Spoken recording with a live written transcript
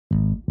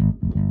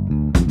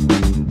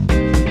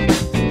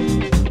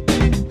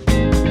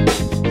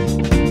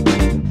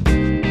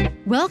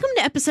Welcome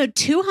to episode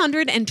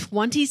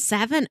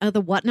 227 of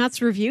the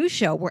Whatnauts review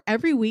show, where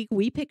every week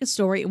we pick a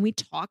story and we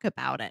talk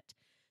about it.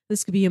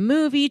 This could be a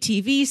movie,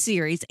 TV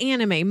series,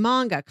 anime,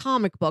 manga,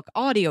 comic book,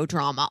 audio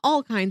drama,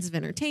 all kinds of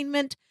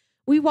entertainment.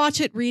 We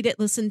watch it, read it,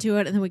 listen to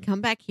it, and then we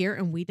come back here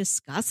and we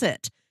discuss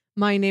it.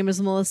 My name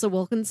is Melissa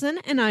Wilkinson,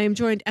 and I am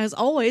joined, as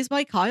always,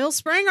 by Kyle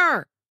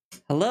Springer.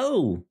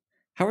 Hello.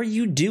 How are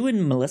you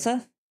doing,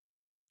 Melissa?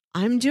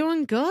 I'm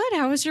doing good.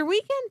 How was your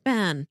weekend,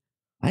 Ben?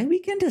 My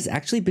weekend has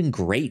actually been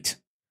great.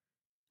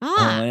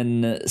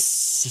 On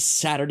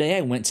Saturday,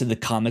 I went to the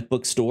comic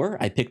book store.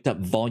 I picked up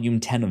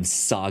volume 10 of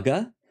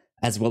Saga,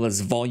 as well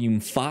as volume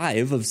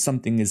 5 of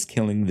Something is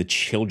Killing the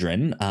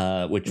Children,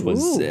 which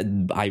was,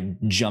 I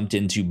jumped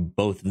into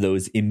both of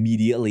those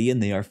immediately,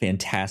 and they are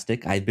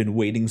fantastic. I've been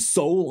waiting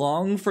so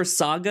long for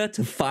Saga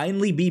to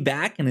finally be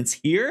back, and it's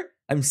here.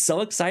 I'm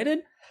so excited.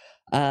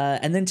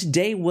 And then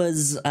today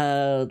was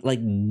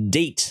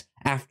date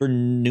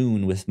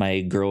afternoon with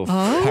my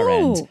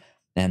girlfriend. Oh.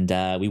 And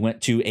we went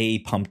to a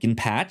pumpkin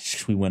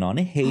patch. We went on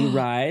a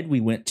hayride.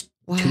 We went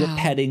to a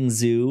petting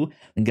zoo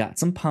and got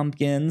some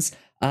pumpkins.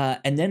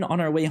 And then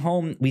on our way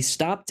home, we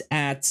stopped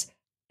at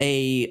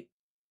a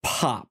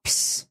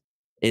Pops,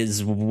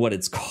 is what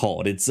it's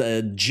called. It's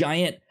a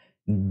giant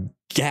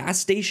gas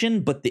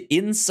station, but the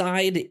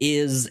inside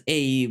is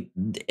it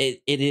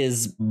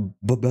is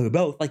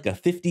both like a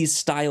 50s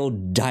style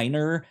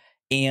diner,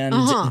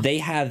 and they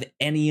have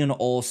any and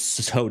all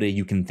soda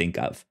you can think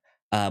of.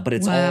 But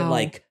it's all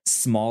like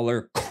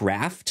smaller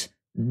craft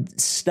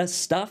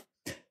stuff.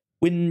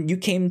 When you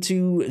came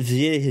to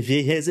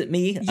visit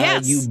me,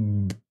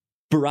 you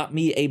brought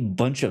me a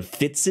bunch of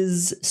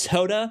Fitz's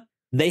soda.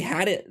 They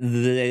had it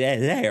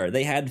there.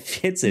 They had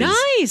Fitz's.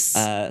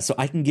 Nice. So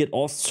I can get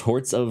all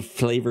sorts of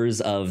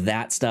flavors of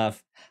that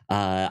stuff.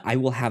 I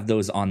will have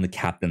those on the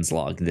captain's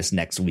log this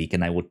next week,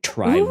 and I will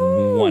try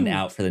one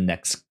out for the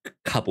next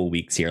couple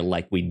weeks here,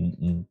 like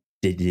we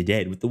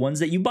did with the ones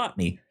that you bought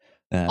me.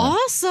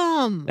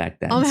 Awesome. Back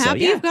then. I'm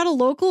happy you've got a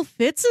local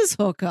Fitz's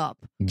hookup.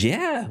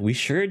 Yeah, we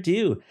sure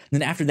do. And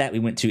then after that, we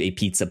went to a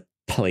pizza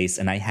place,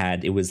 and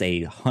it was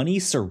a honey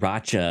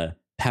sriracha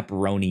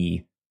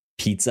pepperoni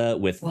pizza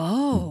with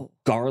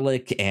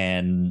garlic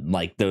and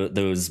like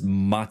those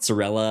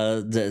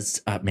mozzarella.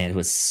 Man, it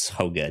was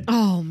so good.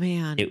 Oh,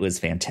 man. It was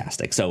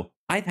fantastic. So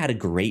I've had a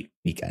great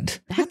weekend.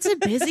 That's a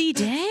busy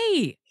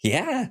day.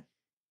 Yeah,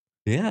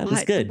 it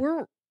was good.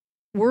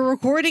 We're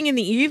recording in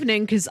the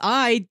evening because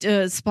I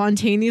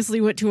spontaneously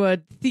went to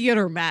a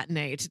theater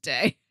matinee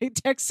today. I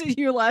texted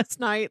you last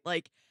night,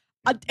 like,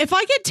 if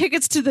I get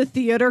tickets to the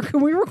theater,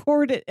 can we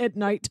record it at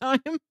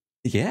nighttime?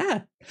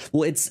 Yeah.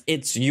 Well,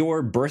 it's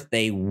your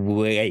birthday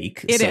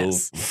week. It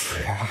is.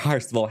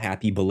 First of all,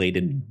 happy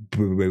belated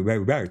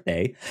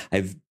birthday.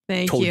 I've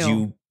told you.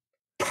 You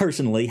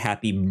personally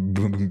happy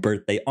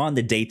birthday on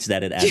the dates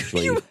that it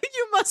actually you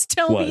must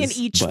tell me in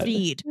each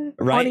feed,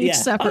 right? On each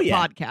separate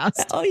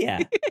podcast. Oh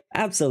yeah,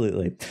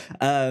 absolutely.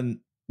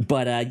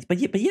 But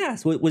yeah.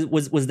 So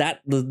was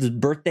that the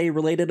birthday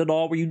related at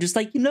all? Were you just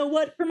like, you know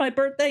what, for my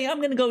birthday,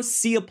 I'm gonna go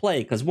see a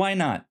play, because why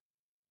not?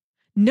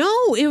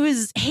 No, it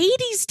was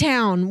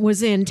Hadestown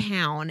was in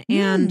town,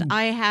 and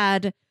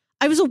I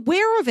was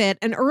aware of it,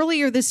 and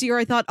earlier this year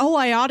I thought,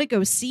 I ought to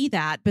go see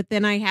that, but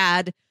then I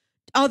had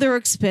other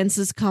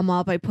expenses come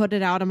up. I put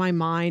it out of my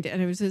mind,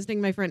 and I was visiting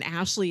my friend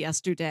Ashley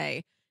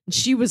yesterday, and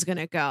she was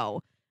gonna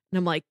go, and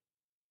I'm like,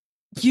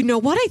 you know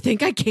what? I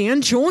think I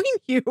can join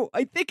you.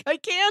 I think I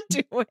can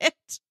do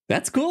it.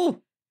 That's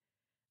cool.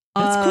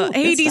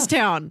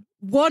 Hadestown,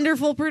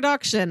 wonderful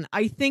production.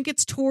 I think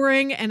it's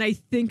touring, and I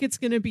think it's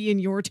going to be in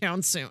your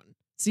town soon.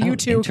 So you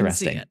too can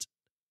see it.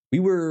 We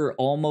were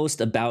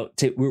almost about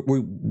to.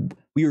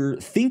 We were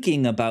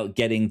thinking about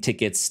getting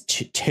tickets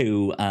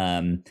to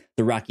the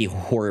Rocky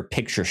Horror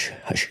Picture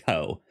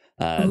Show.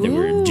 They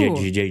were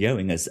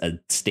doing a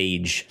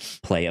stage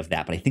play of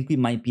that, but I think we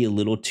might be a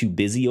little too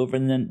busy over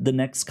the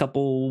next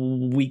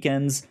couple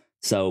weekends,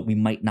 so we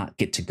might not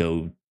get to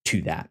go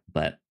to that.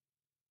 But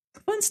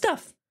fun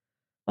stuff,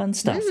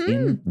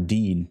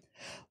 indeed.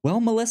 Well,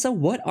 Melissa,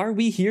 what are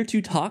we here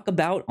to talk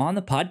about on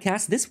the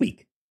podcast this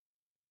week?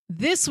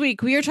 This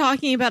week, we are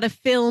talking about a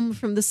film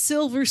from the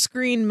silver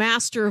screen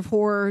master of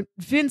horror,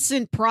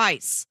 Vincent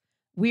Price.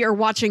 We are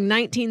watching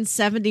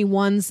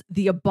 1971's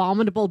The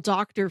Abominable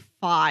Dr.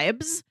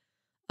 Phibes,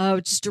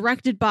 which is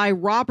directed by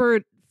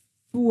Robert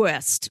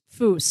Fust.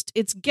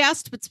 It's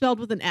guest, but spelled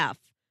with an F.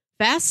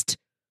 Fest?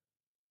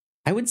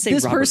 I would say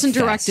this Robert person Fest.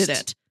 Directed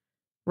it.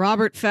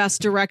 Robert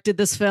Fest directed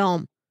this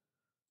film.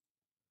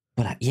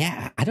 But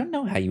I don't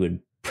know how you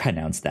would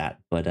pronounce that,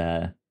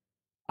 but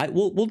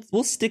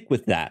we'll stick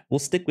with that. We'll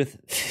stick with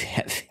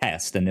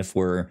Fest, and if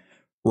we're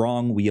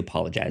wrong, we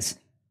apologize.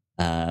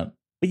 But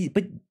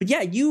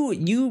yeah,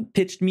 you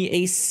pitched me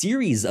a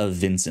series of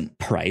Vincent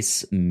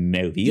Price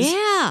movies.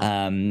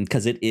 Yeah.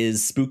 Because it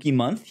is spooky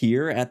month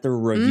here at the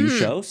review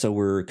show, so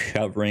we're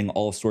covering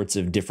all sorts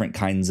of different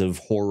kinds of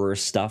horror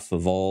stuff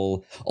of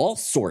all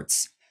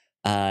sorts.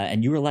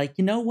 and you were like,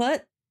 you know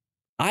what?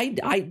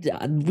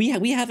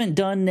 We haven't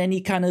done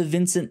any kind of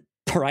Vincent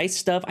Price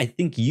stuff. I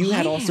think you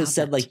had also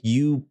said like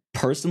you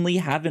personally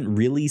haven't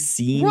really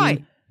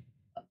seen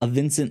a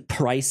Vincent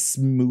Price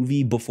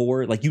movie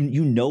before. Like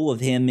you know of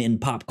him in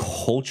pop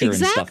culture and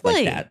stuff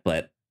like that.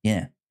 But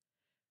yeah.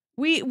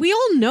 We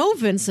all know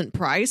Vincent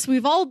Price.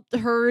 We've all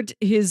heard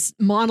his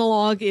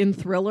monologue in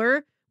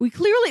Thriller.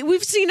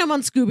 We've seen him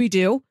on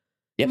Scooby-Doo.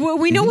 Yep.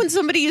 We know when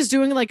somebody is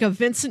doing like a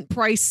Vincent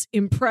Price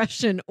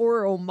impression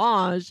or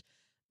homage,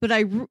 but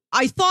I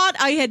thought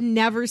I had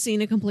never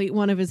seen a complete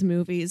one of his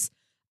movies.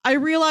 I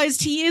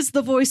realized he is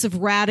the voice of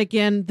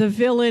Ratigan, the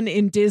villain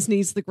in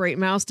Disney's The Great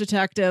Mouse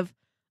Detective.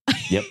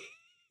 Yep.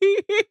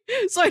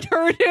 So I'd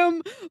heard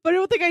him, but I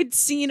don't think I'd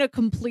seen a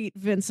complete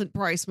Vincent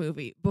Price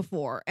movie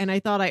before, and I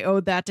thought I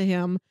owed that to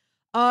him.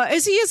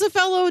 As he is a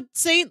fellow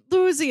St.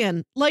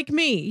 Louisian, like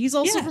me. He's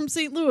also from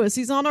St. Louis.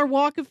 He's on our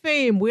Walk of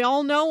Fame. We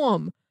all know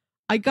him.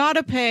 I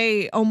gotta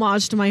pay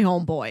homage to my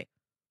homeboy.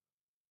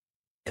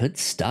 Good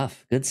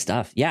stuff. Good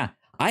stuff. Yeah.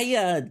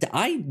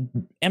 I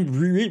am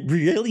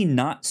really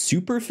not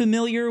super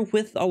familiar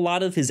with a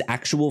lot of his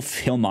actual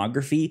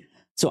filmography.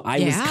 So I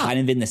was kind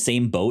of in the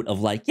same boat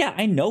of like, yeah,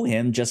 I know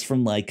him just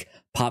from like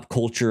pop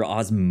culture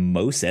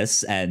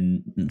osmosis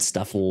and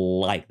stuff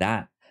like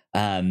that.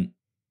 I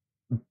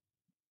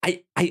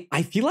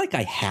feel like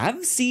I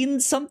have seen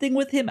something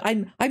with him.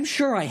 I'm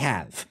sure I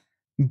have,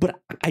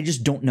 but I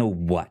just don't know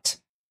what.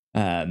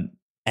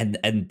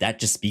 And that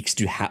just speaks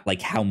to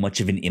how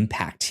much of an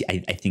impact I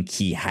think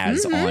he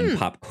has on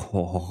pop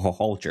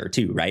culture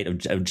too, right?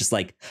 Of just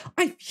like,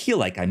 I feel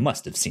like I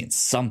must have seen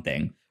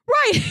something.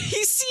 Right.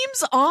 He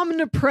seems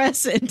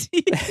omnipresent.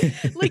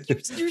 Like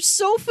you're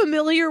so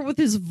familiar with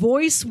his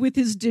voice, with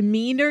his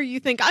demeanor.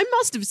 You think, I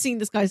must have seen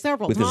this guy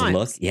several times. With his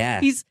look, yeah.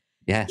 He's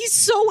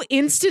so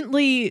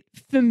instantly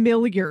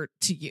familiar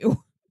to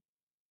you.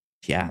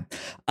 Yeah.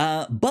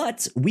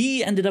 But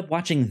we ended up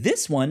watching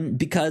this one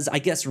because I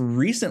guess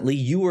recently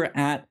you were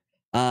at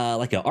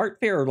like an art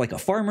fair or like a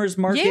farmer's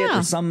market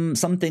or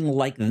something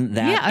like that.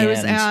 Yeah, I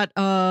was at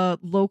a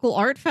local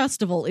art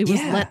festival. It was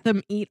Let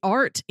Them Eat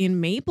Art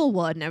in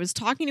Maplewood. And I was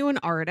talking to an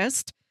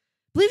artist.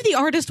 I believe the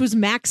artist was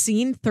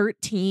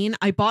Maxine13.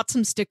 I bought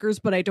some stickers,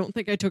 but I don't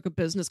think I took a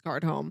business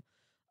card home.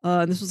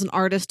 This was an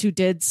artist who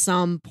did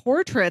some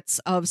portraits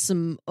of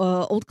some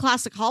old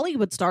classic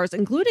Hollywood stars,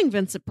 including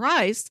Vincent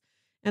Price.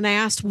 And I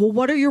asked, well,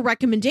 what are your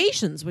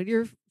recommendations? What are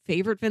your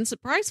favorite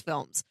Vincent Price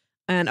films?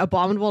 And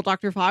Abominable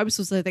Dr. Phibes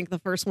was, I think, the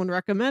first one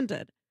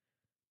recommended.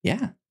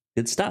 Yeah,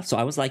 good stuff. So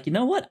I was like, you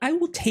know what? I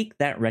will take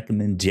that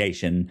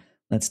recommendation.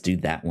 Let's do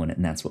that one.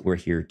 And that's what we're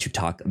here to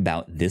talk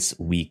about this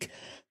week.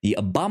 The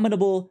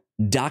Abominable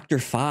Dr.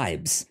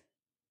 Phibes.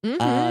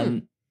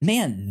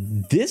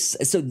 Man, this...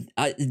 So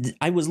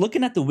I was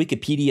looking at the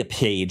Wikipedia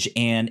page,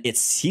 and it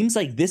seems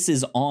like this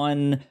is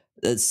on...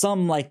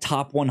 some like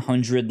top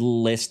 100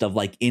 list of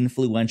like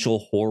influential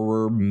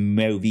horror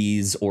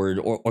movies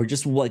or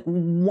just like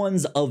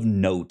ones of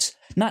note,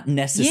 not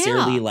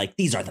necessarily like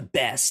these are the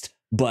best,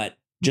 but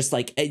just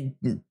like,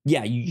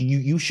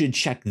 you should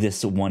check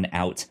this one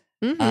out.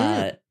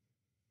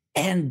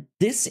 And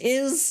this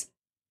is,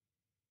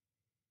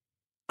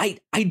 I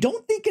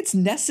don't think it's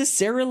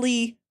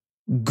necessarily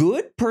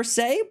good per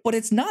se, but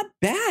it's not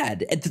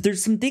bad.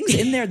 There's some things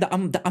in there that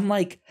I'm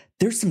like,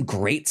 there's some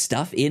great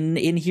stuff in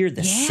here.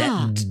 The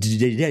set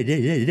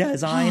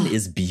design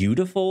is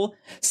beautiful.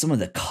 Some of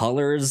the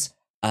colors,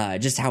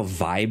 just how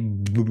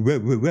vibrant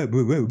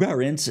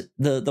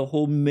the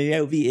whole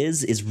movie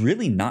is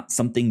really not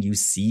something you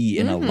see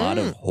in a lot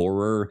of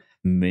horror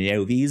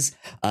movies.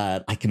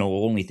 I can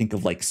only think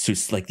of like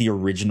the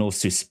original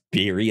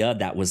Suspiria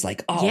that was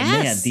like, oh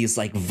man, these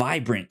like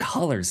vibrant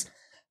colors.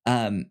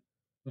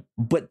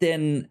 But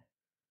then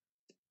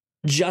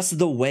just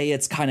the way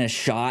it's kind of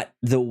shot,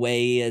 the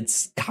way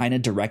it's kind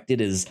of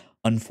directed is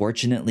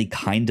unfortunately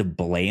kind of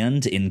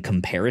bland in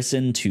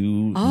comparison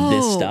to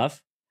this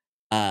stuff.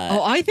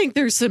 I think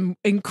there's some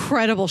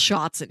incredible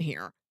shots in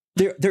here.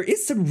 There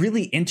is some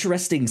really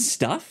interesting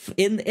stuff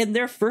in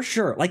there for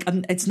sure. Like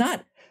it's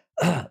not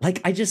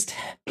like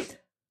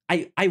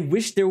I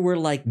wish there were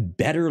like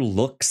better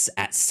looks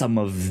at some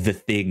of the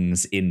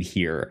things in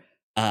here.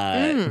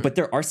 But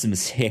there are some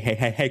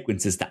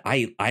sequences that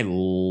I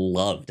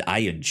loved. I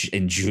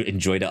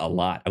enjoyed it a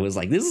lot. I was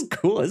like, this is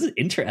cool. This is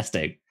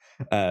interesting.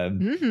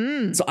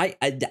 So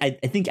I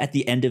think at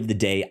the end of the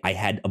day, I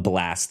had a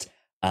blast.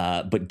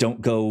 But don't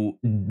go.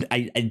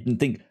 I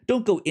think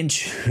don't go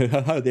into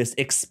this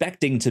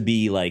expecting to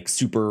be like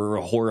super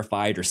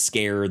horrified or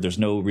scared. There's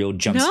no real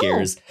jump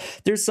scares.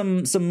 There's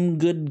some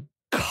good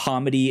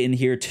comedy in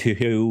here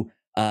too.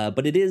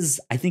 But it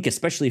is, I think,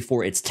 especially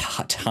for its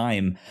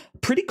time,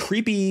 pretty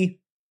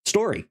creepy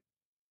story.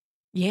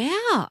 Yeah.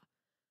 I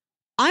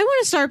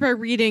want to start by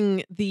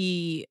reading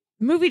the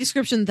movie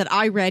description that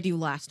I read you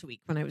last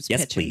week when I was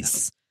pitching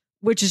this,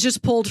 which is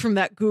just pulled from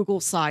that Google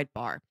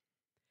sidebar.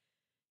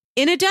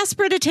 In a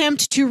desperate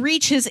attempt to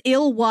reach his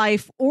ill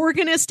wife,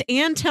 organist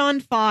Anton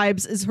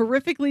Phibes is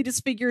horrifically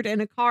disfigured in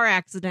a car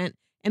accident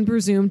and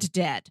presumed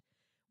dead.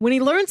 When he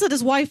learns that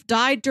his wife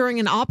died during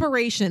an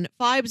operation,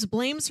 Phibes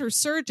blames her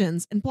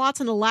surgeons and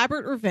plots an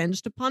elaborate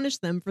revenge to punish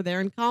them for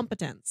their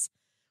incompetence.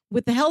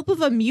 With the help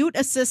of a mute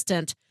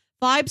assistant,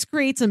 Phibes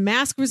creates a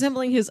mask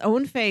resembling his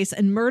own face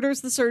and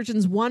murders the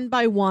surgeons one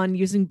by one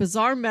using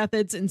bizarre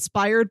methods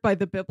inspired by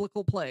the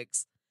biblical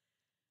plagues.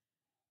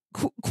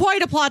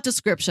 Quite a plot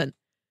description.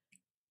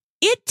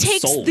 It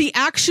takes the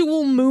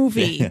actual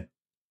movie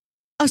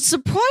a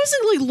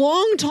surprisingly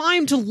long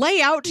time to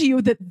lay out to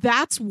you that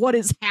that's what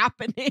is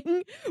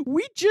happening.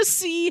 We just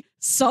see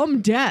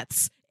some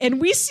deaths, and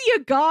we see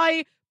a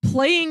guy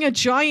playing a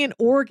giant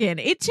organ.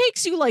 It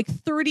takes you like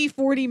 30,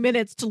 40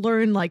 minutes to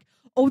learn, like,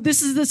 oh,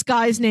 this is this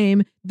guy's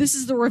name. This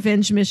is the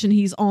revenge mission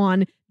he's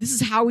on. This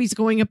is how he's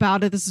going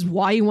about it. This is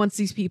why he wants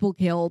these people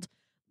killed.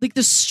 Like,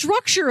 the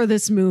structure of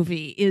this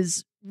movie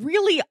is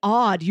really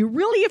odd. You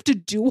really have to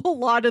do a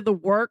lot of the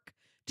work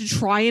to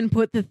try and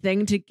put the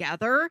thing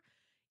together.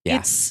 Yeah.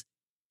 It's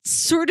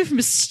sort of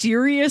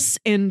mysterious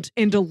and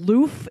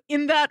aloof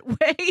in that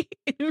way.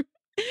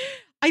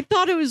 I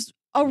thought it was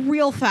a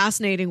real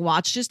fascinating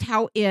watch, just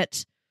how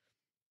it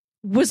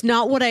was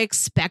not what I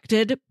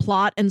expected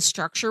plot and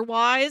structure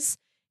wise,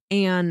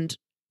 and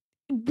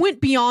went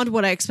beyond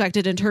what I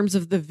expected in terms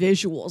of the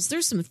visuals.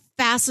 There's some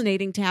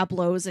fascinating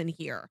tableaus in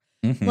here.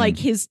 Mm-hmm. Like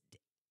his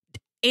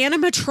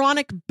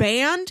animatronic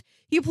band.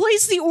 He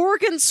plays the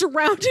organ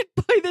surrounded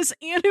by this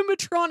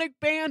animatronic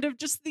band of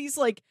just these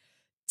like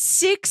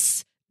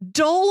 6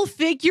 dull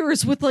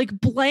figures with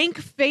like blank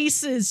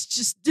faces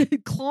just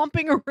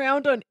clomping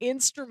around on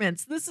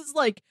instruments. This is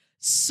like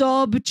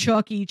sub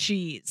Chuck E.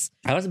 Cheese.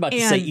 I was about to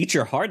say, eat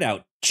your heart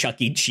out, Chuck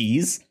E.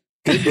 Cheese.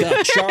 Good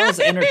Charles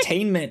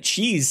Entertainment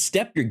Cheese,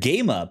 step your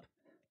game up.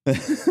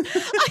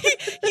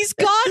 He's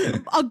got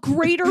a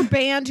greater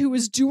band who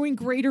is doing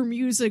greater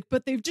music,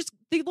 but they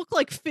look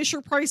like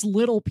Fisher Price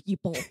little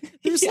people.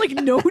 There's like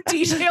no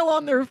detail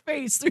on their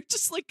face. They're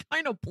just like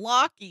kind of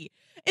blocky.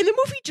 And the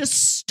movie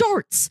just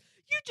starts.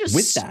 You just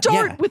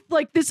start with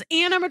like this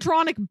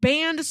animatronic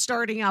band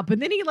starting up, and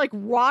then he like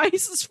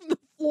rises from the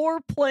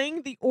floor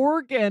playing the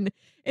organ,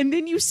 and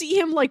then you see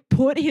him like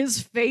put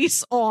his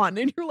face on,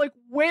 and you're like,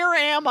 where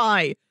am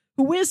I?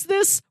 Who is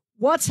this?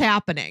 What's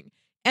happening?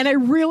 And I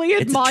really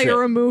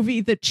admire a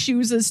movie that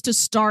chooses to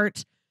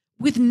start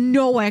with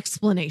no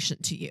explanation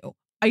to you.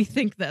 I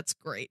think that's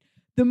great.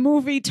 The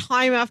movie,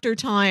 time after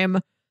time,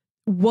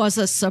 was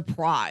a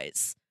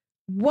surprise.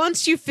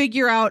 Once you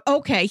figure out,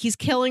 okay, he's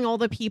killing all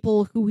the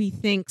people who he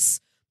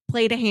thinks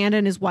played a hand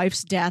in his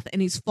wife's death, and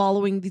he's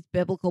following these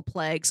biblical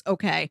plagues.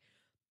 Okay,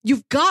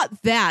 you've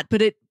got that,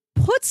 but it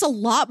puts a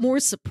lot more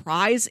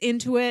surprise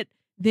into it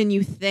than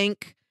you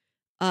think.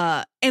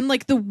 And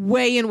like the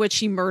way in which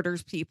he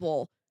murders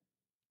people,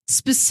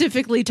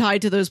 specifically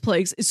tied to those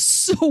plagues, is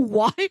so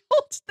wild.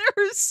 There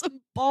are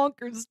some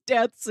bonkers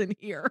deaths in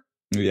here.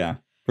 Yeah,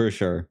 for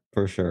sure.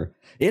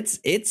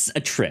 It's a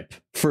trip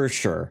for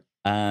sure.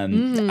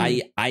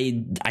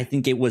 I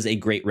think it was a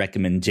great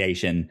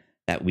recommendation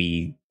that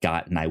we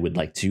got, and I would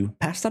like to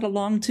pass that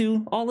along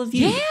to all of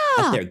you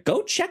out there.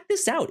 Go check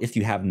this out if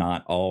you have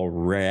not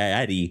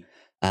already.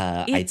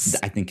 I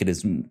think it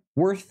is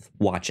worth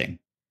watching.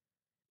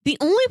 The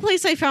only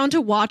place I found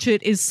to watch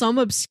it is some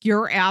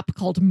obscure app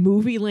called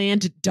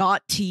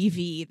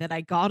movieland.tv that I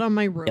got on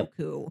my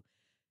Roku. Yep.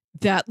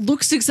 That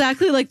looks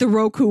exactly like the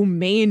Roku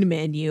main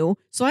menu.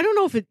 So I don't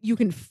know if you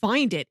can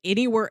find it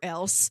anywhere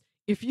else.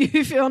 If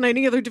you're on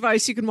any other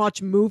device, you can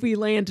watch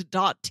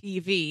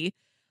movieland.tv.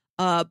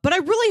 But I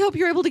really hope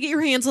you're able to get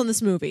your hands on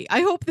this movie.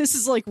 I hope this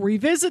is like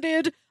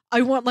revisited.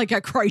 I want like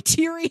a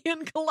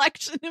Criterion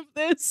collection of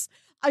this.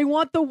 I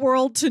want the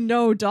world to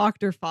know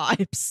Dr.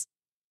 Phibes.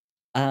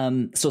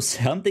 So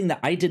something that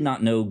I did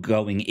not know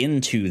going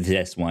into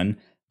this one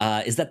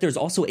is that there's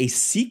also a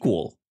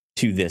sequel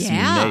to this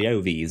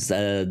movies.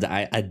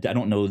 I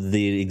don't know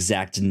the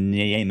exact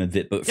name of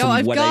it, but from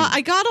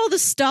I got all the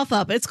stuff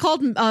up. It's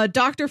called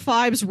Dr.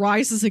 Phibes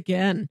Rises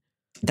Again.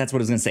 That's what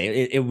I was gonna say.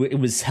 It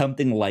was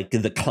something like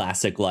the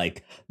classic,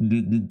 like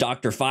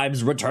Dr.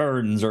 Phibes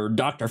Returns or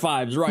Dr.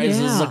 Phibes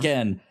Rises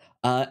Again,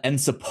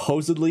 and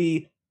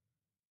supposedly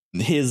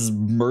his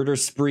murder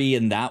spree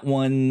in that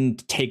one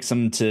takes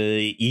him to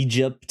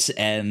Egypt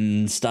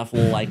and stuff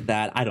like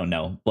that. I don't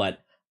know,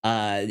 but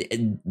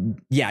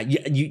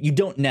you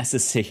don't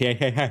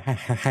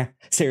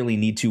necessarily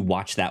need to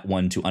watch that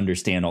one to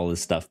understand all the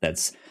stuff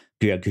that's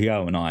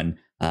going on.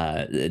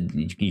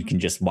 You can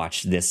just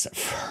watch this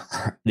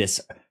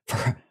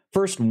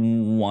first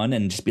one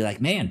and just be like,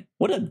 man,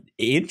 what an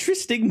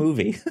interesting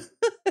movie.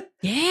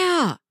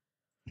 Yeah.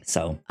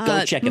 So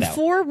go check it out.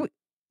 Before we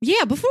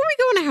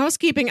go into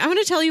housekeeping, I want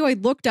to tell you I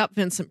looked up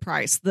Vincent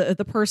Price,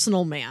 the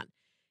personal man,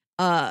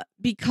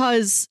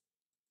 because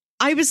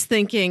I was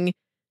thinking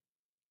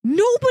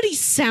nobody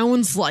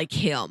sounds like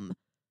him.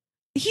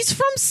 He's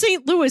from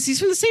St. Louis. He's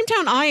from the same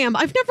town I am.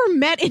 I've never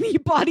met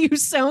anybody who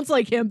sounds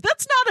like him.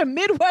 That's not a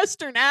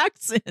Midwestern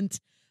accent.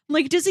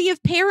 Like, does he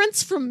have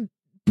parents from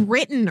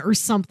Britain or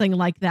something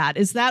like that?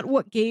 Is that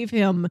what gave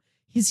him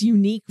his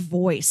unique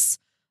voice?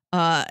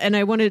 And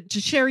I wanted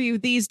to share you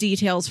these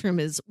details from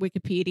his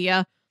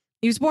Wikipedia.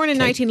 He was born in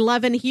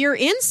 1911 here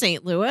in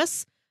St.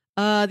 Louis.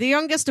 The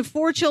youngest of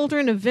 4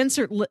 children of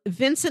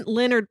Vincent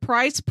Leonard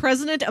Price,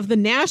 president of the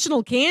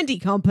National Candy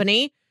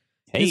Company.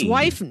 Hey. His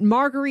wife,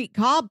 Marguerite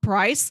Cobb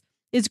Price.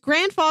 His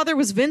grandfather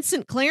was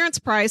Vincent Clarence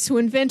Price, who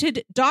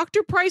invented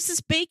Dr.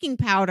 Price's baking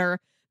powder,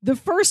 the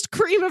first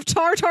cream of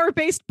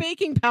tartar-based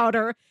baking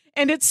powder,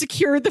 and it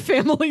secured the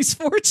family's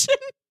fortune.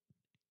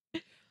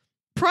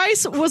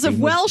 Price was of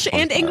Welsh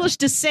and English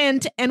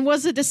descent and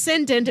was a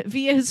descendant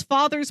via his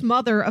father's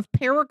mother of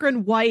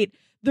Peregrine White,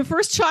 the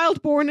first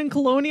child born in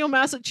colonial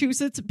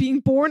Massachusetts,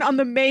 being born on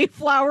the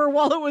Mayflower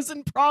while it was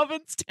in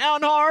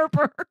Provincetown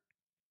Harbor.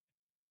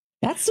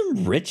 That's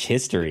some rich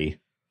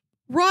history.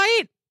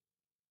 Right?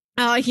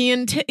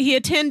 He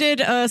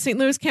attended St.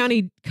 Louis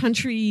County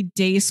Country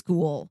Day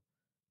School,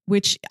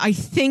 which I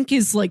think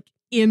is like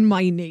in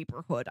my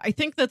neighborhood. I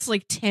think that's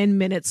like 10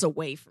 minutes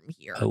away from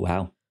here. Oh,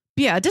 wow.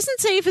 Yeah, it doesn't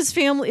say if his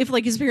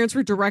parents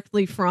were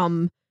directly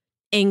from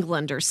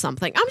England or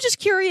something. I'm just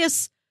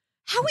curious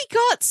how he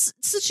got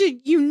such a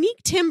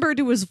unique timbre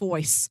to his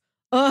voice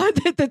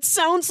that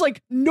sounds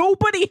like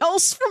nobody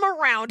else from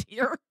around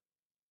here.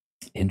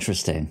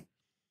 Interesting.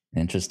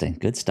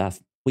 Good stuff.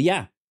 Well,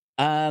 yeah.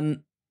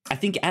 I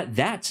think at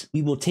that,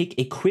 we will take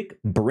a quick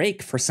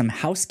break for some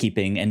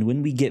housekeeping. And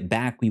when we get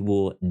back, we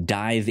will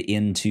dive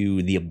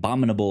into the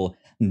Abominable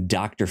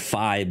Dr.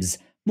 Phibes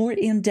more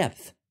in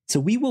depth. So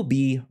we will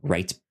be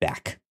right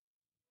back.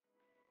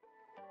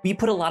 We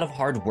put a lot of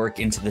hard work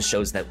into the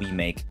shows that we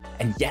make.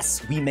 And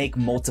yes, we make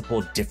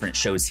multiple different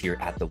shows here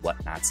at the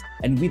Whatnauts.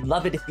 And we'd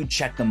love it if you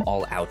check them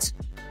all out.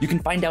 You can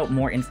find out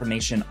more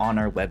information on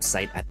our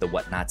website at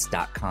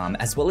thewhatnauts.com,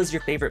 as well as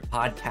your favorite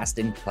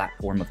podcasting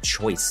platform of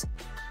choice.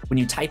 When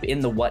you type in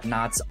the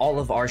Whatnauts, all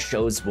of our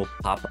shows will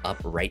pop up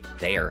right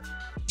there.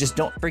 Just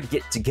don't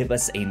forget to give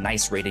us a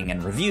nice rating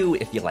and review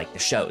if you like the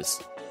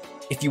shows.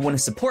 If you want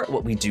to support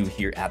what we do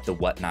here at the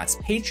Whatnauts,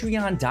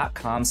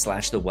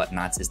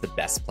 patreon.com/thewhatnauts is the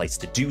best place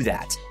to do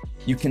that.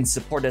 You can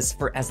support us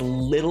for as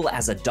little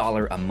as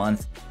 $1 a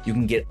month. You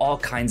can get all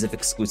kinds of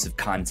exclusive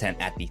content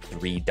at the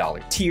 $3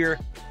 tier.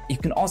 You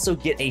can also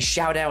get a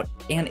shout out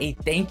and a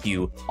thank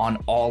you on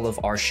all of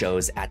our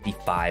shows at the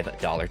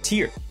 $5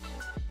 tier.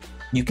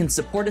 You can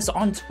support us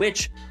on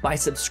Twitch by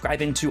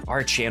subscribing to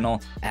our channel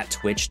at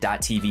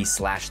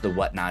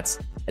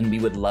twitch.tv/thewhatnauts, and we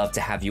would love to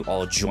have you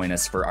all join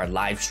us for our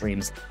live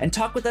streams and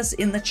talk with us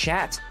in the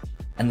chat.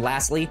 And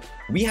lastly,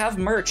 we have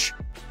merch.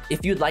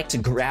 If you'd like to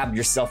grab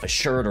yourself a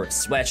shirt or a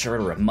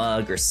sweatshirt or a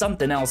mug or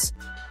something else,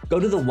 go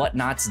to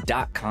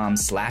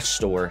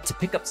thewhatnauts.com/store to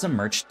pick up some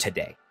merch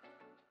today.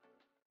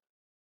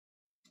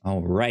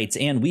 All right,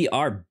 and we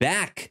are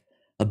back.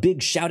 A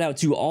big shout out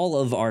to all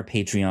of our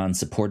Patreon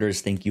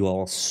supporters. Thank you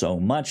all so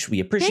much.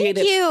 We appreciate it.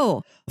 Thank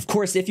you. Of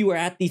course, if you are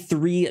at the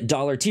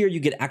 $3 tier, you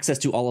get access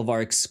to all of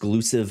our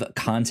exclusive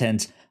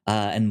content.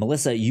 And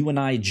Melissa, you and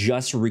I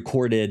just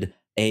recorded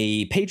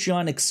a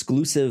Patreon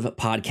exclusive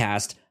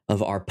podcast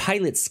of our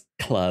Pilots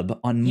Club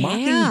on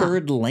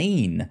Mockingbird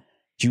Lane.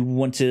 Do you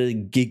want to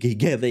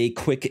give a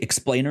quick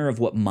explainer of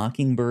what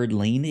Mockingbird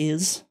Lane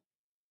is?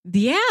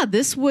 Yeah,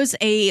 this was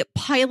a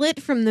pilot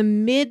from the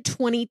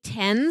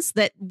mid-2010s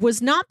that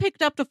was not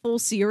picked up to full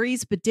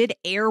series, but did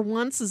air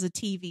once as a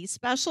TV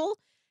special.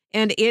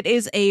 And it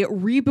is a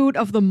reboot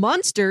of The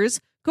Munsters,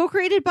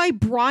 co-created by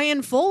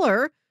Brian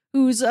Fuller,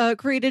 who's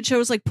created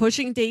shows like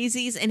Pushing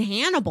Daisies and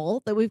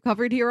Hannibal that we've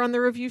covered here on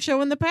the review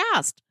show in the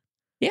past.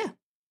 Yeah,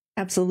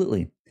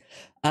 absolutely.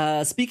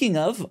 Speaking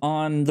of,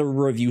 on the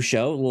review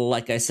show,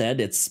 like I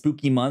said, it's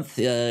spooky month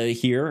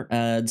here.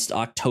 It's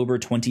October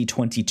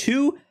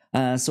 2022.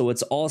 So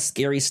it's all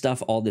scary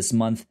stuff all this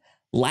month.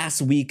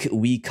 Last week,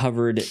 we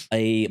covered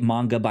a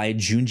manga by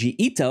Junji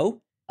Ito,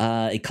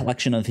 a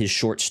collection of his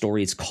short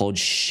stories called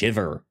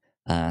Shiver.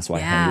 So I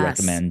highly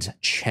recommend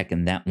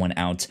checking that one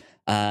out.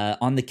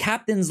 On the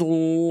Captain's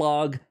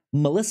Log,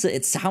 Melissa,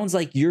 it sounds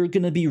like you're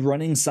going to be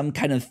running some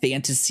kind of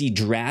fantasy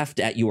draft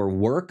at your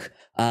work.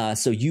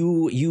 So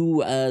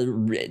you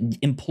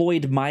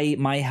employed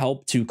my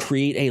help to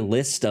create a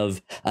list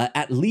of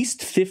at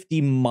least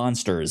 50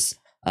 monsters.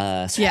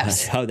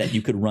 So that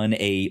you could run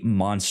a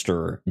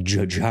monster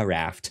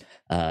draft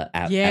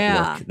at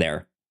work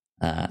there.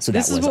 So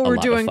this that was is what we're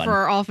doing for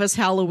our office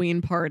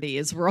Halloween party.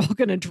 Is we're all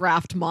going to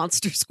draft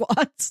monster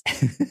squads.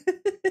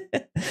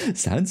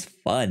 Sounds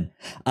fun.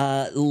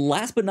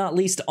 Last but not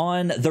least,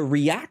 on the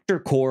Reactor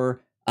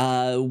Core,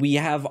 we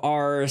have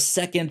our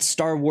second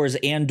Star Wars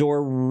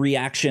Andor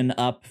reaction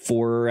up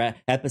for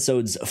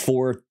episodes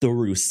 4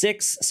 through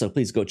 6. So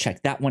please go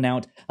check that one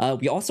out.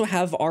 We also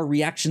have our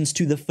reactions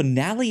to the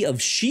finale of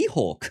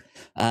She-Hulk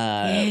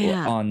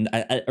on,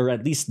 or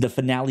at least the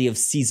finale of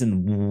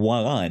season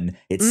 1.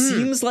 It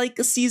seems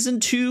like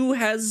season 2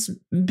 has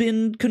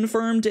been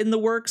confirmed in the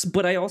works,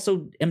 but I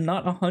also am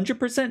not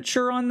 100%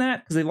 sure on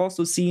that because I've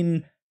also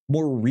seen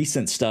more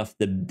recent stuff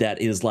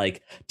that is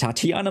like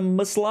Tatiana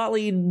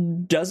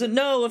Maslany doesn't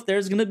know if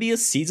there's going to be a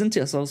season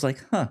 2. So I was like,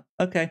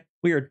 okay,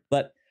 weird.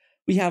 But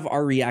we have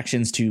our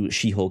reactions to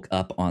She-Hulk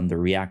up on the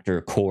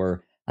Reactor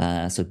Core.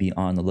 So be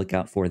on the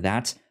lookout for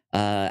that.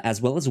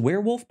 as well as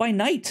Werewolf by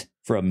Night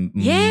from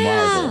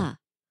Marvel.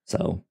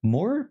 So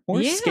more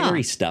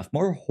scary stuff,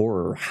 more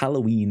horror,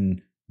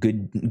 Halloween,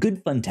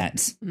 good fun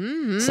times.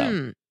 Mm-hmm.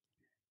 So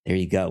there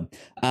you go.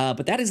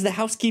 But that is the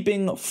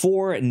housekeeping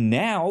for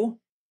now.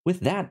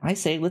 With that, I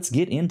say let's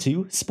get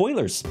into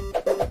spoilers.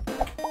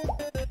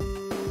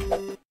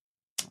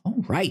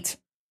 All right.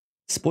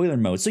 Spoiler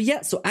mode.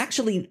 So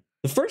actually,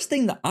 the first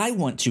thing that I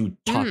want to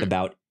talk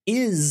about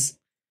is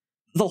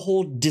the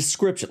whole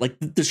description, like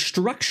the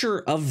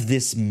structure of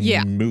this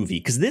movie.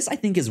 Because this, I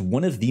think, is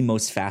one of the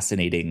most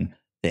fascinating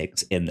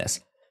things in this.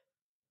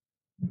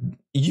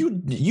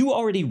 You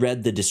already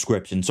read the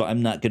description, so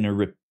I'm not going to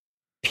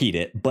repeat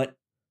it. But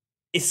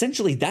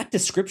essentially, that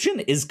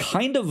description is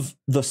kind of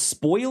the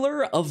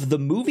spoiler of the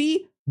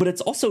movie, but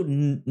it's also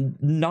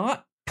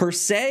not per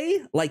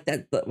se like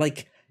that.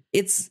 Like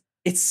it's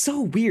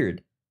so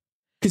weird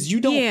because you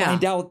don't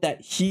find out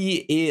that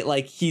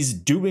he's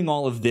doing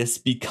all of this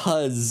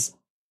because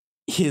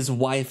his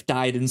wife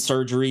died in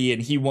surgery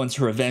and he wants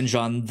revenge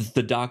on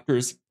the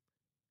doctors.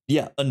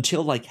 Yeah,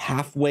 until like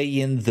halfway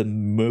in the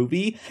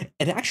movie,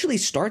 it actually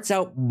starts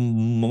out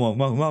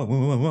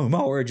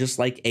more just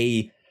like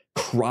a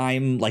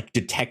crime, like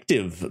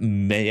detective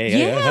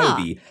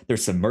movie.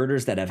 There's some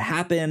murders that have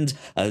happened.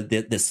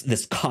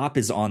 This cop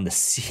is on the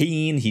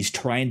scene. He's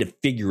trying to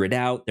figure it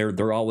out.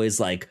 They're always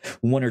like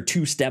 1 or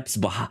 2 steps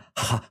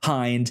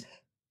behind.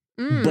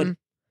 But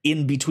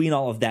in between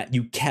all of that,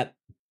 you kept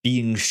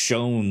being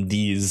shown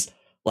these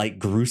like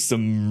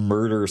gruesome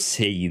murder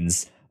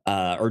scenes.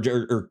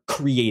 Or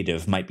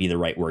creative might be the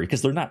right word,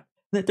 because they're not.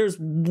 There's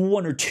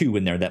 1 or 2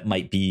 in there that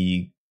might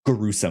be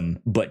gruesome,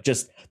 but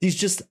just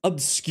these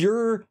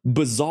obscure,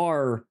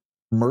 bizarre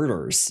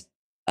murders.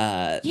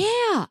 And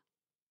I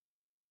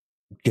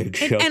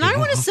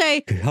want to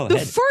say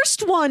the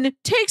first one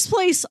takes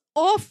place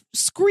off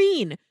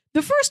screen.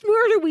 The first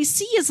murder we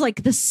see is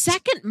like the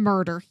second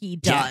murder he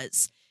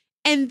does,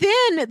 and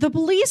then the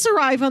police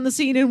arrive on the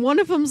scene, and one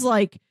of them's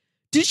like,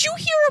 "Did you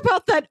hear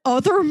about that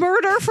other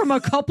murder from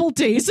a couple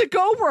days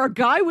ago where a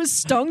guy was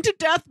stung to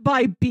death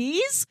by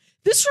bees?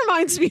 This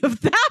reminds me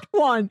of that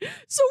one."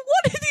 So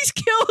one of these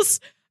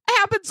kills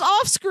happens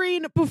off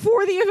screen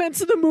before the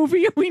events of the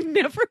movie, and we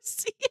never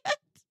see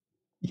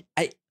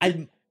it.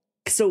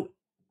 So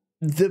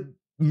the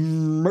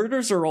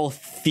murders are all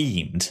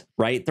themed,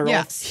 right? They're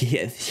all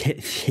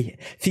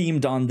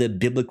themed on the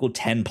biblical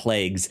 10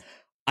 plagues.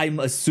 I'm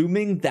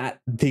assuming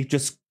that they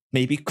just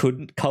maybe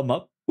couldn't come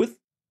up with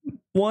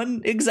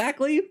one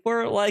exactly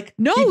for like.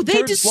 No,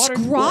 they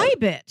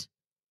describe it.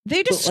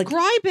 They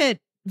describe it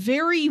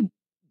very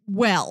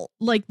well.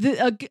 Like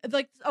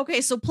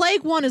okay, so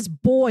plague 1 is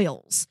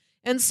boils,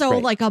 and so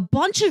like a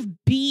bunch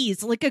of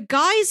bees. Like a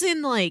guy's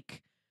in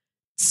like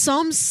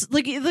some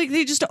like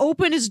they just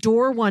open his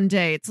door one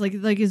day. It's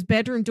like his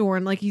bedroom door,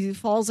 and like he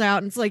falls out,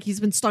 and it's like he's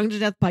been stung to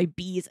death by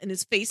bees, and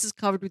his face is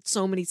covered with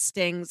so many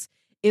stings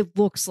it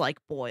looks like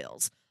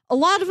boils. A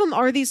lot of them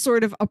are these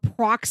sort of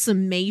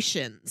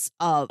approximations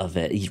of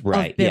it,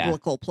 right? Of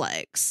biblical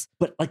plagues.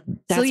 But like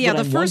that's what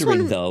I'm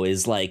wondering though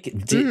is like,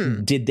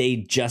 did they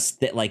just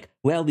that like,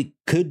 well, we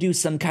could do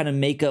some kind of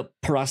makeup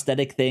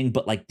prosthetic thing,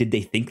 but like, did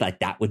they think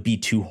like that would be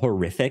too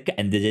horrific,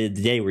 and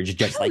they were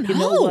just like, you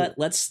know what,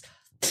 let's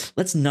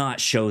not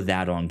show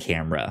that on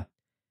camera.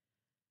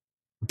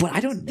 But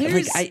I don't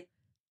like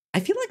I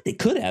feel like they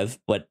could have,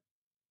 but.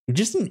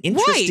 Just an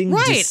interesting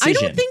decision. I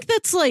don't think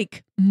that's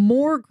like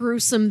more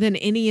gruesome than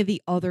any of the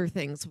other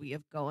things we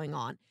have going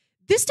on.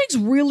 This takes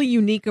really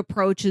unique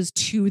approaches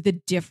to the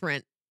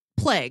different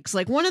plagues.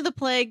 Like one of the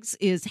plagues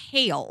is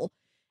hail.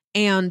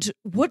 And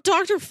what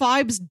Dr.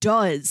 Phibes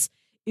does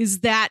is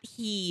that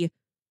he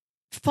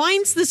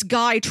finds this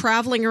guy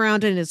traveling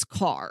around in his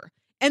car.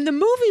 And the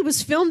movie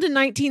was filmed in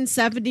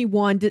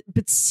 1971,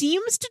 but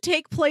seems to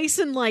take place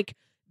in like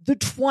the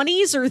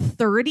 20s or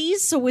 30s.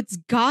 So it's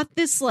got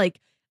this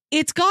like,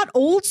 it's got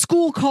old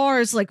school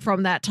cars like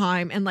from that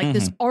time and like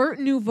this Art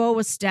Nouveau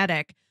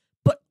aesthetic,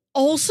 but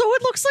also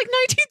it looks like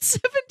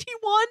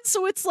 1971.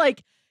 So it's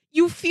like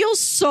you feel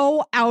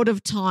so out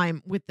of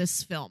time with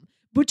this film.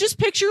 But just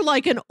picture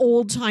like an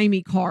old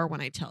timey car when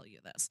I tell you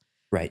this.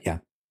 Right. Yeah.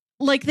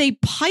 Like they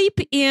pipe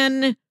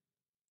in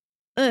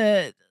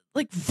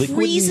like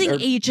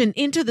freezing agent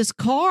into this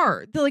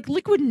car. They're like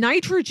liquid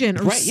nitrogen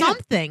or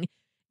something. Yeah.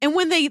 And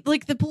when they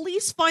like the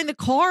police find the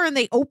car and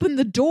they open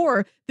the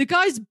door, the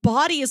guy's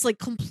body is like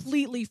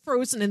completely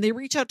frozen, and they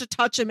reach out to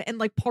touch him and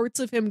like parts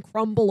of him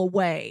crumble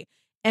away.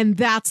 And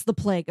that's the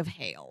plague of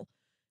hail.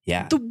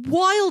 Yeah. The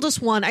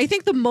wildest one, I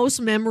think the most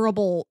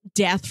memorable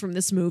death from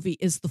this movie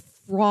is the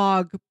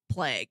frog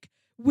plague,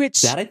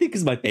 which that I think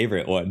is my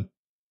favorite one.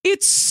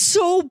 It's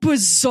so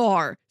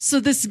bizarre. So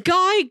this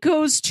guy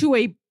goes to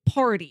a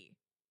party,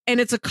 and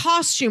it's a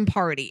costume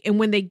party. And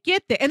when they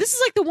get there, and this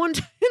is like the one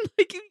time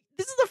like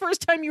this is the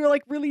first time you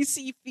like really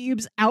see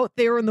Phibes out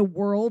there in the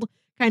world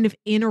kind of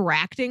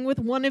interacting with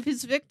one of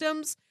his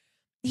victims.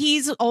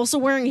 He's also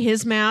wearing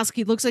his mask.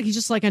 He looks like he's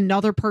just like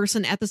another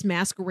person at this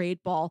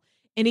masquerade ball.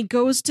 And he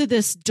goes to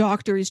this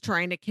doctor he's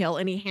trying to kill,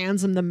 and he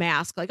hands him the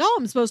mask like, "Oh,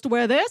 I'm supposed to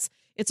wear this?"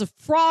 It's a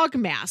frog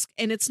mask,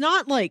 and it's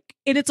not like,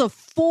 and it's a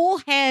full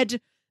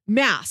head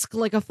mask,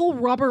 like a full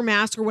rubber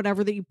mask or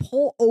whatever that you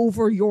pull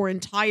over your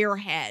entire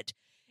head.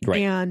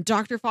 Right. And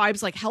Dr.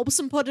 Phibes like helps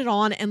him put it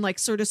on and like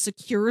sort of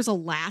secures a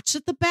latch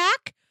at the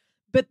back.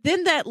 But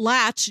then that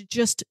latch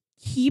just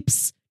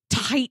keeps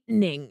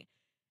tightening.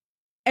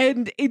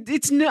 And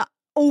it's not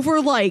over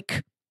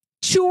like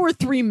 2 or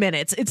 3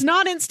 minutes. It's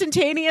not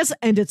instantaneous,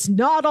 and it's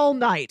not all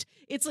night.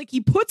 It's like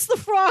he puts the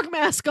frog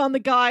mask on the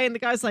guy, and the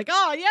guy's like,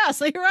 oh, yes,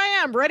 here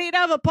I am, ready to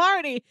have a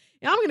party.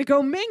 I'm going to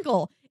go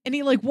mingle. And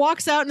he like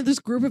walks out into this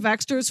group of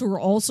extras who are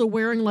also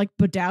wearing like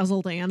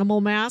bedazzled animal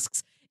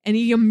masks. And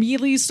he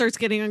immediately starts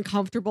getting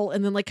uncomfortable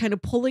and then like kind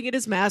of pulling at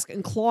his mask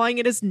and clawing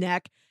at his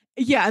neck.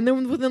 Yeah, and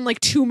then within like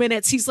 2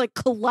 minutes, he's like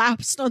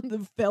collapsed on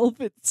the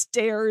velvet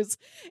stairs.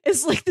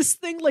 It's like this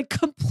thing like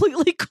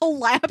completely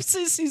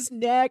collapses his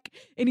neck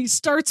and he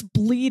starts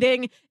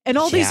bleeding. And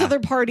all these other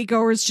party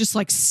goers just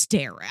like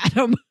stare at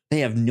him. They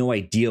have no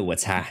idea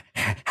what's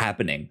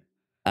happening.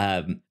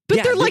 But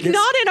they're like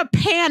not in a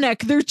panic.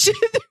 They're just,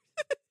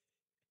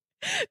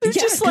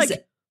 just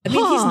like, I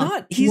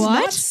mean,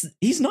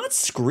 he's not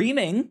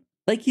screaming.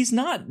 Like he's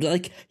not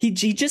like he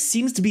just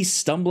seems to be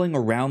stumbling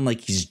around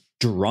like he's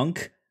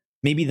drunk.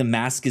 Maybe the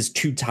mask is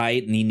too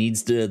tight and he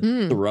needs to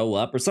throw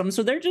up or something.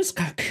 So they're just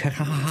kind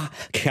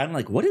of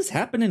like, what is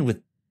happening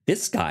with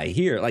this guy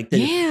here? Like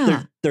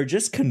they're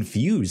just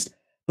confused.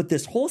 But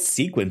this whole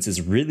sequence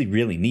is really,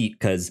 really neat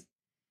because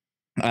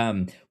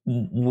one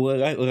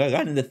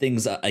of the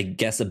things I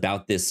guess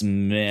about this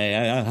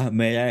movie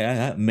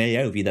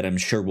that I'm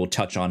sure we'll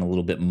touch on a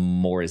little bit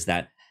more is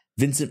that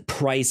Vincent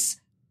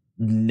Price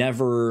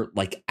never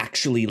like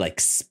actually like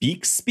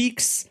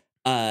speaks.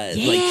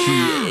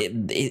 Like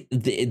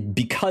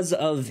because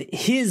of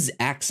his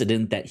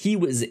accident that he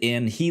was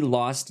in, he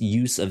lost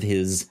use of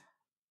his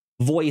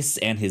voice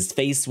and his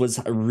face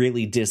was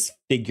really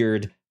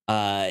disfigured.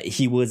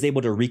 He was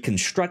able to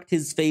reconstruct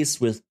his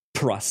face with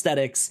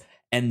prosthetics.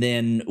 And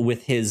then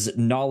with his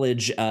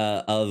knowledge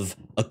of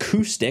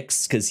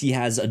acoustics, because he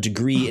has a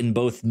degree in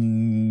both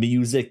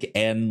music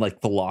and like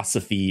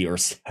philosophy or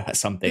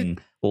something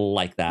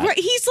like that. Right.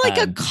 He's like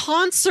a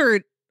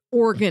concert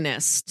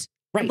organist,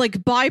 right?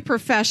 Like by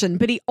profession,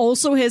 but he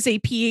also has a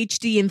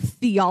PhD in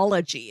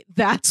theology.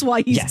 That's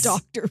why he's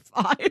Dr.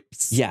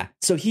 Phibes. Yeah.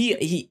 So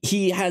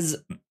he has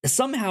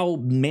somehow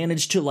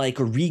managed to like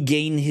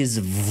regain his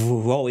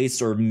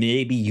voice or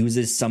maybe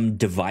uses some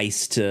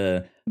device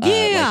to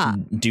like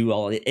do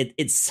all it.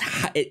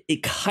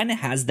 It kind of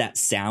has that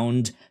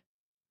sound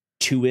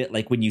to it,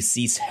 like when you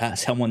see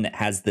someone that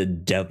has the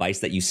device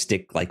that you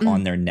stick like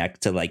on their neck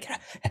to like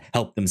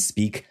help them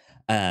speak.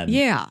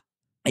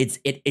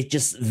 It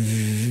just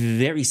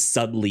very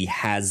subtly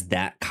has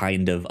that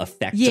kind of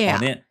effect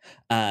on it.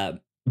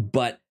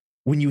 But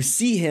when you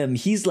see him,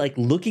 he's like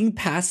looking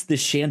past the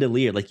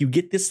chandelier, like you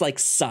get this like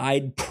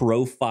side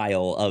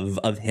profile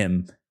of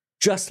him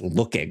just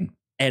looking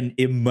and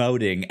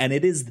emoting, and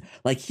it is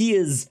like he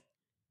is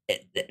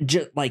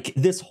just like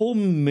this whole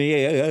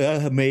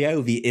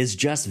movie is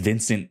just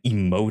Vincent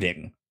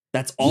emoting.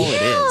 That's all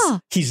it is.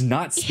 He's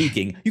not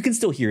speaking. You can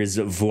still hear his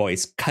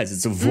voice because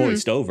it's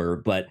voiced over,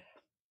 but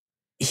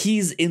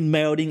he's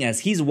emoting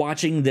as he's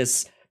watching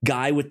this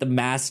guy with the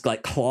mask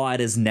like claw at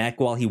his neck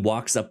while he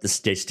walks up the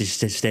stairs.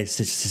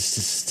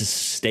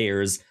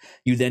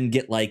 You then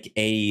get like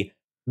a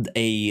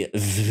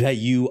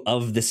view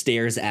of the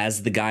stairs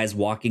as the guy's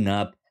walking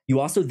up. You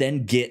also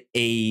then get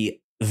a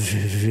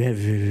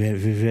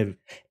view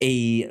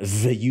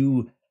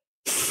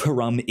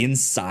from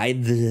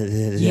inside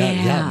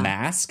the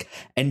mask,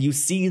 and you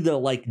see the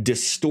like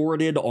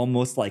distorted,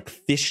 almost like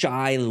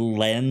fisheye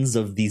lens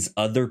of these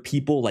other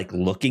people like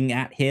looking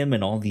at him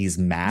and all these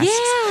masks.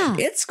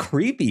 It's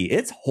creepy,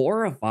 it's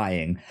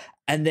horrifying.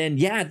 And then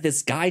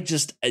this guy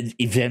just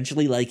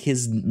eventually like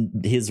his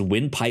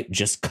windpipe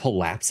just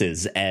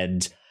collapses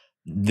and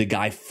the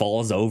guy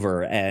falls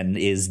over and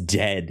is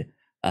dead.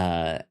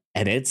 And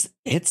it's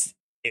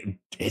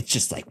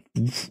just like,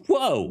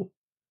 whoa,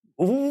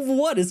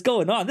 what is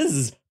going on? This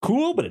is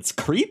cool, but it's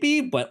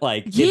creepy. But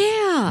like,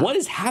 what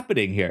is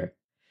happening here?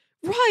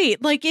 Right.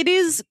 Like it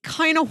is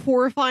kind of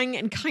horrifying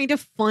and kind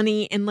of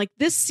funny. And like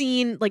this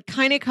scene like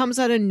kind of comes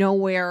out of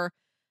nowhere.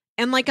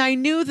 And like I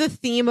knew the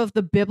theme of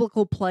the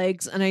biblical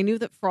plagues and I knew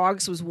that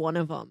frogs was one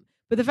of them.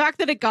 But the fact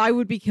that a guy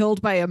would be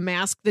killed by a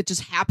mask that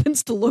just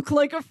happens to look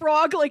like a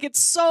frog, like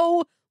it's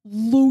so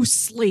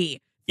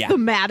loosely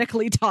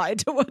thematically tied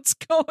to what's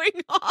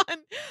going on.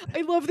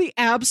 I love the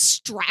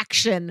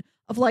abstraction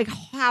of like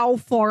how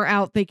far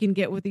out they can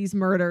get with these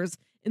murders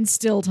and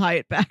still tie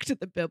it back to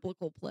the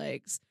biblical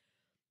plagues.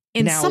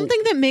 And now, something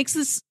that makes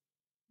this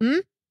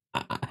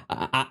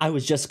I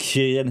was just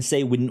going to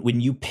say,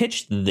 when you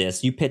pitched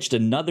this, you pitched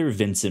another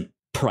Vincent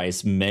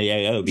Price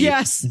movie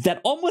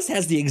that almost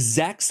has the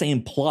exact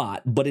same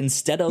plot, but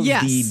instead of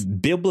the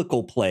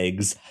biblical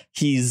plagues,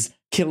 he's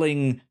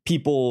killing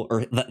people,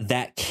 or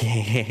that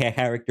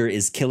character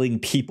is killing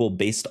people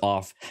based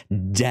off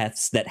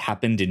deaths that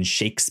happened in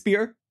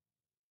Shakespeare.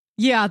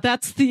 Yeah,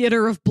 that's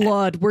Theater of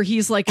Blood, where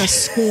he's like a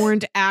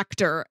scorned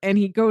actor and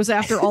he goes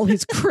after all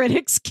his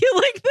critics,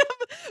 killing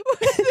them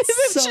with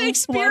so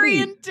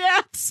Shakespearean funny.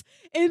 deaths.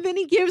 And then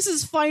he gives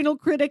his final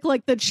critic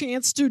like the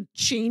chance to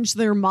change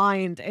their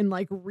mind and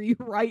like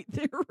rewrite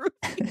their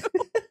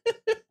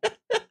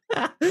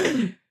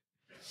review.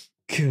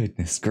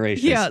 Goodness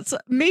gracious. Yeah, so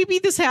maybe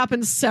this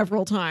happens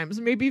several times.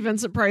 Maybe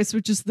Vincent Price,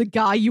 which is the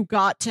guy you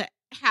got to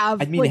have,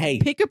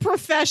 pick a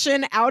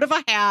profession out of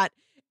a hat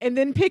and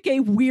then pick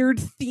a weird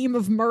theme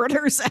of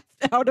murders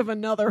out of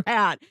another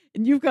hat.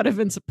 And you've got a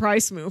Vincent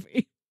Price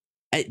movie.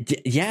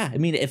 Yeah, I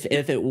mean, if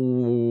it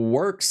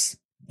works,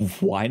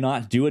 why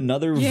not do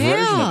another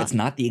version of it? It's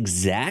not the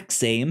exact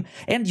same.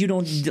 And you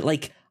don't,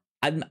 like,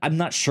 I'm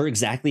not sure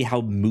exactly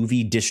how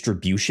movie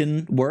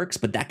distribution works,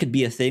 but that could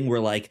be a thing where,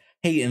 like,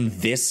 hey, in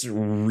this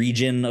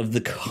region of the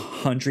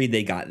country,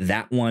 they got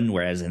that one,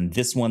 whereas in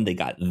this one, they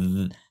got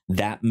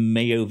that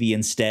movie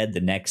instead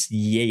the next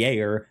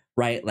year,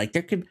 right? Like,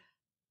 there could,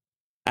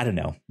 I don't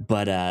know,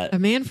 but a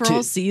man for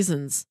all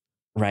seasons,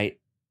 right?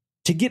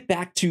 To get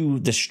back to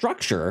the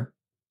structure,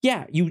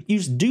 yeah, you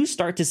do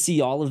start to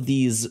see all of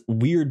these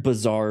weird,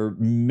 bizarre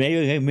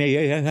movies.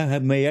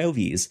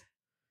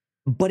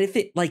 But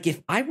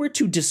if I were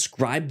to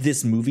describe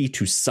this movie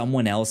to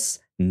someone else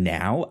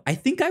now, I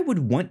think I would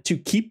want to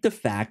keep the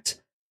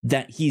fact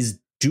that he's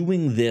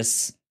doing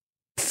this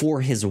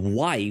for his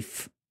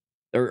wife,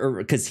 or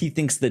because he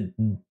thinks the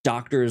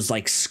doctors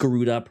like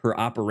screwed up her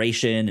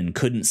operation and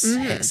couldn't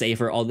save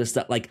her, all this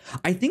stuff. Like,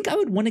 I think I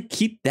would want to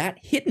keep that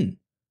hidden.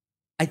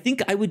 I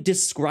think I would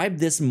describe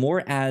this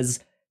more as,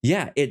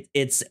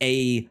 it's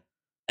a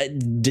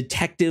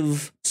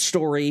detective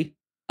story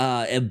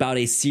about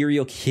a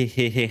serial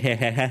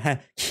killer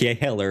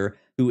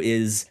who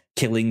is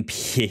killing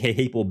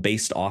people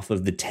based off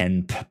of the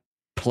 10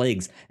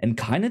 plagues, and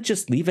kind of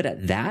just leave it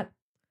at that.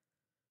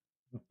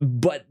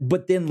 But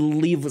then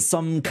leave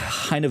some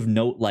kind of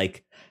note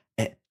like,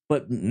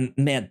 but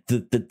man,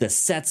 the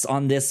sets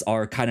on this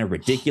are kind of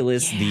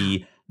ridiculous.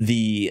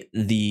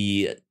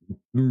 The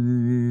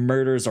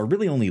murders are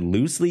really only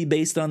loosely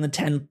based on the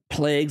 10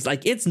 plagues.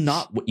 Like, it's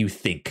not what you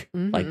think.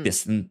 Like,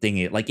 this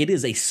thing, like, it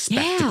is a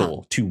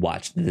spectacle to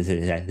watch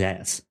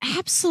this.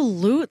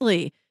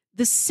 Absolutely.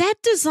 The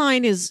set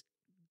design is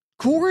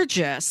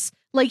gorgeous.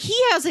 Like, he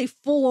has a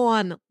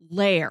full-on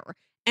lair.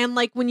 And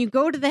like, when you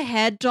go to the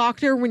head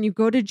doctor, when you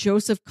go to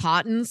Joseph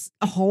Cotton's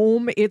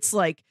home, it's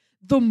like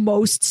the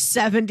most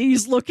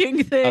 70s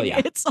looking thing. Oh,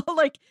 yeah. It's all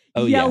like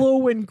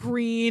yellow and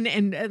green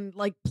and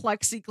like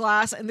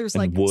plexiglass, and there's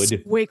like wood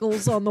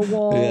squiggles on the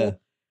wall.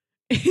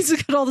 He's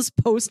got all this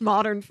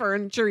postmodern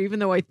furniture, even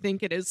though I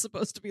think it is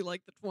supposed to be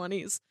like the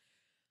 20s.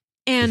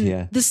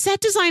 And the set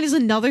design is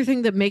another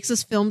thing that makes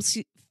this film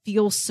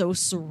feel so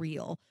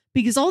surreal,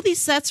 because all these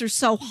sets are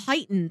so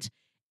heightened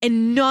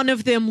and none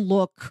of them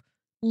look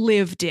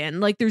lived in.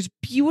 Like, there's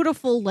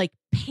beautiful like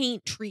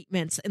paint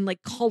treatments and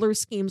like color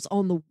schemes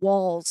on the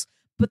walls,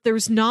 but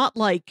there's not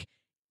like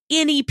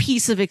any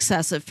piece of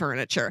excessive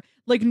furniture.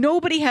 Like,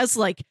 nobody has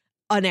like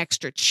an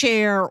extra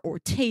chair or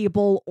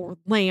table or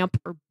lamp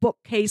or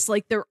bookcase.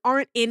 Like, there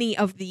aren't any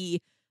of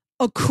the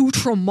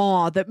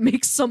accoutrement that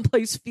makes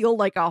someplace feel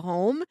like a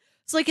home.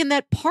 It's like in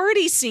that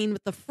party scene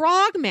with the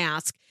frog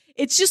mask,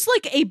 it's just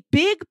like a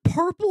big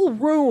purple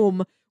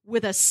room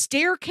with a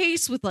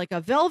staircase with like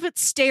a velvet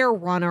stair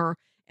runner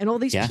and all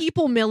these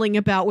people milling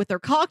about with their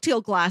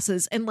cocktail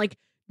glasses and like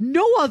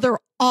no other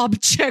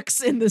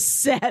objects in the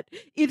set.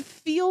 It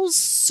feels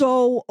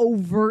so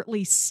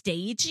overtly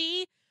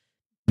stagey,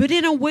 but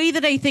in a way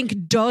that I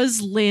think does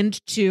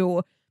lend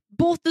to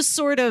both the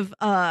sort of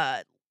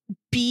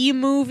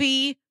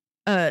B-movie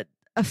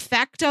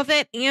effect of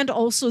it and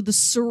also the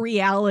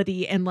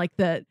surreality and like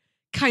the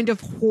kind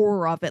of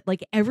horror of it.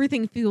 Like,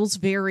 everything feels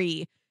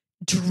very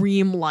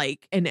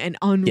dreamlike and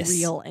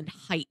unreal and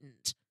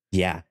heightened.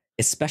 Yeah.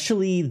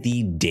 Especially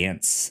the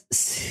dance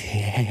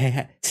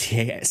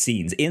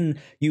scenes.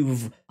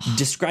 You've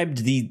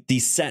described the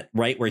set,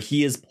 right, where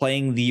he is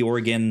playing the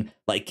organ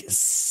like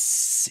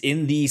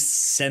in the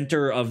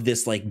center of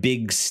this like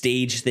big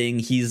stage thing.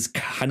 He's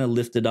kind of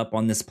lifted up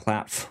on this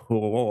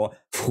platform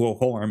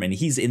and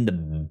he's in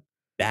the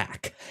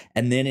back,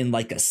 and then in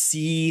like a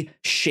C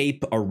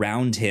shape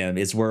around him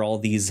is where all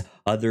these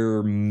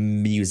other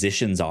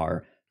musicians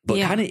are. But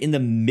kind of in the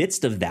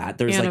midst of that,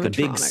 there's like a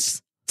big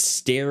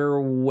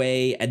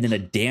stairway and then a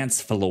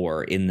dance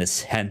floor in the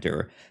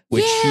center,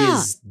 which he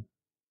is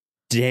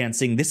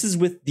dancing. This is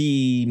with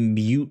the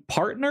mute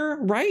partner,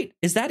 right?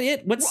 Is that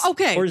it?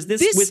 Or is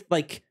this with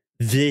like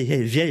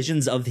the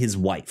visions of his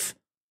wife?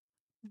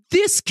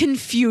 This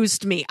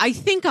confused me. I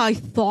think I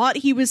thought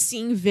he was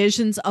seeing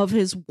visions of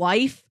his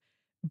wife,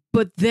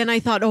 but then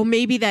I thought, oh,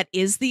 maybe that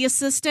is the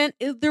assistant.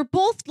 They're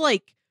both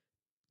like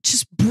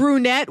just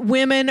brunette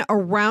women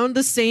around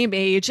the same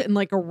age and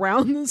like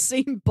around the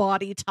same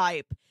body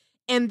type.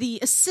 And the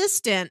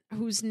assistant,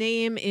 whose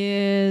name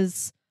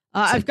is,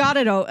 I've got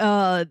it,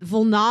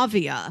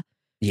 Volnavia.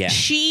 Yeah.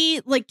 She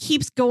like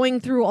keeps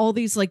going through all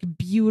these like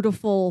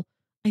beautiful,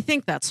 I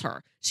think that's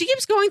her, she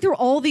keeps going through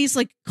all these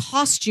like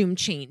costume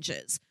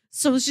changes.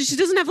 So she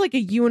doesn't have like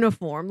a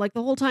uniform. Like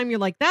the whole time you're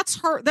like,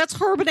 that's her,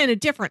 but in a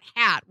different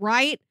hat,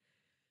 right?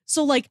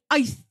 So like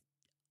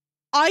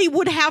I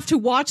would have to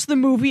watch the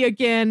movie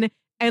again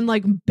and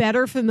like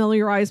better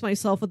familiarize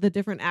myself with the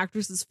different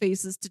actresses'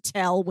 faces to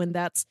tell when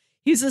that's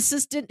his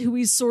assistant who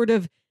he's sort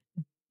of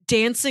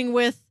dancing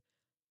with,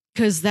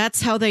 because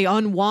that's how they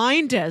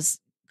unwind as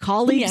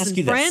colleagues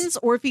and friends,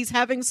 or if he's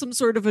having some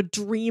sort of a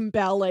dream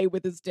ballet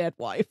with his dead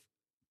wife.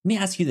 Let me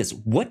ask you this.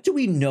 What do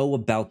we know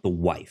about the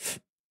wife?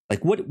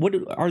 Like, what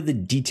are the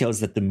details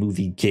that the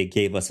movie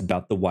gave us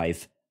about the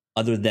wife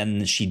other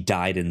than she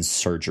died in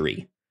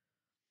surgery?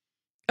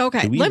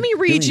 Okay, let me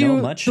read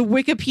you the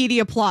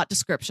Wikipedia plot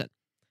description.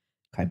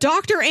 Okay.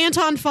 Dr.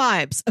 Anton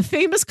Phibes, a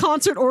famous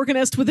concert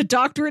organist with a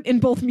doctorate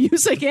in both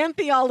music and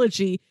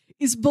theology,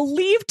 is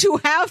believed to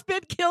have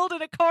been killed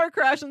in a car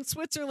crash in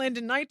Switzerland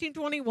in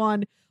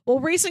 1921 while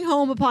racing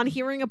home upon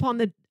hearing of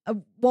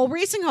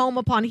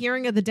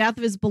the death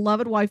of his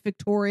beloved wife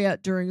Victoria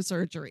during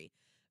surgery.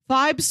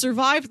 Phibes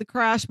survived the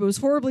crash but was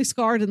horribly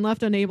scarred and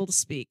left unable to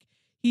speak.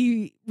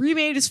 He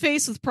remade his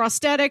face with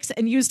prosthetics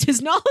and used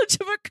his knowledge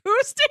of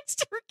acoustics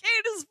to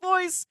regain his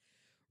voice,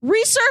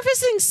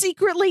 resurfacing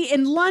secretly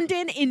in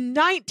London in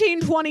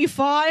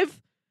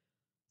 1925.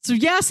 So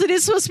yes, it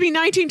is supposed to be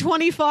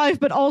 1925,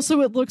 but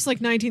also it looks like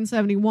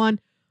 1971.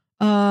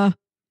 Yeah,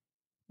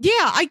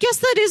 I guess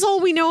that is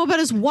all we know about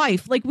his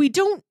wife. Like I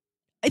don't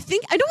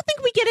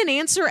think we get an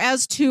answer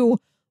as to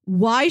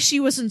why she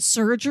was in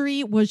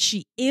surgery. Was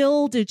she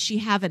ill? Did she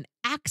have an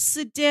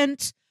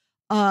accident?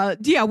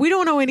 Yeah, we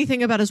don't know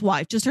anything about his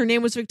wife. Just her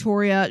name was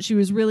Victoria. She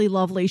was really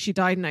lovely. She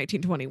died in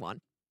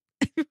 1921.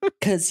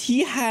 Because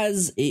he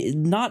has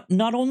not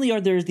only are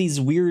there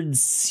these weird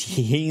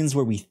scenes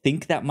where we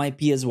think that might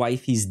be his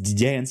wife he's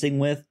dancing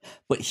with,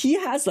 but he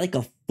has like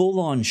a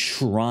full-on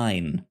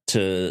shrine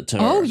to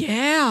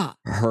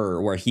her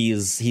where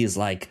he's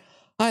like,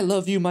 I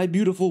love you, my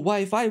beautiful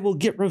wife. I will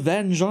get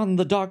revenge on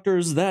the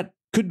doctors that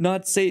could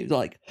not save.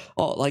 Like,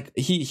 oh, like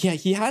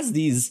he has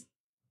these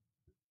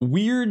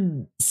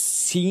weird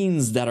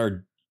scenes that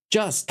are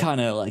just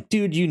kind of like,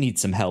 dude, you need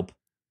some help,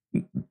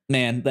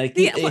 man. Like,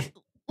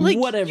 like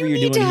whatever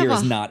you're doing here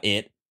is not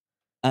it.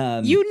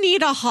 You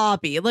need a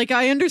hobby. Like,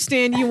 I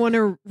understand you want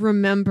to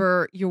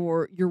remember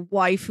your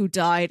wife who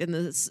died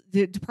in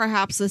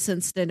perhaps this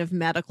incident of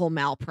medical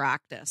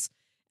malpractice.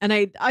 And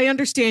I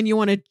understand you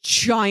want a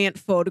giant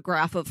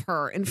photograph of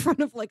her in front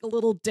of like a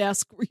little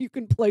desk where you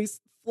can place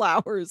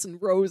flowers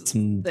and roses,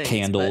 some and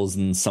candles,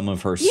 and some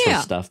of her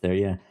stuff there.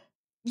 Yeah.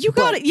 You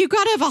gotta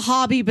have a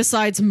hobby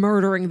besides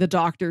murdering the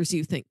doctors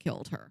you think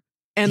killed her.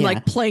 And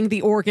like playing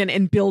the organ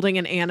and building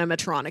an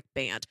animatronic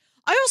band.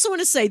 I also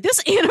want to say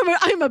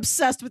I'm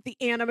obsessed with the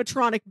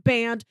animatronic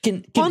band.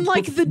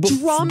 Unlike the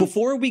drum.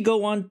 Before we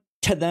go on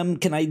to them,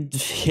 can I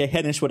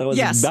finish what I was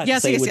about to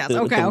say with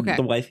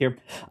the wife here?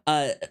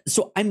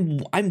 So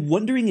I'm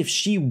wondering if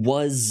she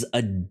was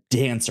a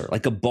dancer,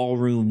 like a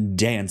ballroom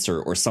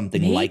dancer or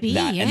something like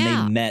that,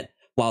 and they met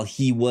while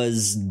he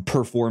was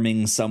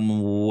performing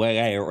some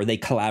way, or they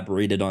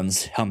collaborated on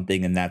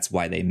something, and that's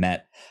why they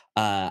met.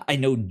 I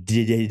know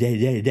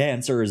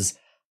dancers.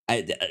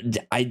 I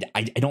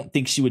don't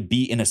think she would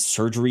be in a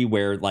surgery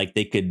where like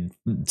they could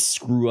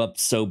screw up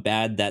so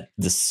bad that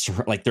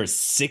there's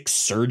 6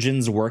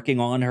 surgeons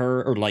working on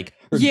her,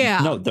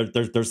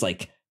 there's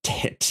like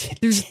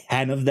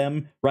 10 of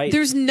them, right?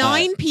 There's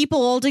 9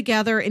 people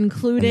altogether,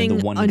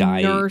 including a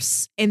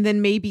nurse, and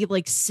then maybe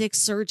like 6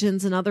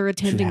 surgeons and other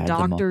attending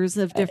doctors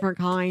of different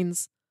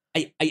kinds.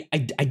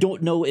 I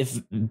don't know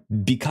if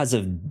because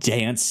of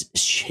dance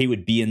she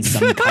would be in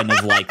some kind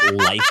of like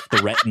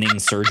life-threatening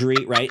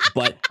surgery, right?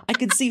 But I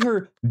could see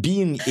her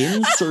being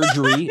in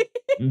surgery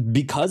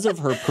because of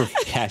her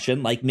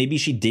profession. Like maybe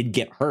she did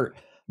get hurt,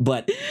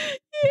 but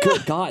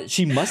good God,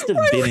 she must have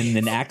been in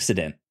an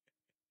accident.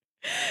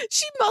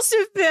 She must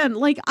have been.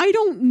 Like, I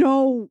don't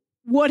know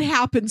what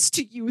happens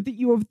to you that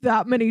you have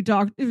that many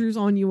doctors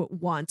on you at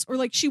once. Or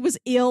like she was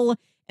ill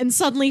and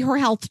suddenly her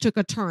health took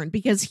a turn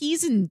because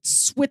he's in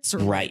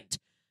Switzerland, right?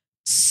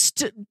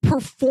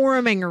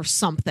 Performing or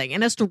something,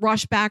 and has to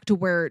rush back to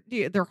where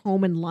their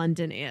home in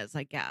London is,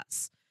 I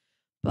guess.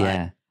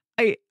 But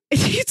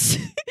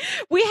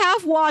we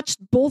have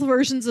watched both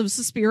versions of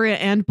Suspiria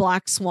and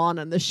Black Swan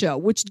on the show,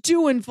 which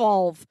do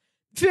involve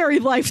very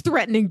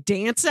life-threatening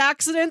dance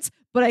accidents.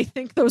 But I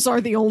think those are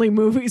the only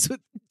movies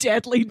with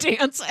deadly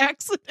dance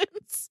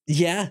accidents.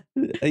 Yeah.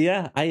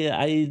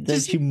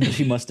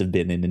 She must have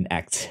been in an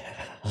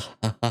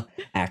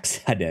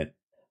accident.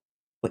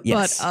 But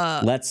yes,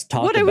 let's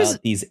talk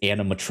about these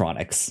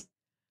animatronics.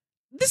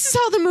 This is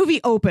how the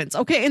movie opens.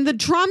 Okay, and the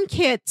drum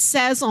kit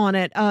says on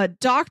it,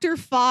 Dr.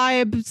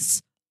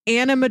 Phibes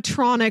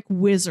animatronic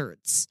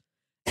wizards.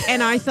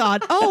 And I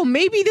thought, oh,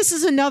 maybe this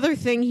is another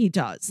thing he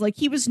does. Like,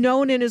 he was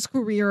known in his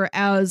career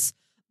as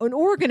an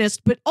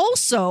organist, but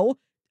also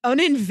an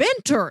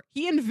inventor.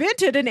 He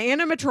invented an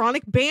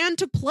animatronic band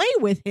to play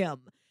with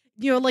him.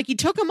 You know, like he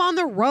took him on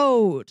the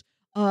road.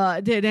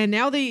 And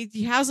now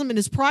he has them in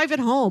his private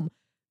home.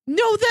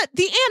 No, that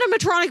the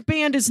animatronic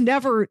band is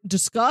never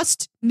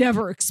discussed,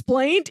 never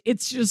explained.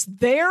 It's just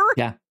there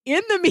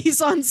in the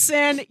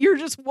mise-en-scène. You're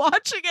just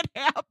watching it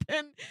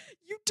happen.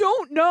 You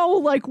don't know,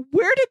 like,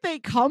 where did they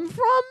come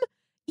from?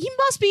 He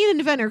must be an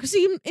inventor because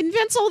he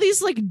invents all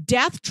these, like,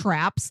 death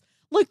traps.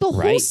 Like, the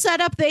whole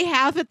setup they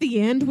have at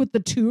the end with the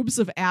tubes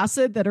of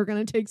acid that are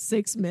going to take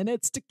 6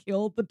 minutes to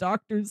kill the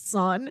doctor's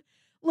son.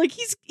 Like,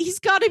 he's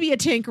got to be a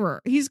tinkerer.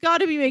 He's got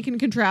to be making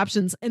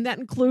contraptions. And that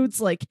includes,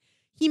 like,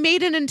 he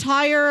made an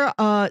entire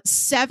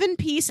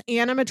 7-piece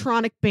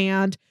animatronic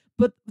band,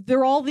 but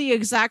they're all the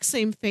exact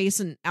same face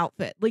and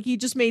outfit. Like, he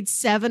just made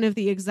 7 of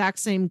the exact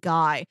same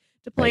guy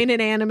to play in an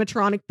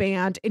animatronic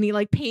band. And he,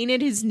 like,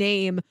 painted his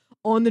name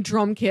on the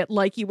drum kit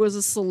like he was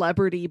a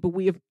celebrity, but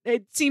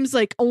it seems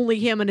like only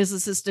him and his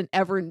assistant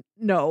ever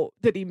know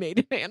that he made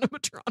an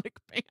animatronic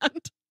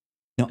band.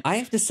 No, I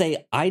have to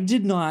say, I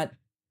did not.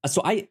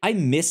 So I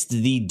missed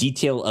the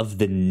detail of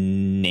the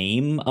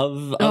name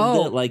of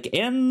the, like,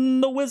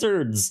 and the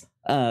wizards.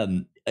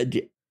 But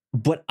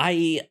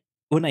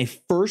when I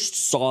first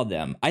saw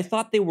them, I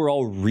thought they were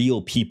all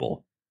real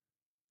people.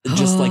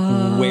 Just like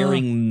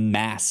wearing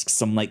masks,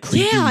 some like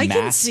creepy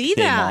mask thing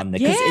on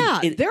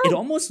there. It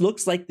almost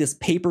looks like this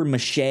paper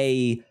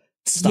mache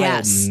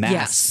style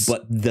mask,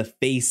 but the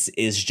face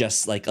is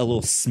just like a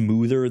little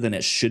smoother than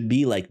it should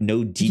be. Like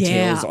no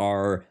details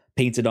are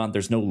painted on.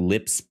 There's no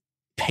lips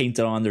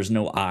painted on. There's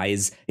no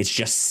eyes. It's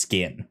just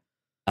skin.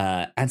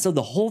 And so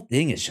the whole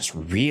thing is just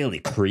really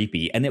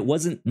creepy. And it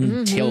wasn't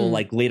until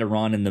like later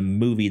on in the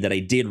movie that I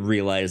did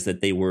realize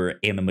that they were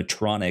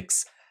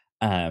animatronics.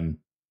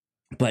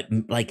 But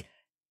like,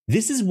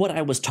 this is what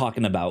I was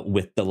talking about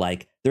with the,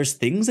 like, there's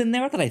things in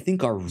there that I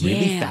think are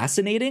really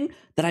fascinating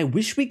that I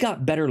wish we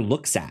got better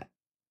looks at.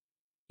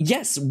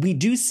 Yes, we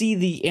do see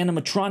the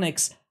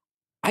animatronics.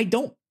 I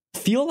don't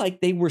feel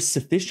like they were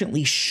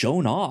sufficiently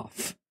shown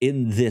off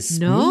in this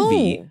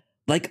movie.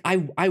 Like,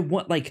 I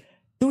want, like,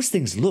 those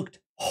things looked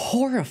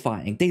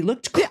horrifying. They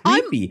looked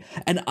creepy.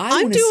 And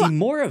I want to see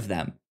more of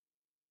them.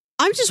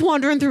 I'm just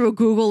wandering through a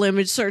Google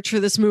image search for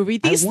this movie.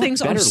 These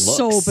things are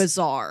so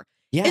bizarre.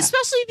 Yeah.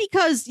 Especially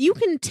because you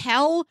can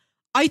tell,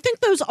 I think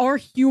those are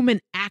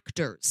human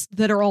actors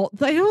that are all,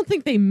 I don't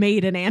think they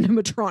made an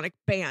animatronic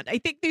band. I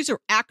think these are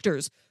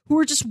actors who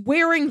are just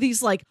wearing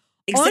these like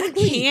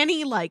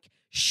uncanny, like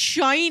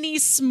shiny,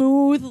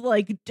 smooth,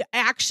 like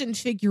action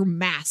figure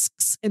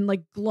masks and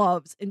like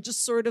gloves and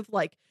just sort of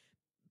like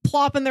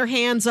plopping their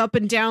hands up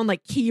and down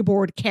like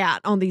keyboard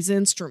cat on these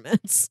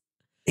instruments.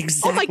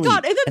 Exactly. Oh my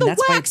God. And then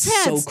the wax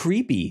heads. So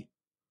creepy.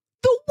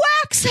 The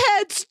wax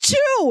heads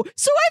too.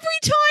 So every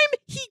time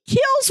he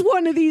kills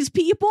one of these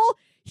people,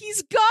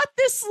 he's got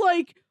this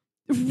like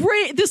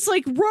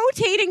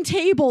rotating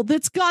table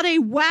that's got a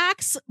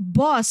wax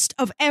bust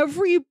of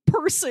every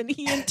person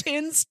he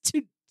intends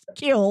to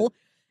kill.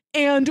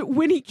 And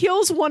when he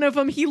kills one of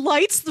them, he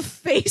lights the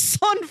face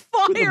on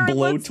fire and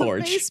lets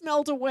the face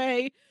melt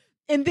away.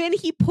 And then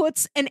he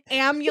puts an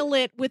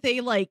amulet with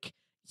a like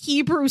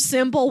Hebrew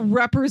symbol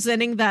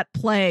representing that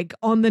plague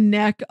on the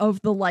neck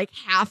of the like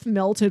half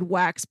melted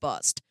wax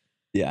bust.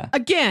 Yeah.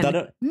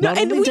 Again, not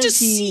only does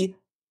he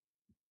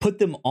put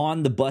them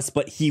on the bust,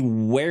 but he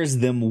wears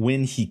them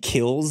when he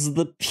kills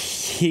the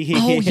people.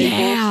 Oh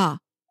yeah.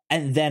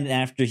 And then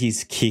after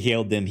he's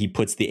killed them, he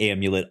puts the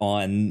amulet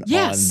on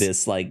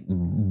this like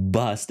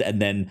bust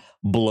and then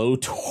blow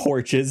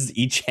torches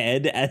each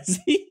head as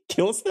he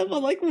kills them.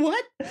 I'm like,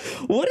 what?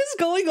 What is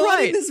going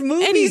on in this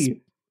movie? And he's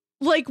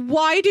like,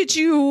 why did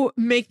you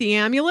make the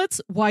amulets?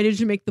 Why did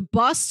you make the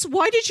busts?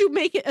 Why did you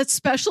make it a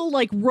special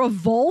like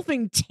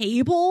revolving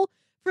table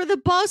for the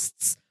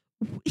busts?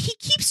 He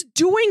keeps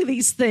doing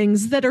these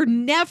things that are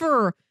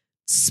never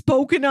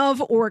spoken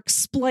of or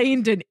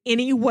explained in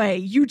any way.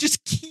 You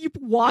just keep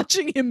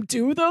watching him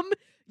do them.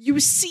 You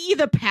see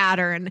the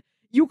pattern.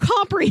 You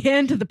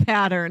comprehend the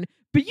pattern,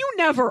 but you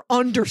never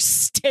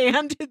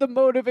understand the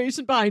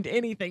motivation behind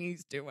anything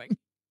he's doing.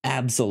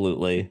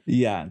 Absolutely.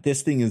 Yeah.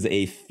 This thing is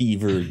a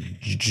fever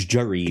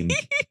dream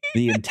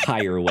the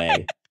entire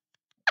way.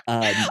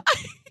 I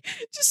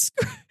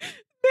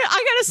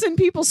gotta send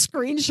people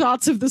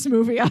screenshots of this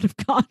movie out of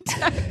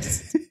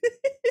context.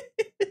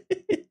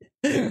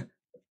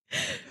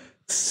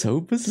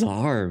 So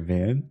bizarre,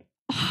 man.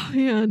 Oh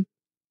man.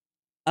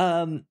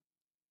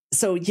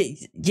 So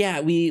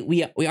yeah,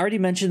 we already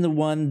mentioned the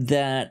one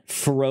that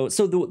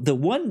So the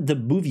one the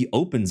movie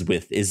opens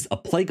with is a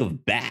plague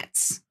of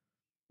bats.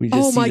 We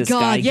just see this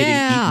guy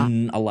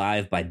getting eaten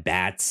alive by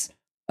bats.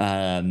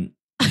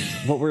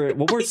 What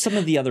were some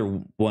of the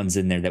other ones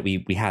in there that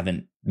we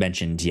haven't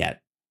mentioned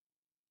yet?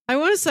 I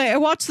want to say I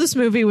watched this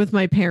movie with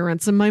my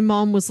parents, and my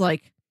mom was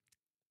like,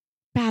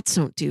 "Bats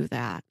don't do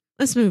that.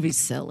 This movie's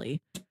silly."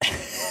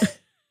 It's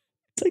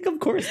like, of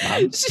course,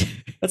 Mom.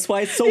 That's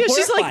why it's so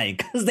horrifying,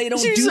 because they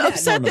don't do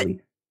that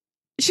normally.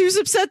 She was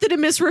upset that it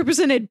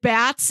misrepresented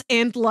bats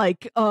and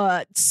like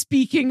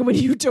speaking when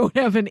you don't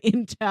have an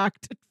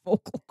intact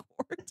vocal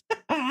cord.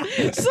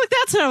 She's like,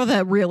 that's how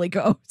that really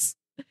goes.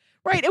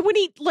 Right. And when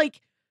he like,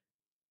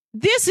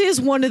 this is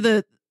one of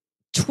the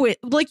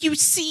like you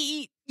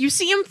see you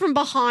see him from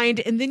behind,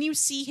 and then you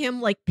see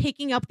him like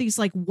picking up these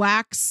like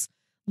wax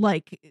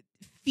like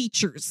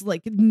features,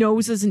 like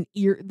noses and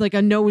ear, like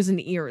a nose and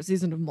ears.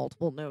 These are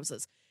multiple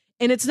noses,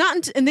 and it's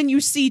not. And then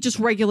you see just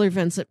regular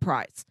Vincent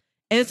Price,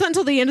 and it's not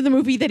until the end of the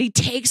movie that he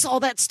takes all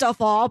that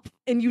stuff off,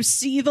 and you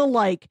see the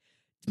like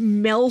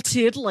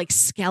melted like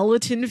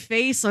skeleton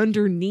face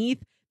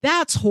underneath.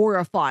 That's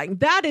horrifying.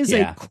 That is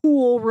a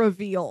cool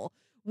reveal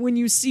when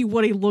you see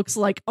what he looks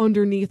like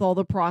underneath all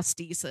the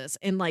prosthesis,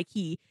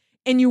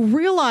 and you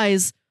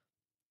realize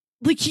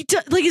like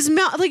like his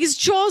mouth, like his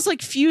jaw's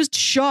like fused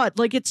shut,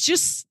 like it's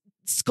just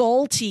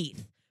skull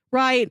teeth,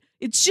 right?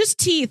 It's just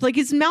teeth. Like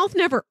his mouth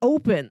never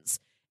opens.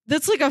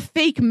 That's like a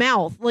fake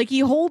mouth. Like he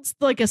holds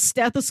like a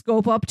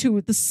stethoscope up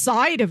to the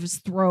side of his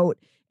throat,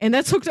 and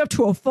that's hooked up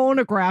to a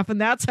phonograph, and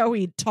that's how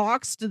he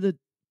talks to the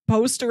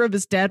poster of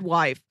his dead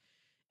wife.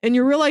 And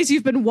you realize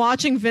you've been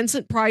watching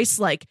Vincent Price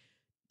like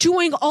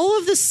doing all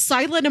of this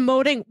silent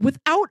emoting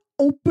without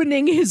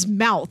opening his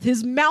mouth.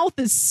 His mouth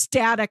is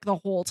static the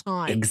whole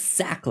time.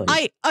 Exactly.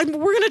 We're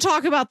going to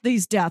talk about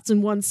these deaths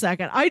in 1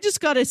 second. I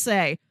just got to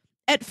say,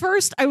 at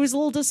first I was a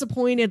little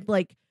disappointed.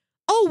 Like,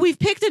 oh, we've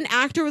picked an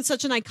actor with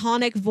such an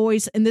iconic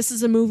voice, and this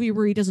is a movie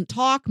where he doesn't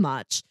talk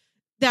much.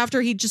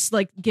 After he just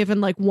like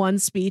given like one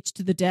speech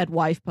to the dead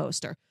wife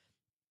poster.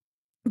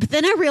 But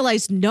then I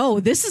realized, no,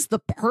 this is the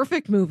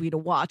perfect movie to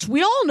watch.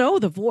 We all know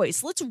the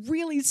voice. Let's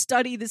really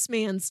study this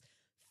man's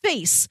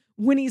face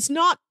when he's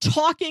not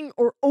talking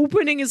or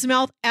opening his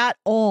mouth at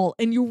all.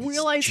 And you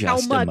realize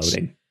how much,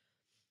 emoting.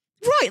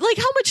 Right, like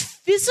how much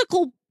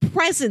physical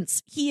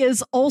presence he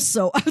is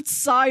also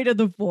outside of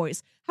the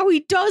voice. How he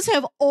does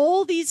have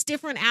all these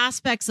different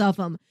aspects of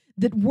him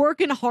that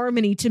work in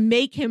harmony to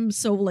make him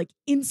so like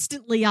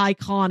instantly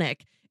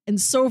iconic and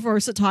so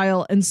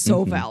versatile and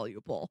so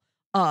valuable.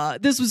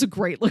 This was a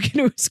great look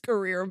into his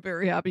career. I'm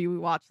very happy we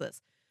watched this.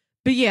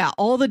 But yeah,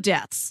 all the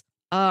deaths.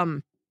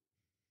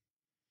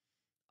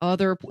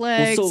 Other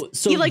plagues. Well,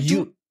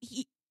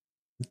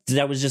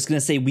 I was just gonna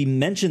say, we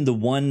mentioned the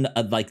one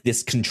like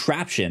this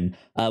contraption.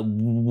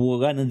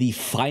 One of the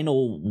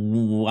final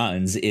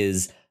ones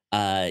is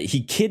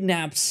he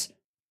kidnaps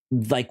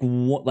like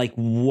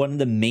one of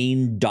the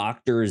main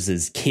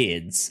doctor's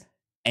kids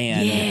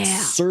and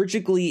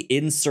surgically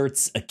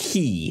inserts a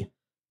key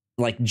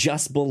like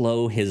just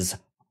below his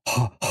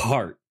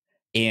heart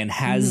and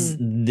has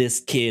this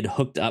kid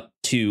hooked up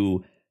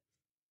to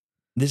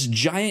this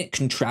giant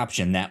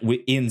contraption that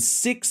in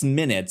 6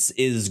 minutes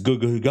is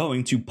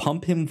going to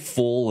pump him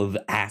full of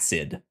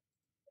acid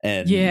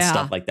and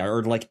stuff like that,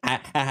 or like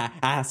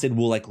acid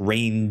will like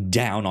rain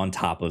down on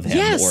top of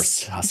him or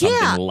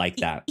something like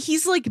that.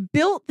 He's like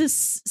built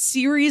this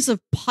series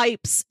of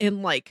pipes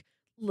in like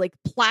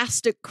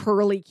plastic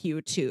curly Q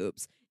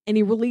tubes, and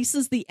he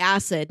releases the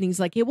acid, and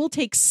he's like, it will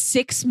take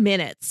 6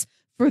 minutes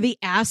for the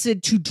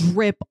acid to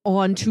drip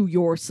onto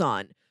your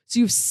son. So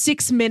you have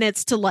 6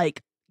 minutes to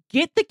like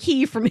get the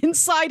key from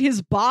inside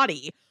his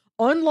body,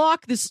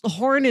 unlock this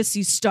harness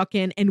he's stuck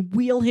in, and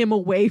wheel him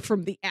away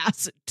from the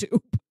acid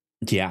tube.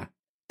 Yeah,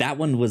 that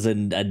one was a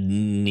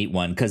neat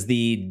one because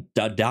the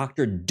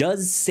doctor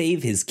does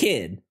save his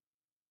kid,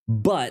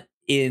 but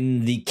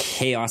in the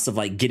chaos of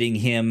like getting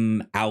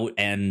him out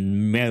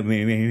and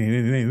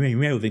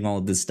moving all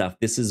of this stuff,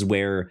 this is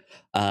where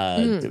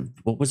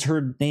what was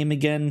her name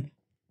again?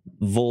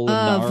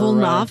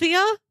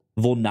 Volnavia.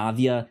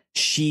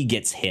 She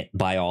gets hit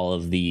by all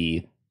of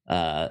the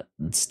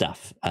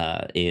stuff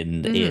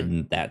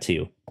in that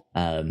too.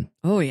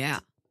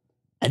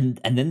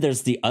 And then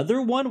there's the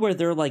other one where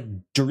they're like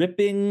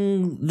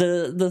dripping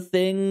the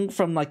thing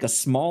from like a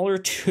smaller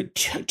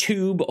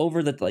tube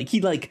over the, like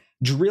he like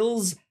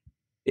drills.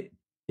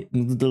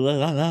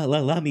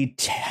 Let me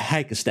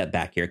take a step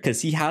back here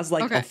because he has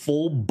like a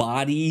full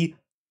body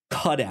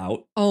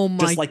cutout. Oh my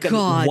just like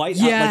god! White,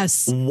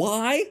 yes. Like,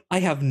 why? I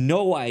have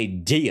no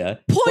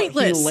idea.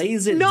 Pointless. He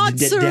lays it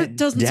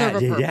doesn't serve a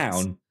purpose.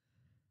 Down,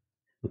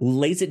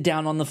 lays it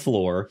down on the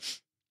floor,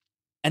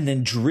 and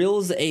then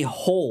drills a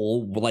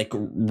hole like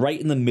right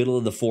in the middle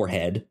of the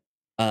forehead.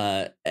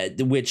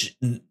 Which,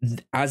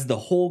 as the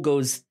hole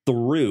goes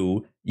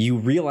through, you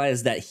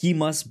realize that he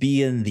must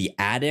be in the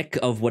attic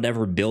of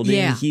whatever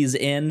building he's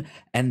in,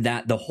 and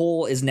that the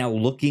hole is now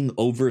looking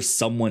over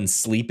someone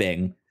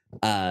sleeping.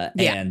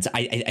 And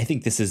I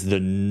think this is the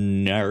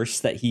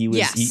nurse that he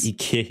was he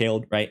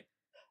killed, right?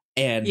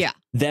 And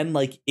then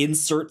like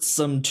inserts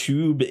some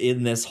tube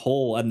in this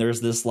hole, and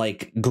there's this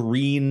like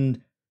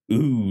green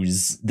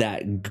ooze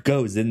that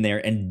goes in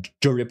there and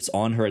drips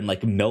on her and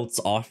like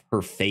melts off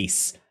her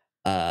face.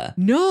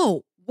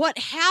 No, what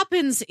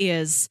happens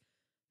is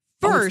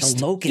first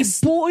first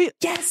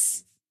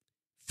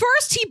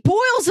he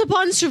boils a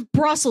bunch of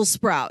Brussels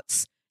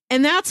sprouts,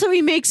 and that's how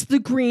he makes the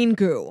green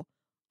goo.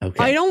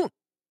 Okay.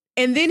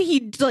 And then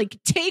he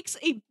like takes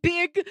a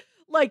big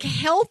like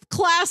health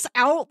class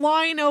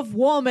outline of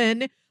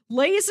woman,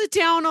 lays it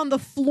down on the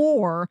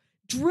floor,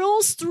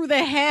 drills through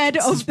the head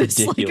of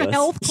this like a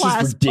health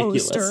class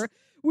poster,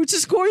 which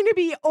is going to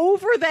be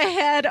over the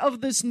head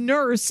of this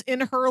nurse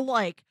in her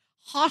like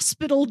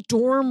hospital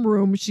dorm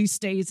room she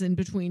stays in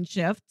between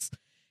shifts.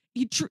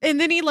 And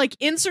then he like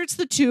inserts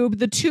the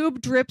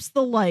tube drips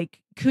the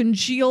like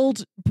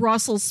congealed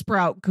Brussels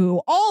sprout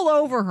goo all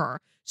over her.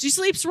 She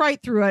sleeps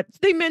right through it.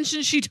 They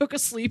mentioned she took a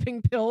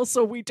sleeping pill,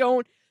 so we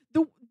don't.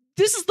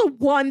 This is the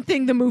one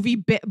thing the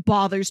movie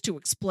bothers to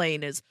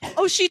explain is,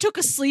 oh, she took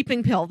a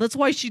sleeping pill. That's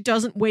why she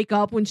doesn't wake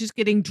up when she's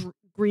getting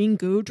green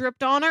goo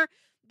dripped on her.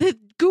 The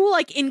goo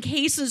like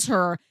encases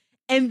her,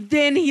 and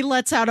then he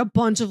lets out a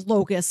bunch of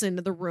locusts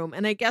into the room.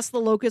 And I guess the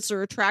locusts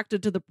are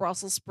attracted to the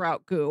Brussels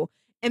sprout goo,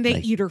 and they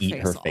eat her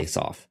face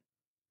off.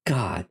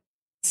 God,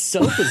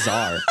 so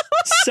bizarre.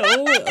 So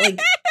like.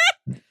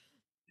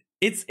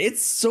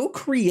 It's so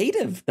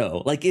creative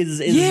though. Like is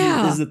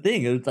the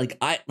thing. It's like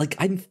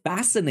I'm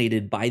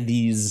fascinated by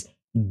these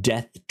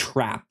death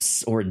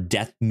traps or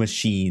death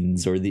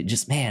machines or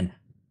man.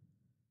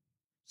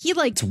 He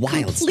like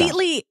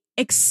completely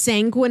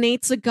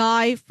exsanguinates a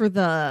guy for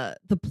the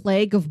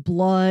plague of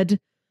blood.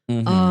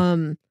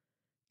 Mm-hmm.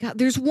 God,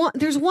 there's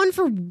one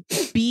for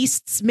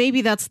beasts.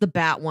 Maybe that's the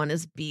bat one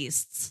is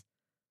beasts.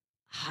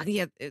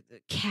 Yeah,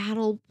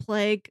 cattle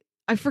plague.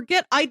 I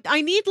forget.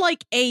 I need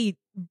like a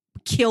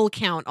kill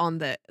count on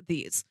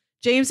these.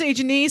 James A.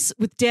 Janice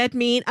with dead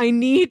meat. I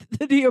need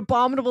the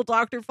Abominable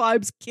Dr.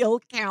 Phibes kill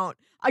count.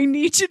 I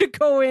need you to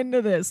go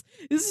into this.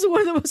 This is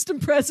one of the most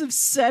impressive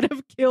set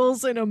of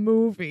kills in a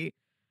movie.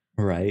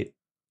 Right.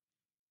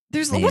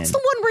 What's the one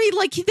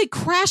where they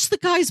crash the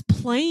guy's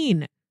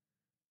plane?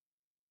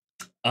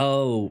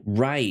 Oh,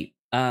 right.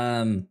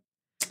 That's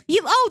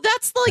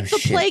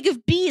the plague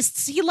of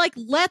beasts. He like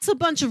lets a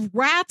bunch of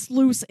rats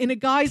loose in a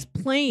guy's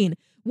plane.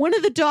 One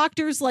of the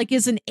doctors like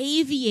is an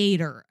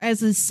aviator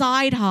as a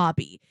side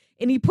hobby,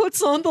 and he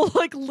puts on the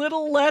like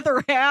little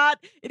leather hat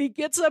and he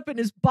gets up in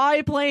his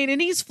biplane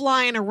and he's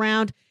flying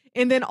around,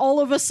 and then all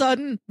of a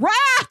sudden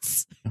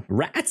rats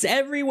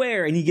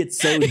everywhere, and he gets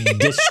so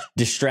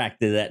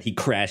distracted that he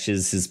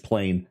crashes his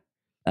plane.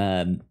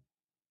 And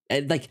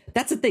like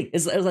that's the thing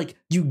is like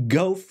you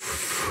go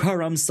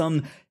from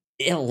some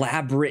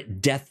elaborate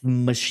death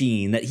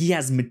machine that he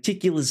has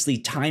meticulously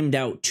timed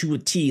out to a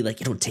T. Like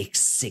it'll take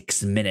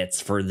 6 minutes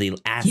for the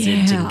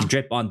acid to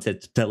drip onto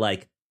to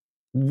like,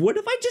 what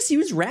if I just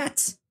use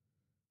rats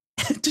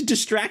to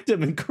distract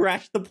him and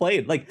crash the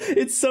plane? Like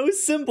it's so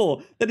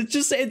simple that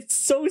it's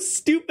so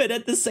stupid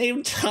at the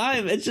same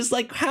time. It's just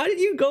like, how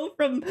did you go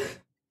from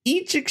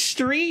each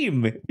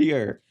extreme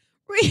here?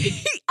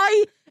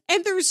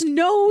 And there's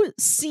no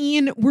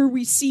scene where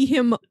we see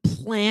him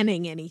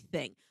planning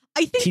anything.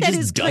 I think that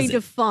is kind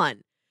of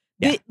fun.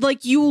 Yeah.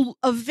 Like you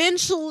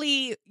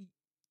eventually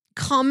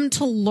come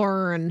to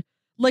learn,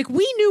 like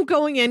we knew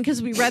going in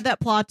because we read that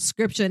plot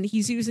description,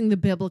 he's using the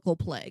biblical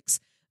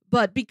plagues.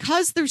 But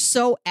because they're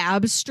so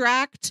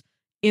abstract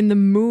in the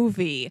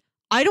movie,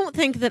 I don't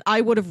think that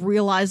I would have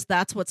realized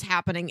that's what's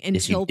happening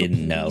until the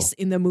police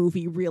in the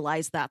movie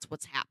realize that's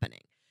what's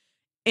happening.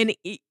 And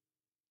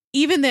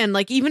even then,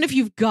 like even if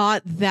you've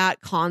got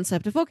that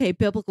concept of, okay,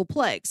 biblical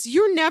plagues,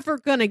 you're never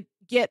going to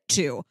get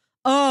to,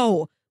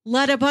 oh,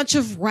 let a bunch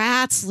of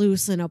rats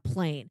loose in a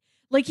plane.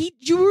 Like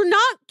you're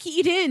not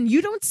keyed in.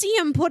 You don't see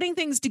him putting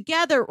things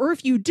together. Or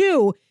if you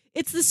do,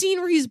 it's the scene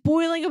where he's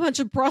boiling a bunch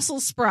of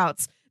Brussels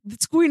sprouts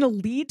that's going to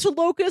lead to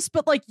locusts.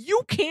 But like,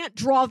 you can't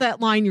draw that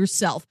line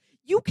yourself.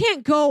 You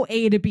can't go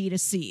A to B to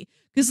C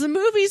because the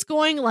movie's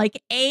going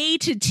like A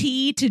to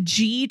T to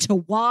G to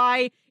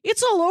Y.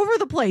 It's all over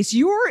the place.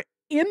 You're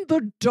in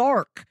the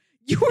dark.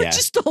 You were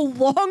just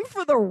along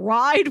for the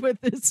ride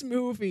with this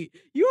movie.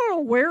 You don't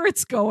know where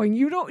it's going.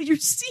 You're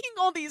seeing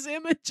all these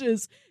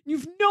images.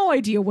 You've no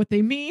idea what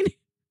they mean.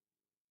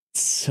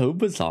 So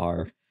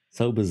bizarre.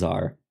 So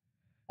bizarre.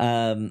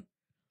 Let's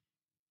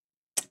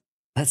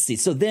see.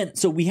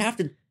 So we have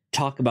to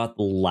talk about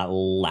the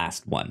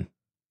last one.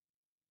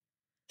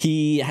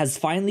 He has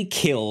finally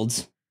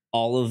killed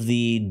all of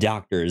the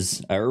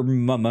doctors, or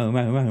most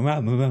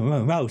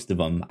of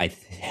them, I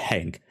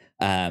think.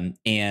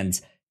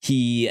 And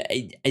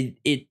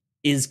it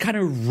is kind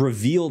of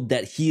revealed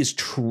that he is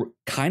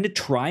kind of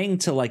trying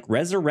to like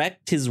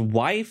resurrect his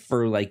wife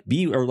or like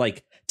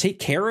take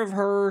care of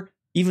her,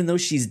 even though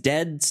she's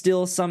dead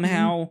still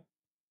somehow.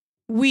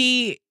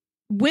 When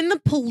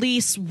the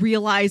police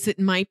realize it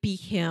might be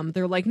him,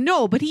 they're like,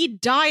 no, but he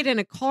died in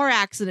a car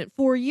accident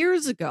 4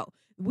 years ago.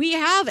 We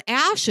have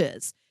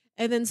ashes.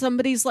 And then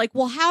somebody's like,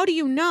 well, how do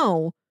you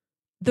know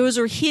those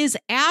are his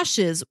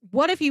ashes?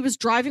 What if he was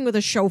driving with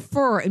a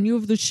chauffeur and you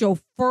have the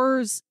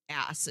chauffeur's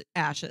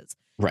ashes?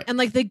 Right. And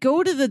like they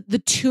go to the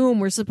tomb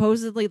where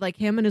supposedly like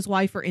him and his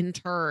wife are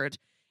interred,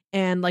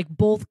 and like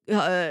both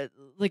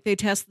like they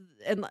test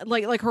and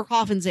like her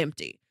coffin's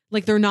empty.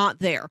 Like they're not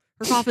there.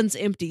 Her coffin's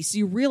empty. So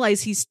you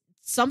realize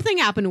something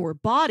happened to her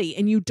body,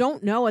 and you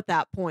don't know at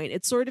that point.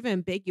 It's sort of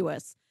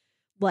ambiguous.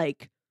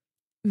 Like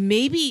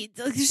maybe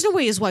there's no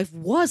way his wife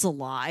was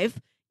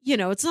alive. You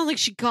know, it's not like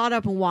she got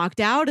up and walked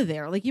out of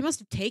there. Like, he must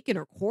have taken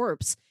her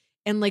corpse.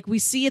 And like we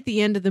see at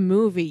the end of the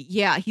movie,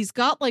 he's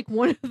got like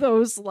one of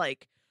those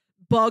like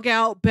bug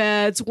out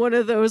beds, one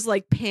of those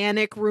like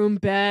panic room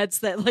beds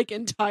that like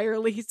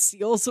entirely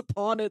seals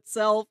upon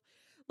itself.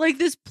 Like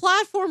this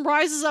platform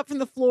rises up from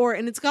the floor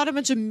and it's got a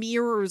bunch of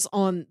mirrors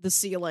on the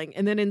ceiling.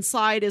 And then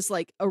inside is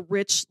like a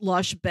rich,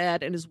 lush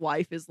bed and his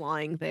wife is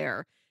lying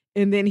there.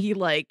 And then he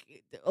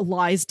like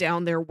lies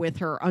down there with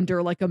her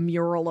under like a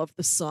mural of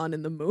the sun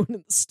and the moon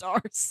and the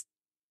stars.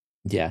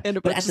 Yeah. And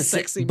a bunch of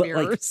sexy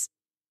mirrors.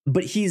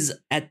 But he's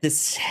at the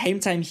same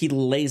time he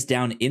lays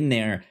down in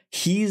there,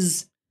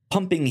 he's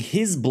pumping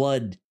his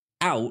blood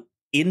out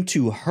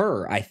into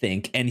her, I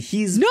think. And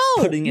he's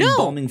putting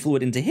embalming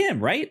fluid into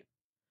him, right?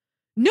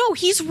 No,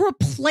 he's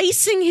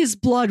replacing his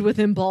blood with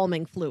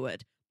embalming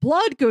fluid.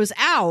 Blood goes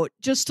out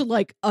just to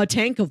like a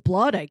tank of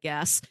blood, I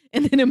guess,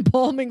 and then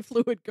embalming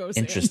fluid goes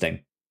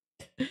Interesting.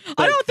 in.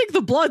 I don't think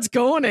the blood's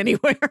going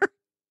anywhere.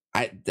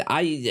 I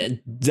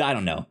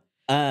don't know.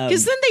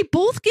 Because then they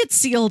both get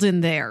sealed in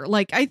there.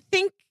 Like, I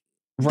think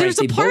there's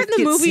a part in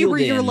the movie where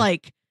you're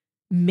like,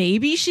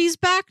 maybe she's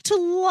back to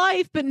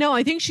life, but no,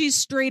 I think she's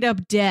straight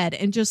up dead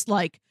and just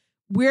like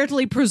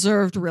weirdly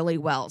preserved really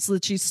well so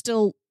that she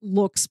still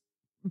looks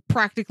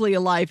practically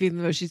alive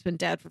even though she's been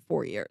dead for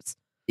 4 years.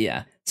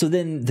 Yeah. So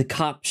then the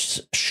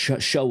cops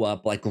show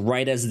up like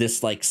right as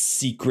this like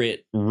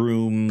secret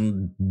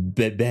room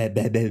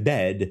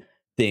bed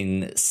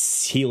thing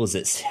seals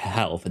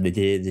itself, and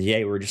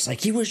they were just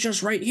like, he was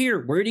just right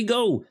here, where'd he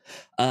go?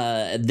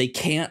 They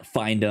can't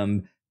find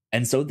him,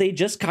 and so they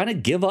just kind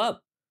of give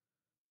up,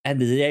 and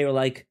they were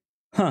like,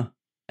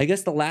 I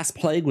guess the last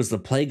plague was the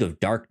plague of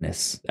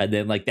darkness. And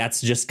then like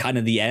that's just kind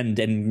of the end,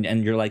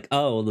 and you're like,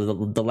 oh,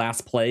 the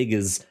last plague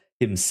is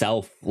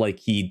himself. Like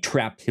he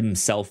trapped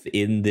himself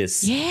in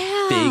this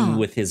thing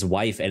with his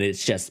wife, and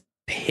it's just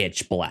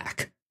pitch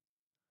black.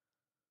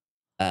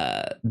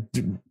 But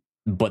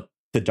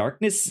the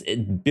darkness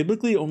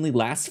biblically only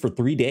lasts for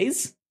 3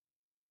 days.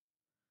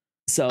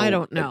 So I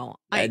don't know.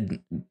 I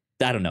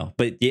don't know,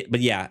 but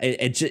yeah,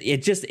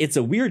 it's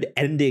a weird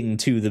ending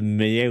to the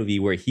movie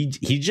where he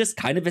just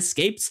kind of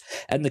escapes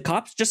and the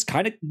cops just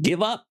kind of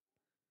give up.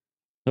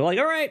 They're like,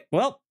 all right,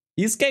 well,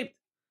 he escaped.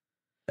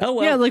 Oh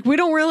well. Yeah, like we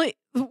don't really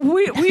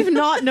we've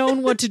not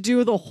known what to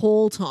do the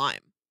whole time.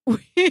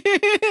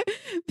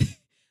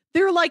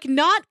 They're like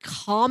not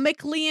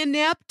comically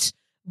inept,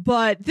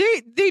 but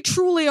they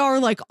truly are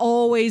like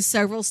always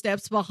several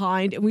steps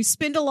behind, and we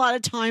spend a lot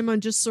of time on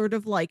just sort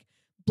of like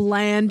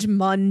bland,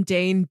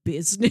 mundane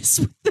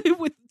business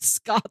with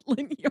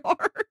Scotland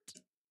Yard.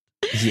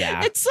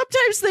 Yeah. And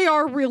sometimes they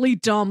are really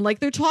dumb. Like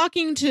they're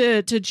talking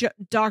to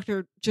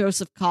Dr.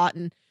 Joseph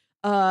Cotton,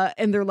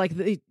 and they're like,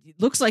 it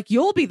looks like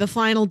you'll be the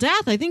final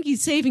death. I think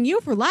he's saving you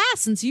for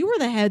last since you were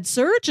the head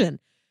surgeon.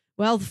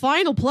 Well, the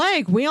final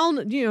plague, we all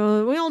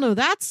know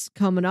that's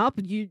coming up.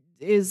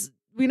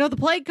 We know the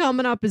plague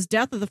coming up is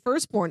death of the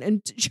firstborn.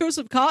 And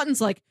Joseph Cotton's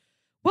like,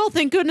 well,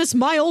 thank goodness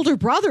my older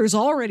brother's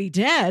already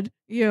dead.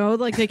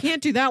 Like they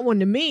can't do that one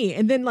to me.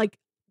 And then like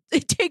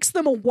it takes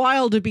them a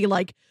while to be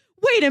like,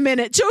 wait a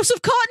minute,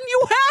 Joseph Cotton,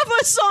 you have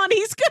a son.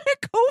 He's going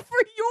to go for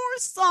your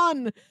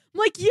son. I'm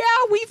like, yeah,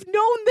 we've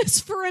known this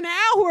for an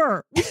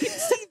hour. We can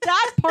see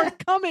that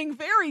part coming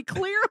very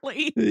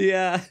clearly.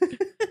 Yeah.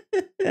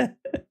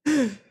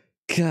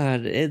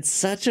 God, it's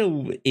such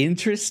a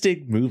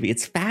interesting movie.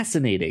 It's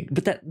fascinating.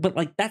 But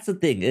like that's the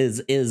thing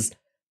is it's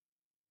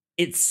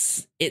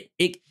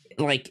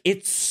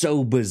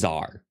so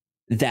bizarre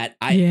that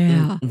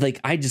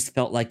I just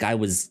felt like I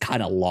was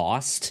kind of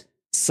lost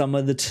some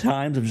of the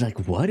times. I was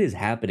like, what is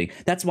happening?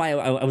 That's why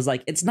I was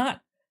like, it's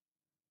not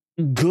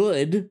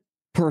good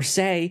per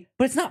se,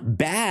 but it's not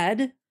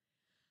bad.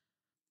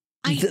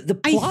 The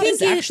plot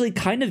is actually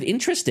kind of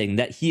interesting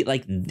that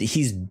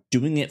he's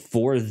doing it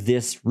for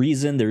this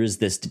reason. There is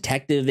this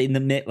detective in the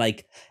mid,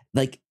 like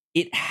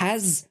it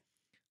has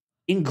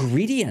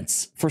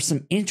ingredients for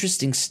some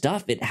interesting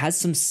stuff. It has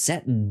some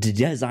set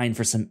design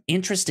for some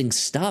interesting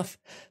stuff.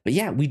 But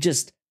yeah,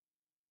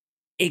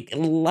 it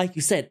like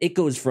you said, it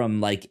goes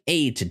from like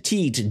A to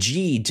T to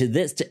G to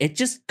this to it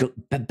just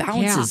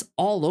bounces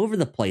all over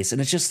the place, and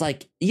it's just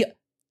like you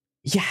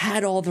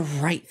had all the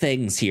right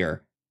things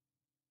here.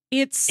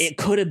 It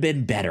could have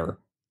been better.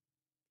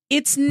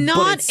 It's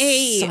not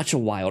such a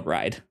wild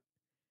ride.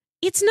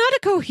 It's not a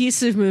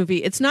cohesive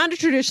movie. It's not a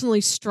traditionally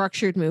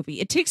structured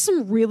movie. It takes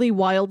some really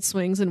wild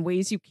swings in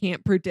ways you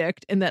can't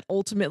predict and that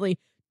ultimately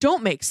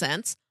don't make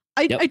sense.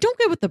 I don't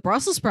get what the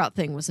Brussels sprout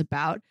thing was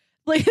about.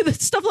 Like the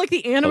stuff like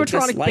the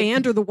animatronic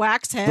band or the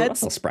wax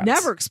heads,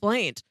 never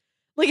explained.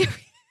 Like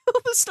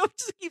all this stuff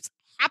just keeps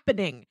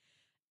happening.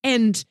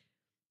 And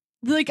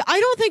like, I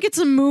don't think it's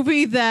a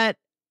movie that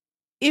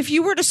if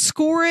you were to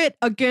score it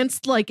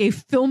against like a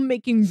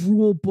filmmaking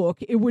rule book,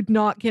 it would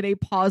not get a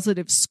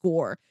positive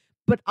score.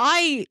 But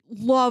I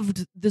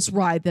loved this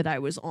ride that I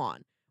was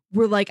on,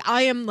 where like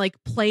I am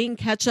like playing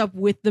catch up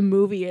with the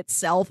movie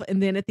itself.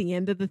 And then at the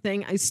end of the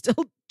thing, I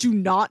still do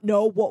not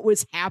know what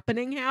was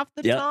happening half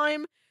the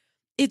time.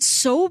 It's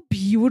so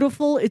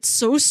beautiful. It's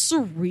so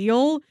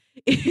surreal.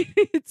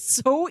 It's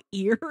so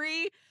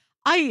eerie.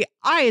 I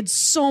had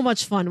so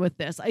much fun with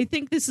this. I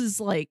think this is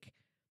like,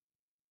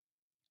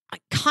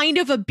 kind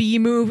of a B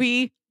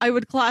movie. I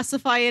would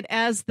classify it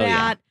as that. Oh,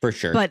 yeah, for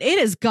sure. But it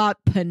has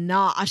got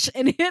panache,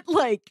 and it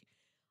like,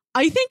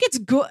 I think it's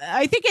good.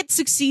 I think it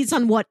succeeds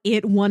on what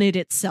it wanted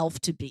itself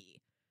to be.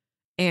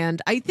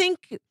 And I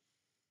think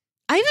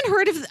I haven't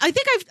heard of, I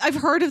think I've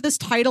heard of this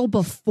title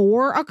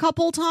before a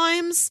couple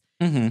times.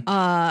 Mm-hmm.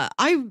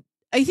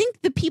 I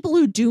think the people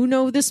who do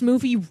know this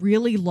movie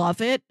really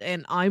love it,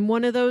 and I'm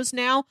one of those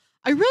now.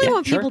 I really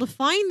want people to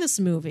find this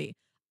movie.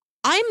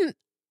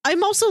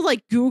 I'm also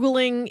like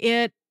Googling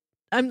it.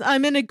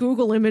 I'm in a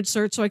Google image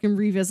search so I can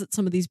revisit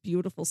some of these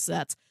beautiful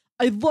sets.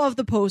 I love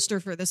the poster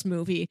for this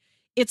movie.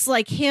 It's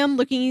like him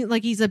looking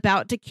like he's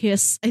about to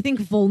kiss, I think,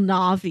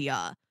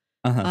 Volnavia.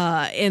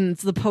 And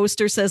the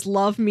poster says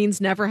love means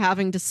never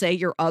having to say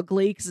you're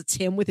ugly, because it's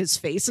him with his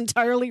face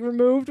entirely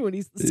removed when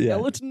he's the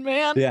skeleton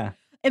man. Yeah.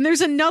 And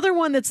there's another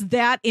one that's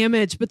that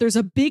image, but there's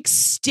a big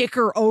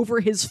sticker over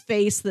his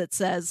face that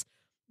says,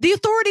 the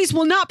authorities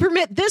will not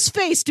permit this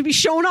face to be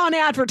shown on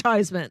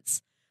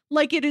advertisements.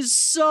 Like, it is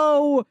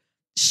so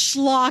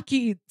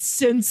schlocky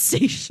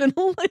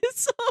sensationalism.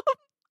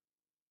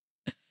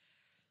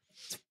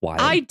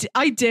 Why?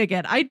 I dig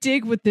it. I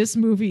dig what this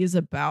movie is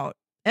about.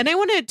 And I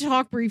want to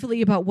talk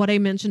briefly about what I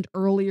mentioned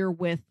earlier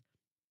with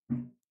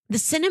the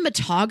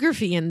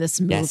cinematography in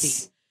this movie.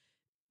 Yes.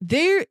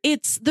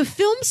 The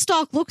film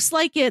stock looks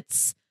like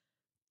it's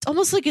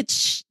almost like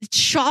it's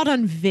shot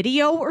on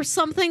video or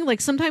something.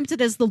 Like, sometimes it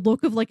has the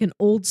look of like an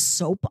old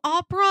soap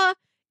opera.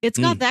 It's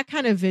got that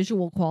kind of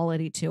visual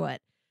quality to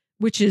it,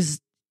 which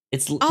is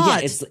it's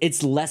odd. Yeah,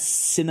 it's less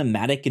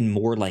cinematic and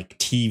more like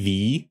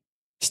TV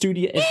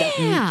studio. If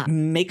that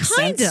makes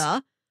sense.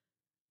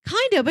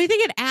 Kind of. I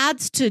think it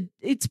adds to,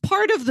 it's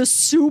part of the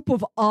soup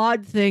of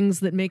odd things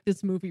that make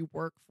this movie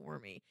work for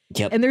me.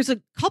 Yep. And there's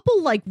a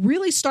couple like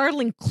really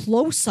startling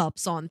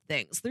close-ups on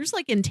things. There's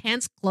like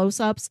intense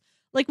close-ups.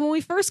 Like when we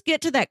first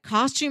get to that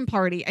costume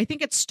party, I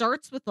think it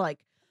starts with like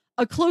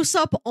a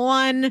close-up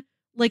on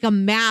like a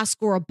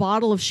mask or a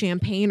bottle of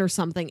champagne or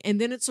something. And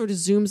then it sort of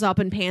zooms up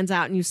and pans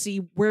out and you see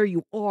where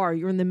you are.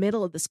 You're in the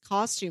middle of this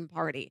costume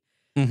party.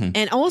 Mm-hmm.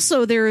 And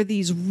also there are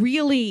these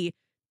really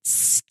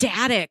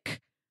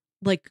static,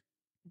 like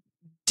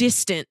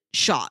distant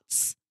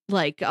shots,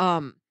 like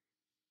in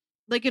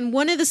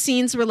one of the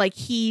scenes where like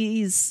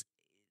he's,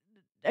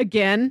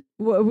 again,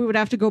 we would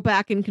have to go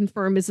back and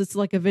confirm, is this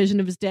like a vision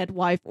of his dead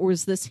wife, or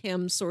is this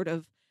him sort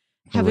of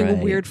having a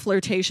weird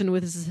flirtation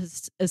with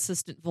his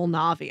assistant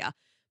Volnavia?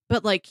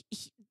 But like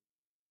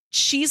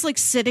she's like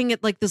sitting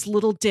at like this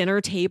little dinner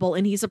table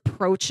and he's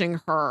approaching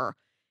her,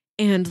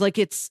 and like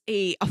it's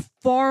a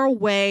far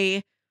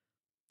away,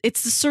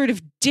 it's the sort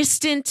of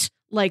distant,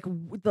 like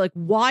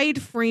wide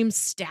frame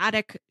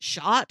static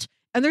shot.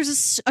 And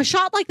there's a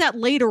shot like that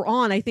later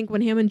on, I think,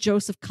 when him and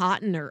Joseph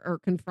Cotton are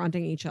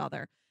confronting each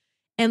other.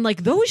 And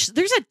like there's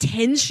a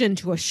tension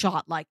to a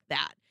shot like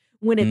that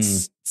when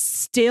it's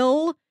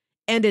still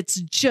and it's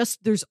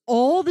just, there's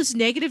all this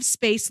negative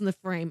space in the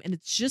frame and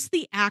it's just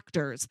the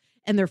actors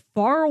and they're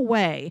far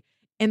away.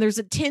 And there's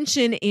a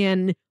tension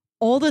in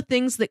all the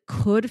things that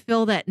could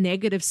fill that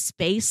negative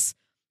space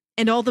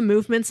and all the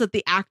movements that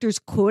the actors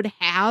could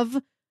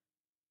have,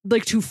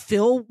 like to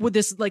fill with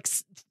this like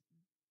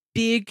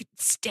big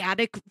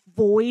static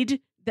void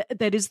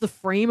that is the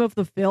frame of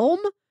the film.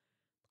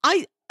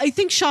 I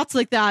think shots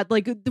like that,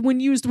 like when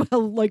used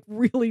well, like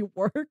really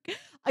work.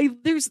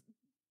 There's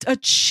a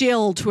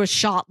chill to a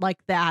shot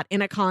like that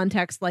in a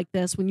context like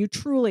this when you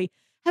truly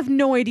have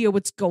no idea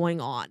what's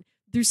going on.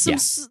 There's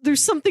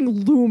something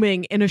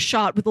looming in a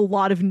shot with a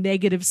lot of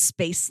negative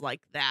space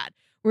like that,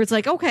 where it's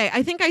like, okay,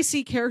 I think I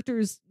see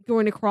characters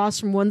going across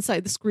from one side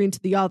of the screen to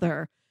the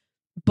other,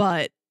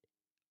 but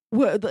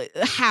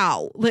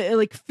how?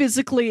 Like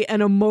physically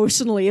and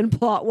emotionally and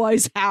plot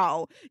wise,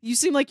 how? You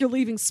seem like you're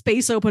leaving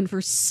space open for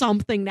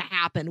something to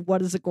happen.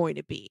 What is it going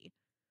to be?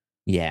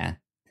 Yeah.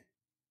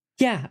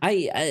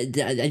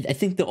 I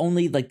think the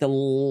only, like, the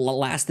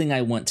last thing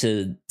I want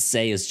to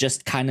say is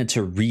just kind of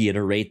to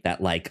reiterate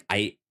that, like,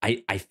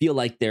 I feel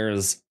like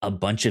there's a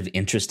bunch of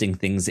interesting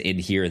things in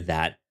here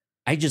that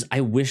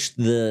I wish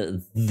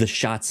the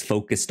shots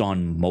focused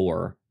on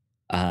more,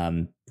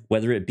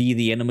 whether it be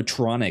the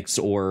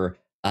animatronics or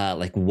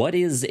like, what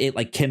is it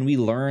like? Can we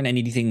learn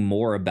anything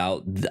more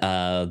about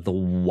the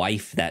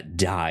wife that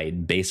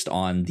died based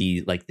on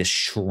the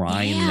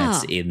shrine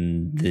that's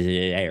in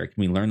the air? Can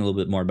we learn a little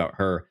bit more about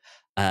her?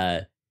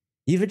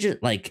 Even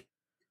just like,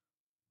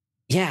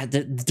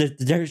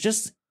 there's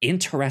just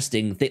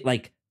interesting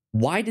like,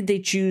 why did they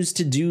choose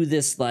to do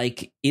this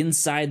like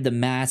inside the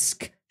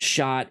mask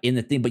shot in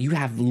the thing, but you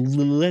have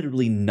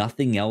literally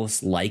nothing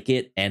else like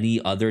it any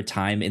other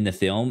time in the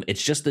film?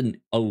 It's just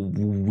a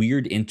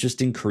weird,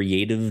 interesting,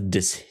 creative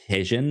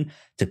decision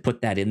to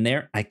put that in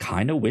there. I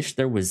kind of wish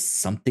there was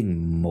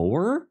something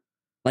more.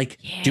 Like,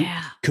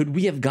 could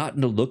we have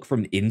gotten a look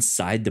from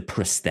inside the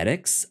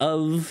prosthetics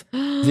of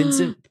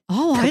Vincent?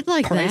 I'd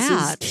like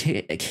Price's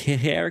that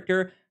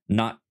character.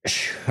 Not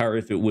sure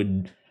if it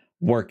would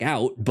work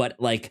out, but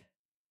like,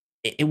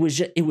 it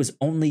was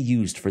only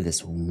used for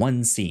this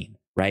one scene.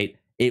 Right.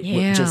 It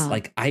was just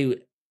like,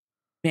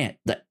 man,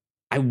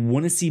 I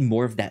want to see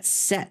more of that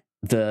set,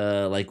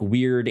 the like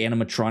weird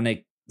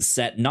animatronic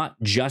set,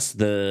 not just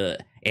the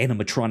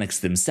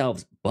animatronics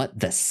themselves, but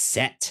the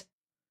set.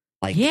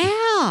 Like,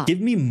 yeah, give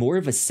me more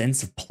of a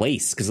sense of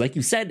place, because like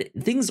you said,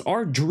 things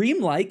are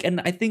dreamlike, and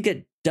I think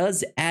it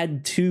does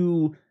add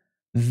to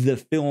the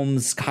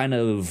film's kind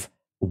of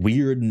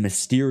weird,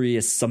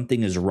 mysterious,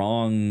 something is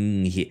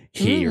wrong here.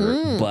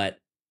 Mm-hmm. But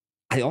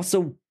I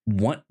also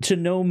want to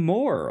know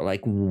more.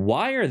 Like,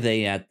 why are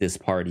they at this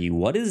party?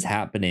 What is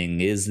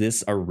happening? Is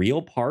this a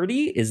real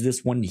party? Is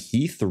this one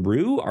he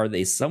threw? Are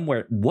they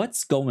somewhere?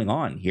 What's going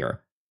on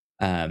here?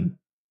 I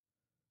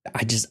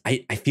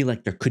feel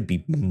like there could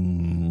be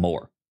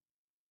more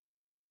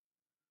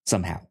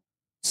somehow,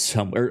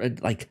 somewhere,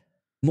 like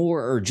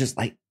more, or just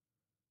like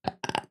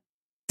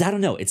I don't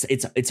know.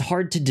 It's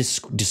hard to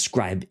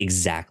describe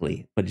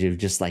exactly, but you're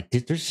just like,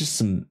 there's just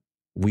some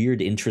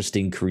weird,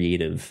 interesting,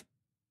 creative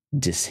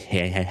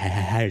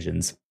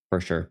decisions for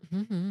sure.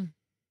 Mm-hmm.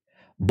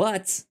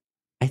 But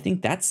I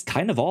think that's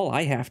kind of all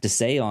I have to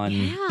say on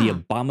the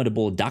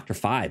Abominable Dr.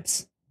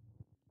 Phibes.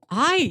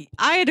 I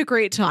had a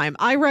great time.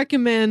 I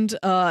recommend,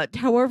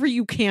 however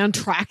you can,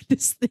 track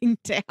this thing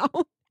down.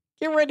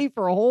 Get ready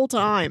for a whole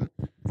time.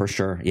 For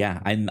sure. Yeah.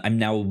 I'm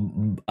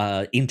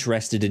now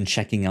interested in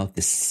checking out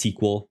the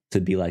sequel to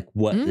be like,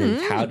 what,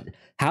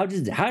 how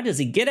does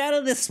he get out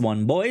of this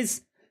one,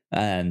 boys?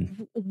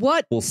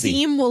 What we'll see.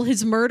 Theme will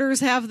his murders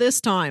have this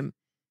time?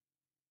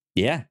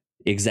 Yeah,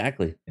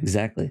 exactly.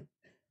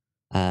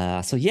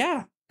 So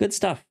yeah, good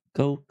stuff.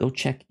 Go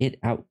check it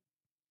out.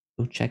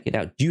 Go check it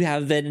out. Do you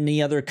have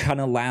any other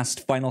kind of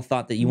last final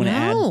thought that you want to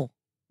add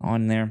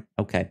on there?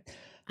 Okay.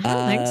 I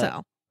don't think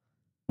so.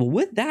 Well,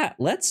 with that,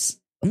 let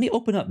me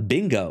open up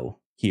Bingo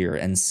here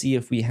and see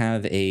if we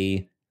have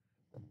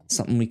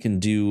something we can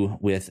do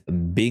with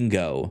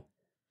Bingo.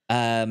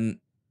 Anika,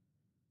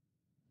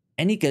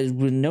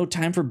 with no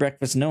time for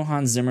breakfast, no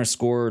Hans Zimmer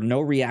score, no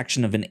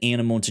reaction of an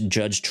animal to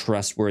judge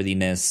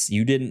trustworthiness.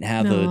 You didn't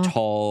have a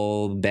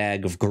tall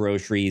bag of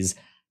groceries.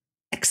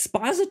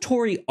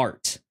 Expository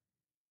art.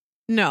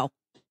 No.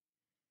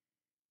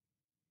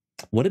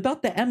 What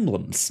about the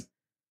emblems?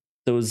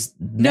 Those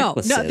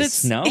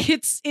necklaces? No,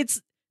 it's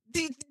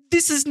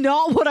this is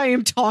not what I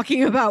am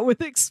talking about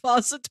with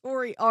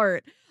expository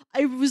art.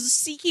 I was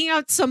seeking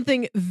out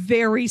something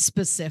very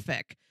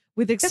specific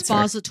with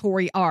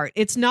expository art.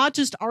 It's not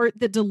just art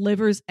that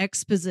delivers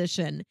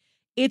exposition.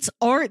 It's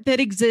art that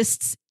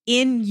exists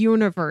in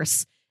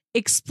universe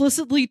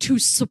explicitly to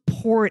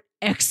support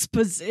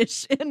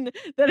exposition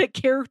that a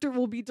character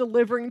will be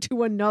delivering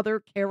to another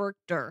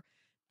character.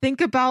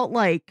 Think about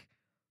like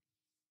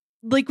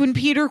when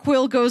Peter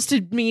Quill goes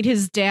to meet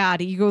his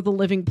dad, Ego the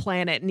Living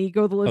Planet, and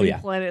Ego the Living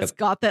Planet's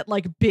got that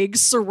like big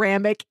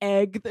ceramic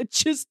egg that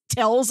just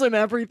tells him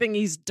everything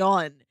he's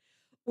done.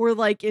 Or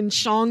like in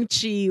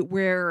Shang-Chi,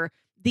 where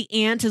the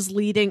ant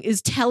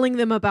is telling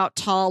them about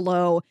Ta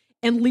Lo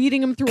and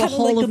leading him through kind a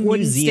hall like of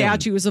wooden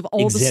statues of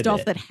all the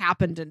stuff that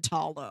happened in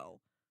Ta Lo.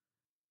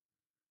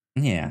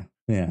 Yeah.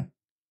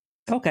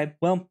 Okay,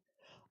 well,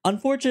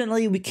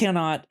 unfortunately, we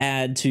cannot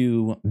add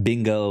to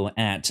Bingo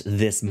at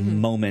this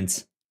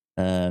moment.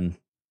 So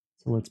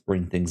let's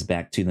bring things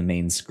back to the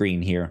main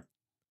screen here.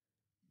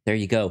 There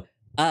you go.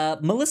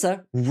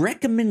 Melissa,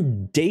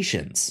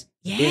 recommendations.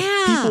 Yeah.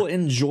 If people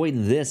enjoyed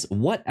this,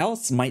 what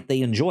else might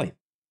they enjoy?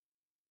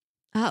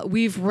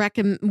 We've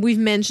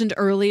mentioned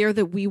earlier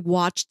that we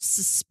watched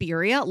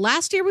Suspiria.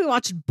 Last year we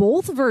watched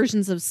both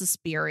versions of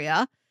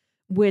Suspiria,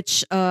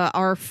 which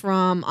are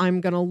from,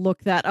 I'm going to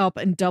look that up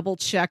and double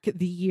check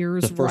the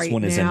years right now. The first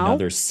one is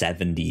another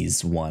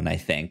 70s one, I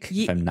think,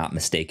 if I'm not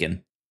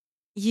mistaken.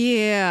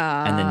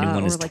 Yeah. And the new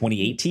one is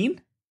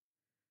 2018?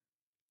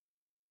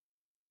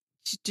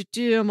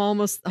 I'm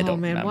almost,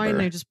 remember. Why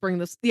didn't I just bring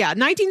this? Yeah,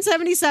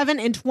 1977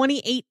 and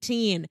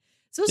 2018.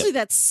 Especially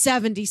that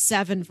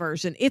 77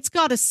 version. It's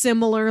got a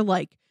similar,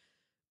 like,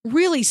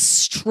 really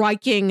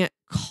striking,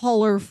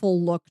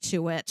 colorful look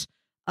to it.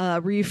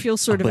 Where you feel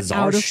sort of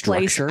out of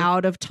place,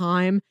 out of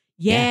time.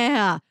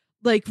 Yeah.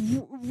 Like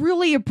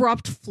really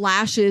abrupt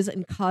flashes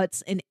and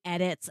cuts and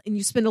edits. And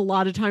you spend a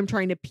lot of time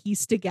trying to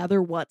piece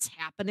together what's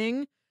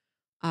happening.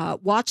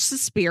 Watch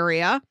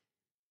Suspiria.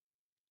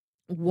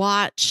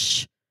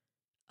 Watch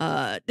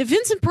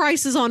Vincent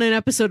Price is on an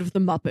episode of The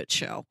Muppet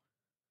Show.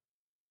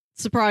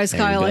 Surprise,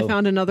 Kyle, I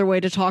found another way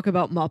to talk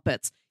about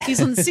Muppets.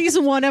 He's on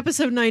season 1,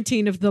 episode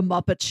 19 of The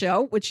Muppet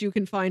Show, which you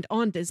can find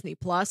on Disney+.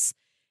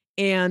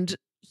 And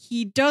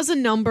he does a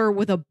number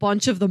with a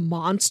bunch of the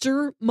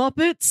monster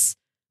Muppets,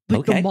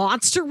 like the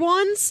monster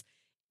ones.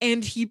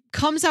 And he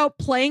comes out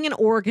playing an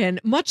organ,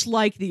 much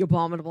like the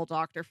Abominable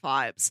Dr.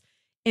 Phibes.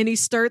 And he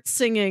starts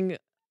singing,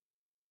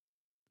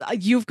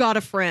 "You've Got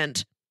a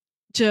Friend.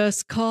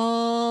 Just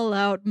call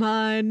out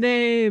my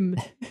name.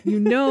 You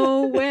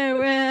know,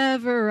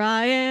 wherever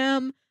I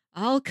am,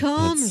 I'll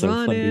come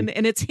running."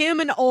 And it's him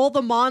and all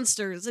the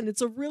monsters. And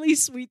it's a really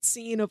sweet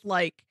scene of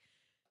like,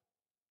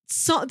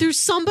 there's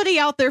somebody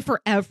out there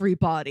for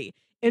everybody.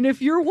 And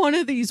if you're one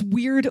of these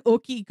weird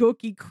ookie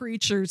gookie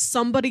creatures,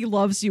 somebody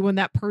loves you, and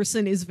that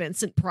person is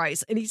Vincent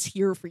Price, and he's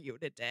here for you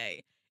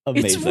today.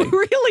 Amazing. It's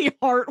really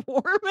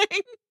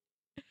heartwarming.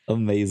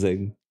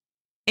 Amazing.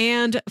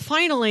 And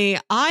finally,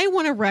 I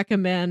want to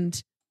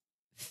recommend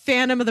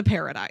Phantom of the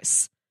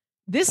Paradise.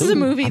 This is a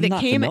movie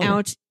that came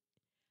out.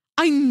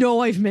 I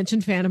know I've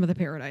mentioned Phantom of the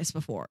Paradise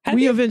before.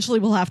 We eventually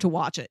will have to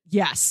watch it.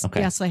 Yes.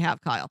 Okay. Yes, I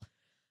have, Kyle.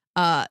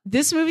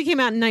 This movie came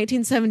out in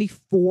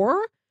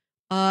 1974.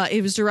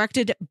 It was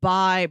directed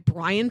by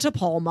Brian De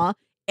Palma.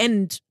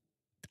 And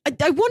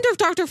I wonder if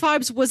Dr.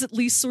 Phibes was at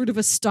least sort of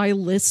a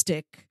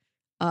stylistic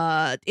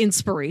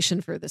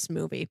inspiration for this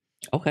movie.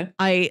 Okay.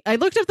 I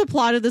looked up the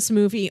plot of this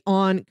movie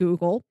on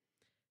Google.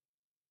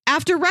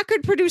 After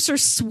record producer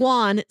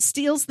Swan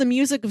steals the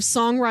music of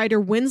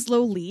songwriter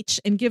Winslow Leach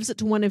and gives it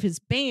to one of his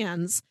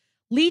bands,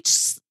 Leach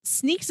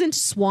sneaks into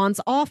Swan's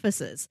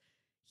offices.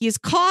 He is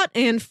caught,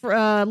 and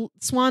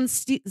Swan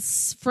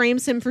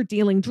frames him for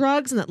dealing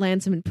drugs, and that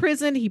lands him in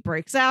prison. He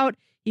breaks out.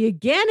 He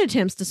again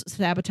attempts to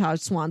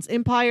sabotage Swan's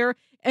empire,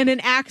 and an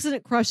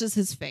accident crushes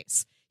his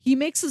face. He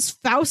makes his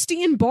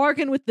Faustian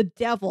bargain with the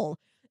devil,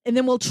 and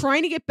then while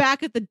trying to get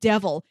back at the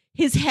devil,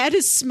 his head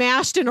is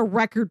smashed in a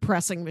record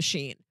pressing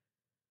machine.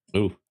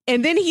 Ooh.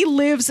 And then he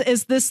lives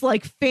as this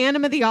like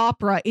Phantom of the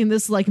Opera in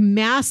this like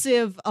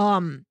massive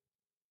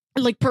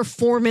like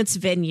performance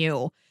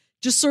venue,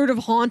 just sort of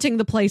haunting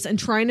the place and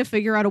trying to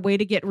figure out a way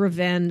to get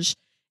revenge.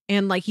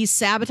 And like he's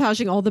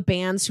sabotaging all the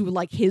bands who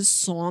like his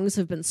songs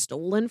have been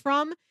stolen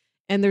from.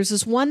 And there's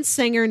this one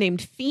singer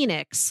named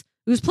Phoenix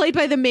who's played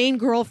by the main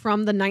girl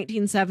from the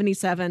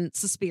 1977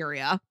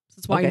 Suspiria.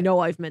 That's why I know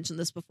I've mentioned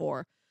this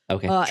before.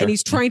 Okay. Sure. And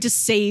he's trying to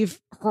save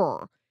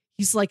her.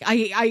 He's like,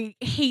 I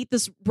hate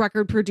this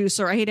record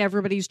producer. I hate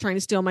everybody who's trying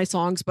to steal my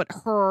songs, but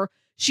her,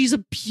 she's a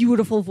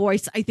beautiful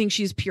voice. I think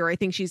she's pure. I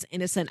think she's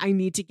innocent. I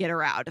need to get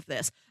her out of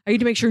this. I need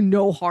to make sure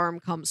no harm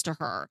comes to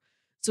her.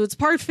 So it's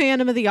part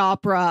Phantom of the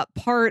Opera,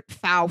 part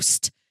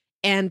Faust,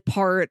 and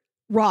part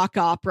rock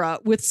opera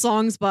with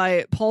songs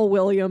by Paul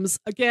Williams,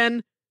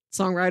 again,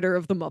 songwriter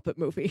of the Muppet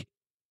movie.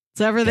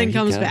 So everything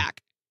comes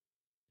back.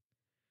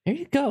 There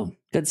you go.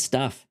 Good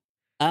stuff.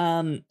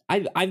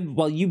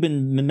 While you've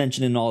been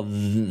mentioning all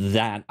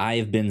that,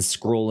 I've been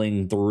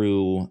scrolling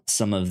through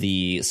some of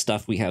the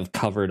stuff we have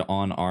covered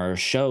on our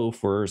show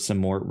for some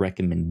more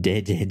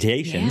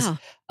recommendations.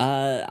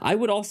 Yeah. I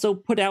would also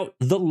put out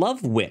The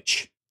Love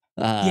Witch,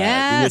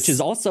 which is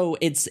also,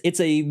 it's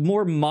a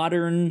more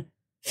modern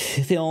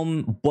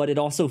film, but it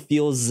also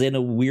feels in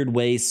a weird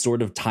way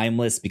sort of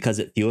timeless because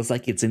it feels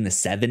like it's in the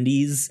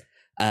 70s.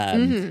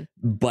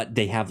 But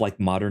they have like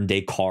modern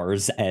day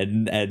cars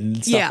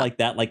and stuff like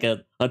that. Like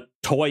a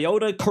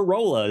Toyota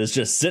Corolla is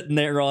just sitting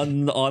there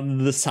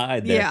on the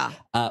side there.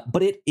 Yeah.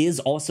 But it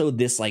is also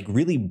this like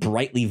really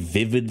brightly,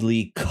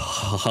 vividly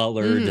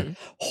colored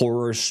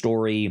horror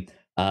story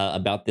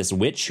about this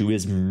witch who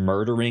is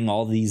murdering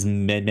all these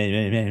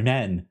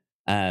men.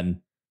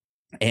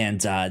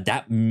 And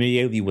that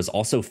movie was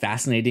also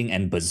fascinating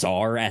and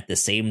bizarre at the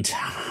same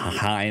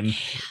time.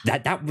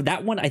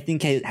 That one I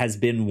think has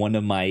been one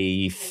of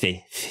my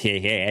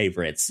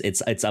favorites.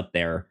 It's up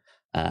there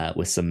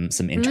with some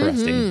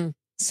interesting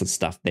some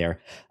stuff there.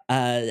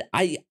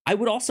 I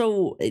would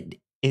also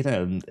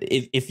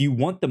if you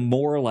want the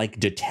more like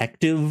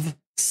detective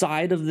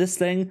side of this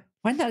thing,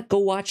 why not go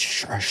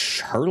watch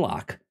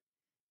Sherlock?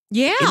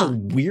 Yeah. In a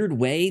weird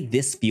way,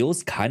 this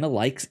feels kind of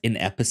like an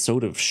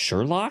episode of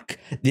Sherlock.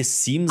 This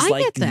seems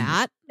like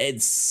that.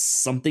 It's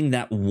something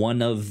that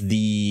one of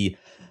the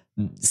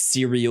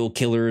serial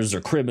killers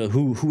or criminal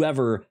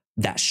whoever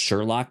that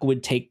Sherlock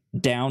would take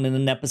down in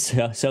an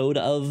episode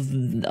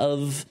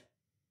of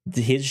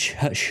his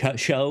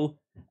show.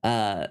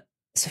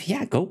 So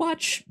yeah, go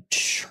watch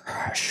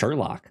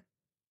Sherlock.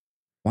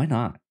 Why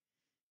not?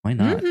 Why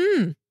not?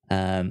 Mm-hmm.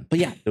 But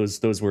yeah,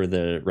 those were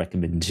the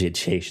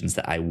recommendations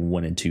that I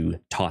wanted to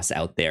toss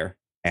out there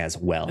as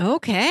well.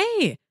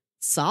 Okay,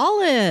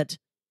 solid.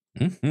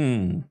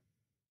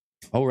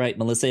 All right,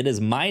 Melissa, it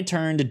is my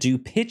turn to do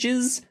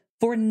pitches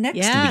for next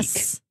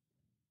week.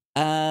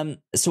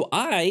 So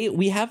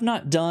we have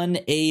not done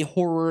a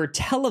horror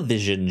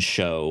television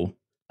show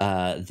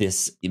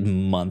this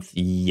month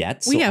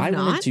yet. So I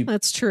wanted to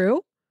That's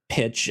true.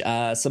 Pitch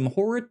some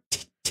horror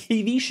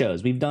TV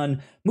shows. We've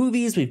done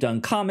movies, we've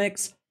done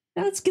comics.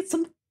 Now let's get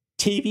some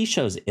TV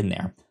shows in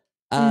there.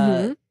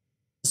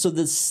 So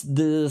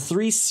the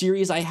 3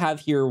 series I have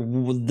here,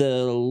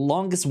 the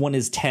longest one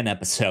is 10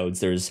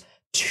 episodes. There's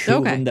 2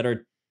 of them that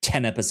are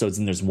 10 episodes,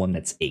 and there's one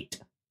that's 8.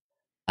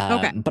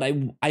 But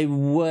I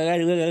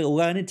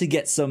wanted to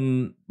get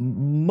some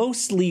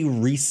mostly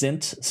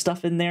recent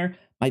stuff in there.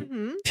 My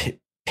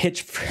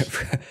pitch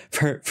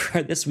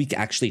for this week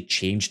actually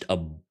changed a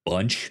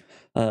bunch.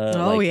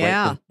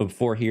 Right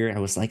before here, I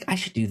was like, I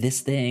should do this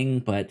thing,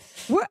 but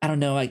I don't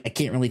know. I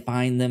can't really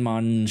find them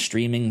on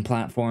streaming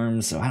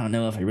platforms, so I don't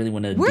know if I really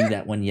want to do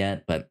that one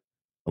yet. But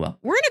well,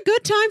 we're in a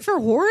good time for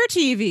horror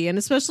TV, and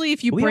especially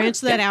if you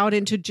branch that out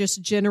into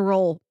just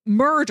general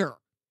murder.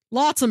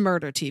 Lots of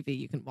murder TV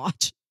you can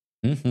watch.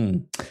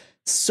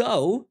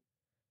 So,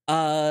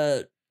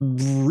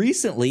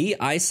 recently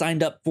I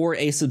signed up for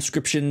a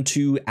subscription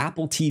to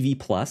Apple TV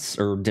Plus,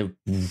 or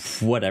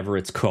whatever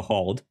it's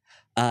called.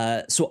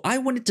 So I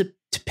wanted to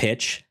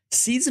pitch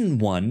season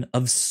 1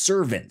 of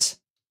Servant.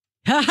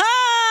 Ha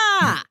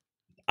ha!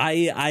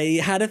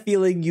 I had a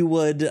feeling you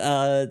would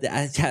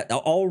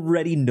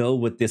already know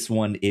what this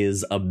one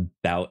is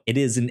about. It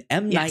is an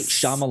M. Night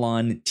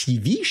Shyamalan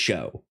TV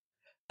show.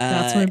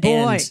 That's my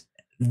boy.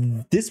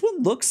 And this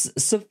one looks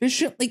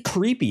sufficiently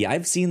creepy.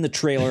 I've seen the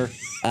trailer.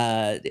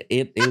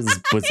 It is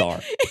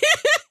bizarre.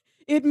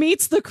 It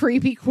meets the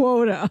creepy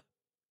quota.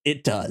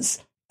 It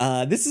does.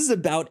 This is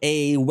about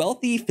a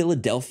wealthy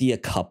Philadelphia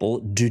couple,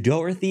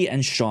 Dorothy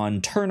and Sean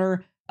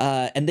Turner,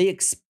 and they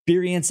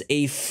experience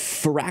a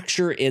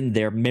fracture in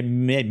their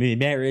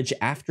marriage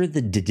after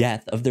the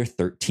death of their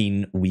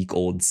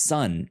 13-week-old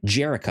son,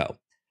 Jericho.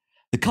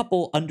 The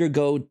couple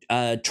undergo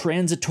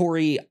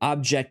transitory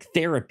object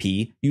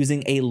therapy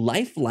using a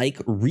lifelike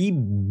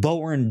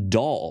reborn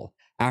doll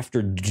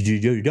after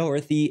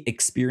Dorothy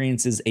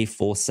experiences a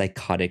full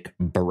psychotic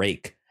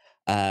break.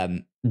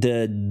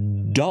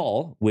 The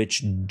doll,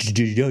 which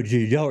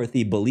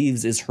Dorothy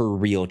believes is her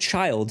real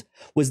child,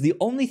 was the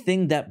only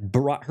thing that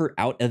brought her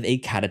out of a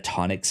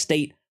catatonic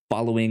state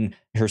following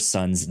her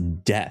son's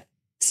death.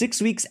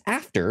 6 weeks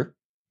after,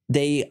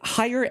 they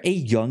hire a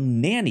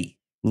young nanny,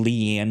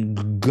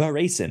 Leanne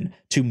Grayson,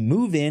 to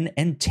move in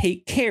and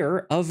take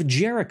care of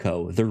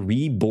Jericho, the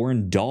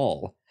reborn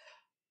doll,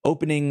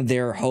 opening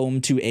their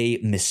home to a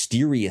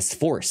mysterious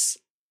force.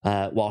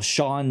 While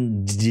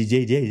Sean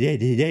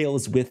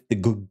deals with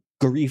the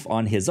grief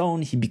on his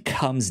own, he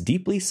becomes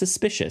deeply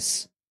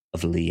suspicious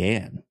of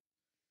Leanne.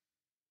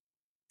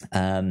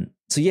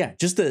 So yeah,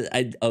 just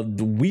a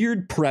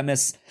weird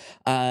premise.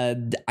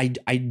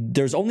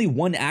 There's only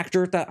one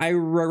actor that I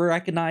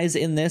recognize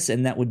in this,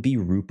 and that would be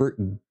Rupert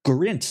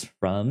Grint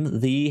from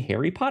the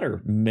Harry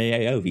Potter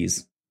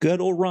movies.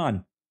 Good old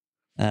Ron.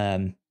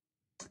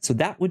 So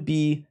that would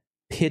be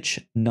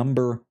pitch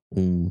number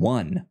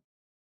 1.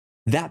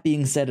 That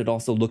being said, it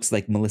also looks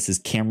like Melissa's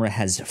camera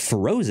has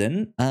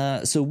frozen.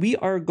 So we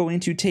are going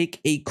to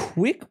take a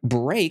quick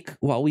break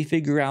while we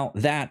figure out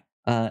that,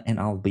 and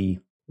I'll be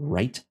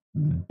right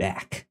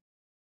back.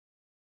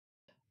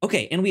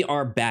 Okay, and we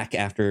are back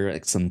after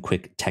some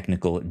quick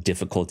technical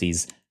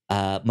difficulties.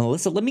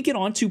 Melissa, let me get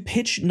on to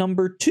pitch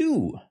number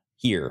 2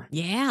 here.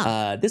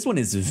 Yeah. This one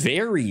is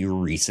very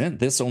recent.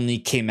 This only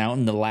came out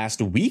in the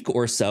last week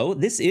or so.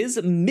 This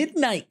is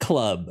Midnight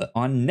Club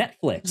on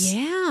Netflix.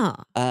 Yeah.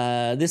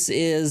 This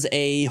is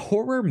a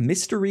horror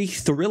mystery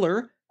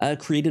thriller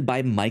created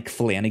by Mike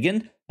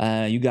Flanagan.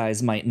 You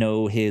guys might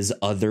know his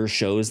other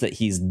shows that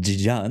he's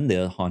done.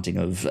 The Haunting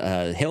of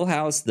Hill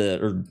House.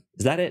 Is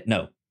that it?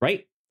 No,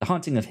 right? The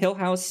Haunting of Hill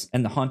House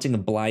and The Haunting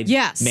of Bly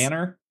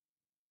Manor.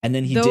 And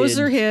then those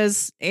are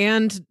his,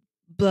 and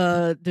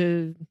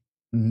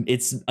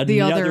it's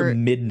another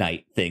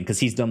midnight thing, because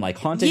he's done like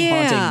Haunting,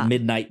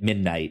 Midnight,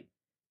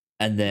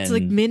 and then it's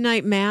like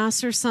Midnight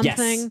Mass or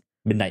something. Yes,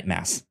 Midnight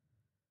Mass.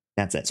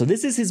 That's it. So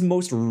this is his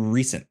most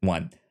recent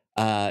one.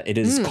 It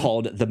is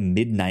called The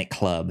Midnight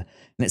Club,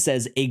 and it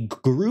says a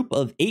group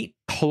of 8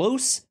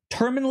 close,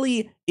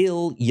 terminally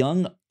ill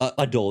young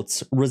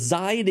adults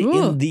reside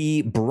in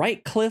the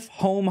Brightcliff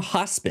Home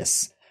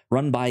Hospice,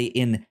 run by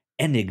an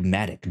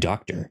enigmatic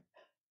doctor.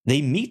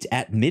 They meet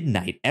at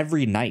midnight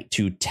every night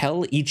to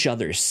tell each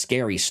other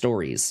scary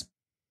stories.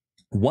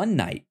 One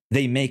night,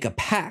 they make a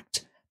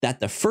pact that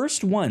the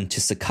first one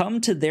to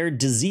succumb to their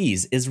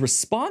disease is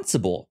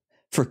responsible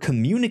for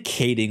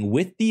communicating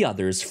with the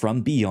others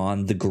from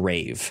beyond the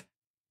grave.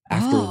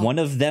 After one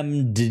of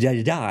them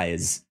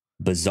dies,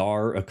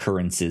 bizarre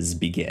occurrences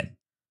begin.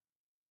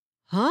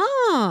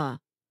 So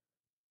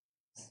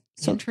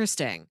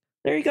interesting.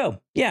 There you go.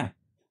 Yeah.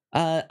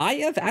 I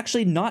have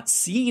actually not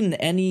seen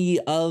any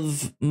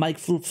of Mike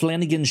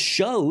Flanagan's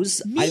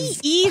shows. Me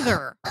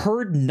either.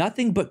 Heard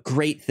nothing but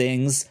great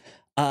things.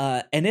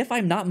 And if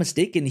I'm not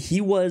mistaken, he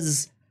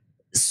was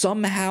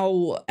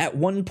somehow at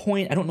one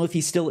point, I don't know if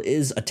he still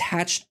is,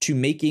 attached to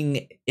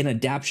making an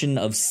adaptation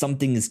of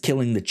Something is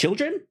Killing the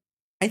Children,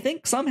 I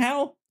think,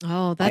 somehow.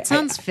 Oh, that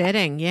sounds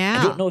fitting. Yeah.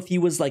 I don't know if he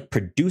was like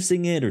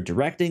producing it or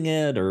directing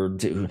it or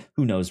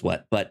who knows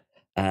what, but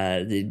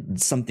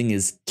Something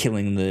is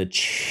Killing the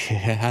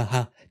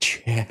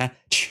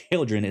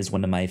Children is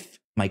one of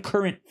my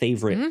current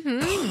favorite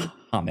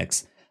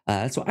comics.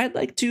 So I'd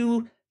like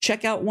to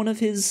check out one of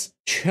his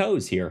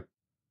shows here.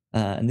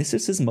 And this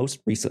is his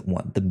most recent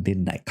one, The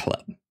Midnight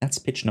Club. That's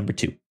pitch number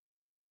 2.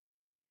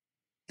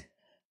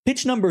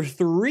 Pitch number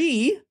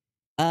 3,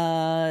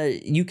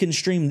 you can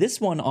stream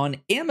this one on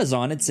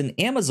Amazon. It's an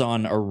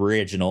Amazon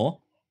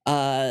original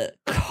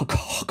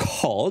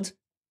called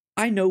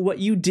I Know What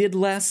You Did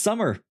Last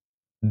Summer,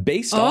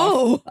 based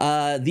off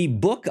the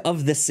book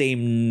of the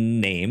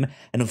same name.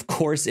 And of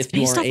course, if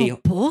you are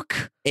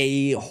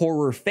a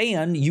horror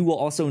fan, you will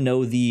also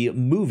know the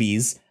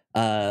movies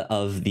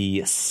of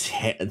the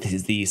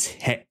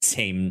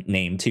same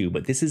name too.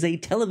 But this is a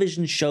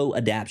television show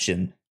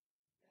adaptation.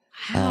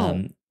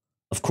 Wow.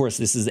 Of course,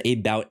 this is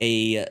about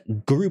a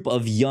group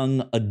of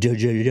young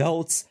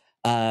adults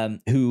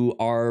who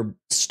are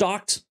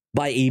stalked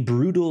by a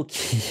brutal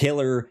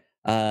killer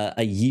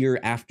a year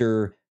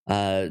after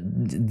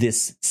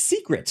this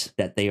secret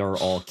that they are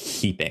all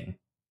keeping.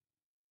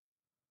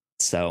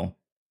 So,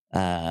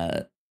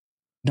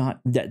 not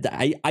that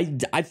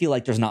I feel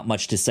like there's not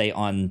much to say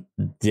on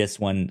this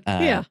one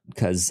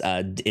because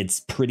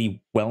it's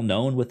pretty well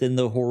known within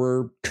the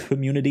horror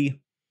community.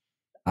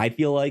 I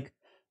feel like,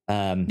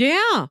 but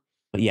yeah.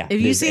 Have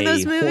you seen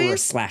those movies? Horror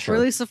slasher. Or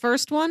at least the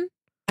first one?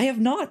 I have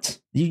not.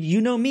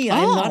 You know me.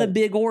 I'm not a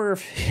big horror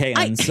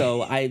fan,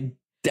 so I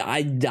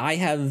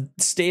have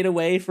stayed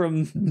away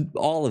from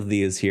all of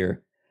these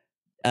here.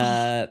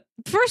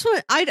 First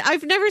one,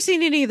 I've never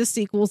seen any of the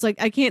sequels. Like,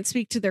 I can't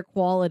speak to their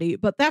quality,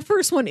 but that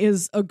first one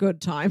is a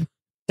good time.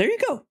 There you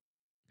go.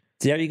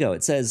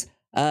 It says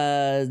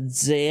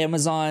the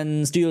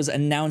Amazon Studios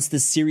announced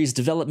this series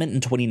development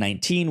in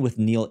 2019 with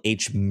Neil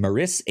H.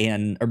 Moritz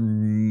and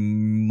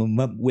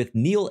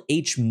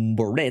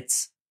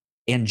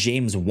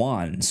James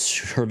Wan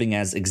serving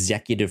as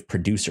executive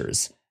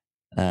producers.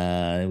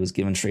 It was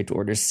given straight to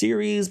order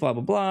series, blah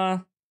blah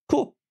blah.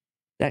 Cool.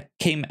 That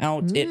came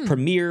out. It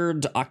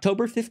premiered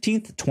October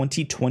 15th,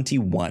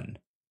 2021.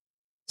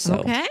 So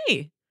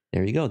okay,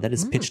 there you go. That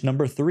is pitch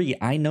number 3.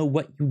 I Know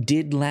What You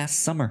Did Last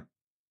Summer.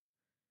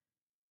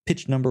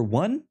 Pitch number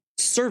 1,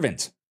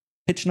 Servant.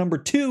 Pitch number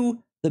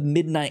 2, The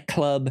Midnight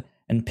Club.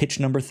 And pitch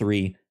number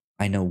 3,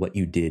 I Know What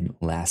You Did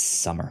Last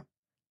Summer.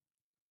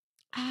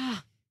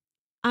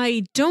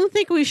 I don't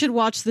think we should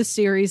watch the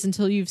series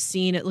until you've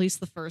seen at least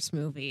the first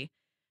movie.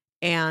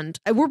 And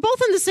we're both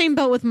in the same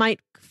boat with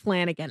Mike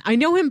Flanagan. I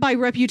know him by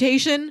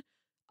reputation.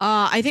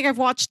 I think I've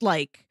watched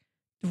a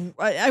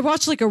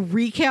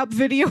recap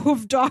video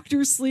of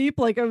Dr. Sleep.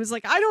 Like, I was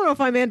like, I don't know if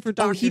I'm in for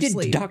Dr. Sleep. Oh,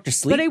 he did Dr.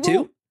 Sleep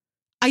too?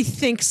 I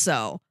think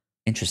so.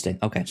 Interesting.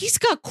 Okay. He's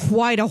got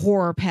quite a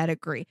horror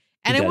pedigree.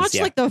 And I watched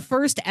like the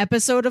first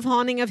episode of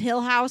Haunting of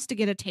Hill House to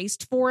get a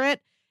taste for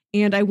it.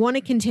 And I want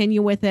to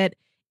continue with it.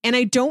 And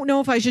I don't know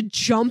if I should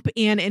jump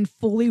in and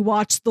fully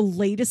watch the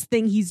latest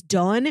thing he's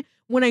done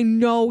when I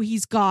know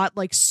he's got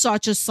like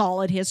such a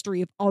solid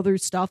history of other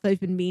stuff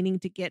I've been meaning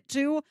to get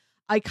to.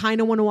 I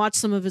kind of want to watch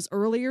some of his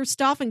earlier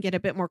stuff and get a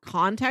bit more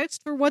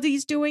context for what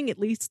he's doing, at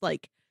least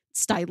like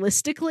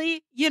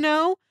stylistically, you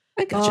know?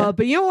 I gotcha.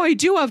 But you know what I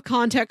do have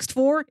context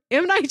for?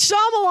 M. Night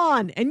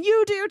Shyamalan, and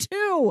you do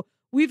too.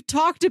 We've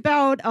talked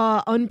about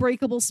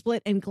Unbreakable,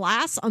 Split, and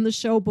Glass on the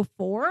show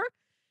before.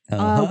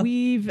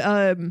 We've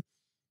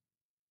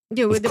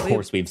of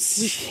course, we've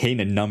seen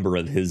a number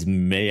of his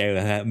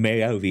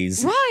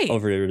movies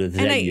over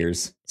the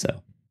years.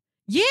 So,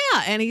 yeah,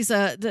 and he's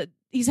had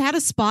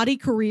a spotty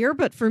career,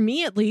 but for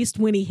me, at least,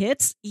 when he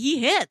hits, he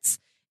hits.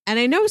 And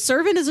I know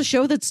Servant is a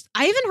show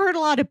I haven't heard a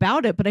lot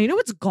about it, but I know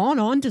it's gone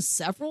on to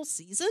several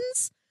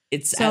seasons.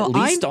 It's at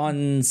least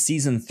on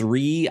season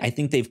 3. I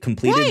think they've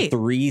completed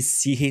 3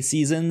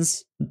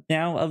 seasons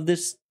now of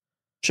this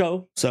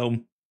show. So.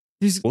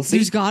 We'll see.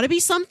 There's got to be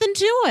something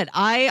to it.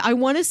 I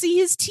want to see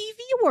his TV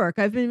work.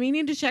 I've been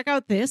meaning to check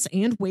out this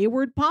and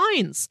Wayward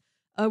Pines,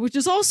 which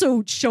has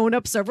also shown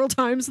up several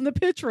times in the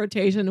pitch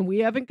rotation, and we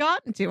haven't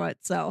gotten to it.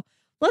 So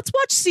let's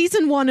watch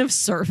season 1 of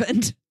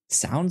Servant.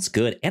 Sounds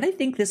good. And I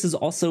think this is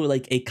also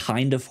like a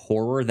kind of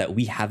horror that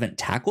we haven't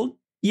tackled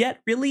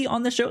yet really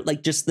on the show.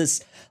 Like just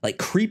this like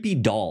creepy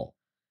doll,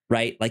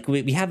 right? Like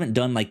we haven't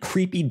done like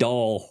creepy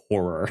doll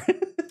horror.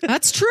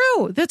 That's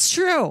true.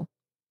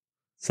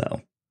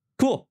 So.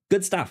 Cool.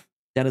 Good stuff.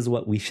 That is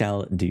what we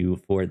shall do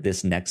for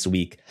this next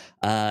week.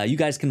 You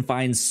guys can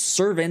find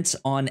Servant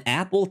on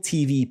Apple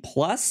TV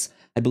Plus.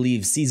 I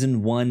believe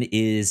season 1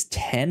 is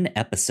 10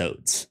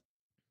 episodes.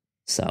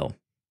 So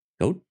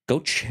go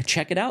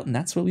check it out. And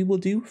that's what we will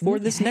do for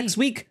this next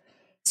week.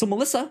 So,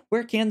 Melissa,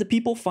 where can the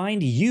people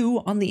find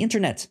you on the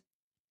internet?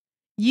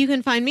 You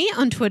can find me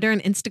on Twitter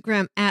and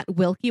Instagram at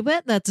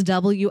Wilkywit. That's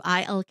WILKYWIT.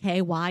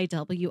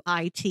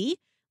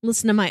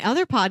 Listen to my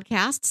other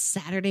podcast,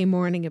 Saturday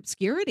Morning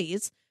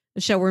Obscurities, a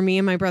show where me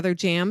and my brother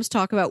Jams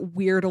talk about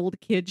weird old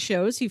kid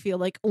shows you feel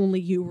like only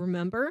you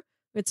remember.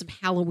 We had some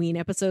Halloween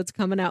episodes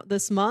coming out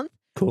this month.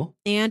 Cool.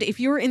 And if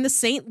you're in the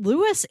St.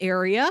 Louis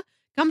area,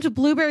 come to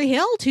Blueberry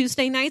Hill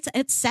Tuesday nights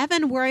at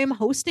 7, where I am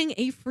hosting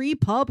a free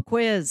pub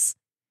quiz.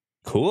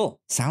 Cool.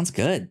 Sounds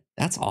good.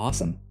 That's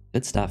awesome.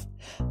 Good stuff.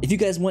 If you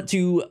guys want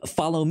to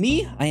follow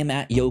me, I am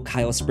at Yo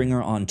Kyle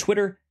Springer on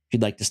Twitter. If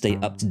you'd like to stay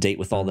up to date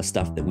with all the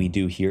stuff that we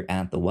do here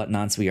at the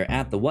Whatnauts, we are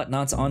at the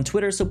Whatnauts on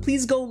Twitter. So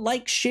please go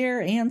like,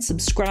 share, and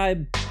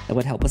subscribe. That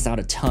would help us out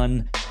a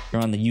ton. If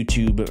you're on the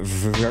YouTube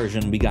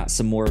version, we got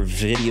some more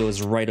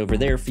videos right over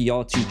there for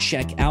y'all to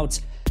check out.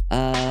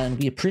 And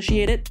we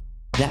appreciate it.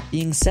 That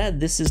being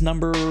said, this is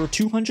number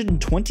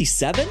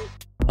 227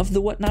 of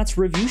the Whatnauts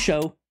review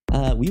show.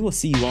 We will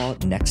see you all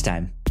next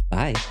time.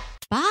 Bye.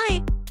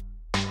 Bye.